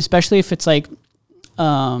 like especially if it's like,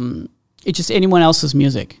 it's just anyone else's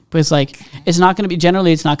music. But it's like, it's not going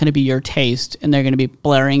to be your taste, and they're going to be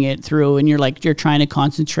blaring it through, and you're trying to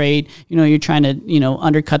concentrate, you're trying to,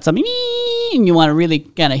 undercut something, and you want to really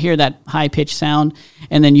kind of hear that high pitched sound,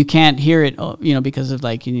 and then you can't hear it, because of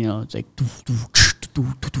like, it's like,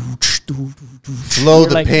 Flo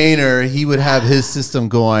the painter, he would have his system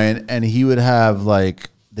going, and he would have like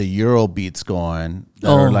the Euro beats going that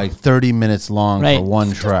are like 30 minutes long for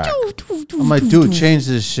one track. I'm like, dude, change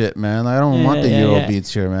this shit, man. I don't want the Euro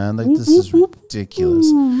beats here, man. Like, this is ridiculous.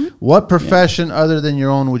 What profession other than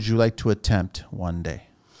your own would you like to attempt one day?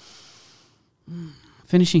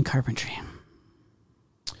 Finishing carpentry.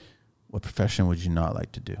 What profession would you not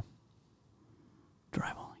like to do?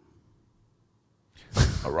 Drywalling.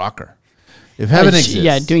 A rocker. If heaven exists.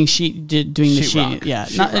 Yeah, doing the sheet. Yeah,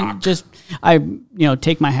 I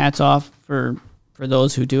take my hats off for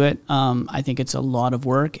those who do it. I think it's a lot of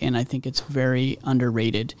work, and I think it's very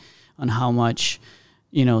underrated on how much,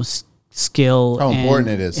 skill. How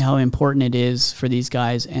important it is for these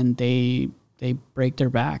guys, and they break their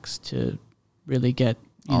backs to really get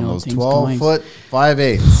on those things 12 going. foot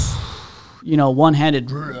 5/8.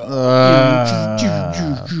 one-handed.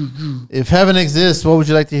 If heaven exists, what would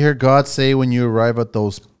you like to hear God say when you arrive at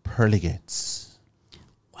those pearly gates?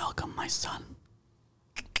 Welcome, my son.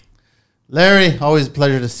 Larry, always a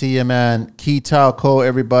pleasure to see you, man. Keytile Co,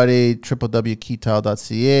 everybody,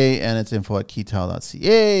 www.keytile.ca, and it's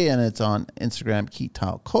info@keytile.ca, and it's on Instagram,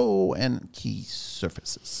 Keytile Co, and Key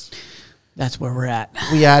Surfaces. That's where we're at.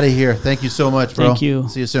 We out of here. Thank you so much, bro. Thank you.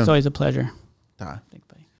 See you soon. It's always a pleasure. Bye.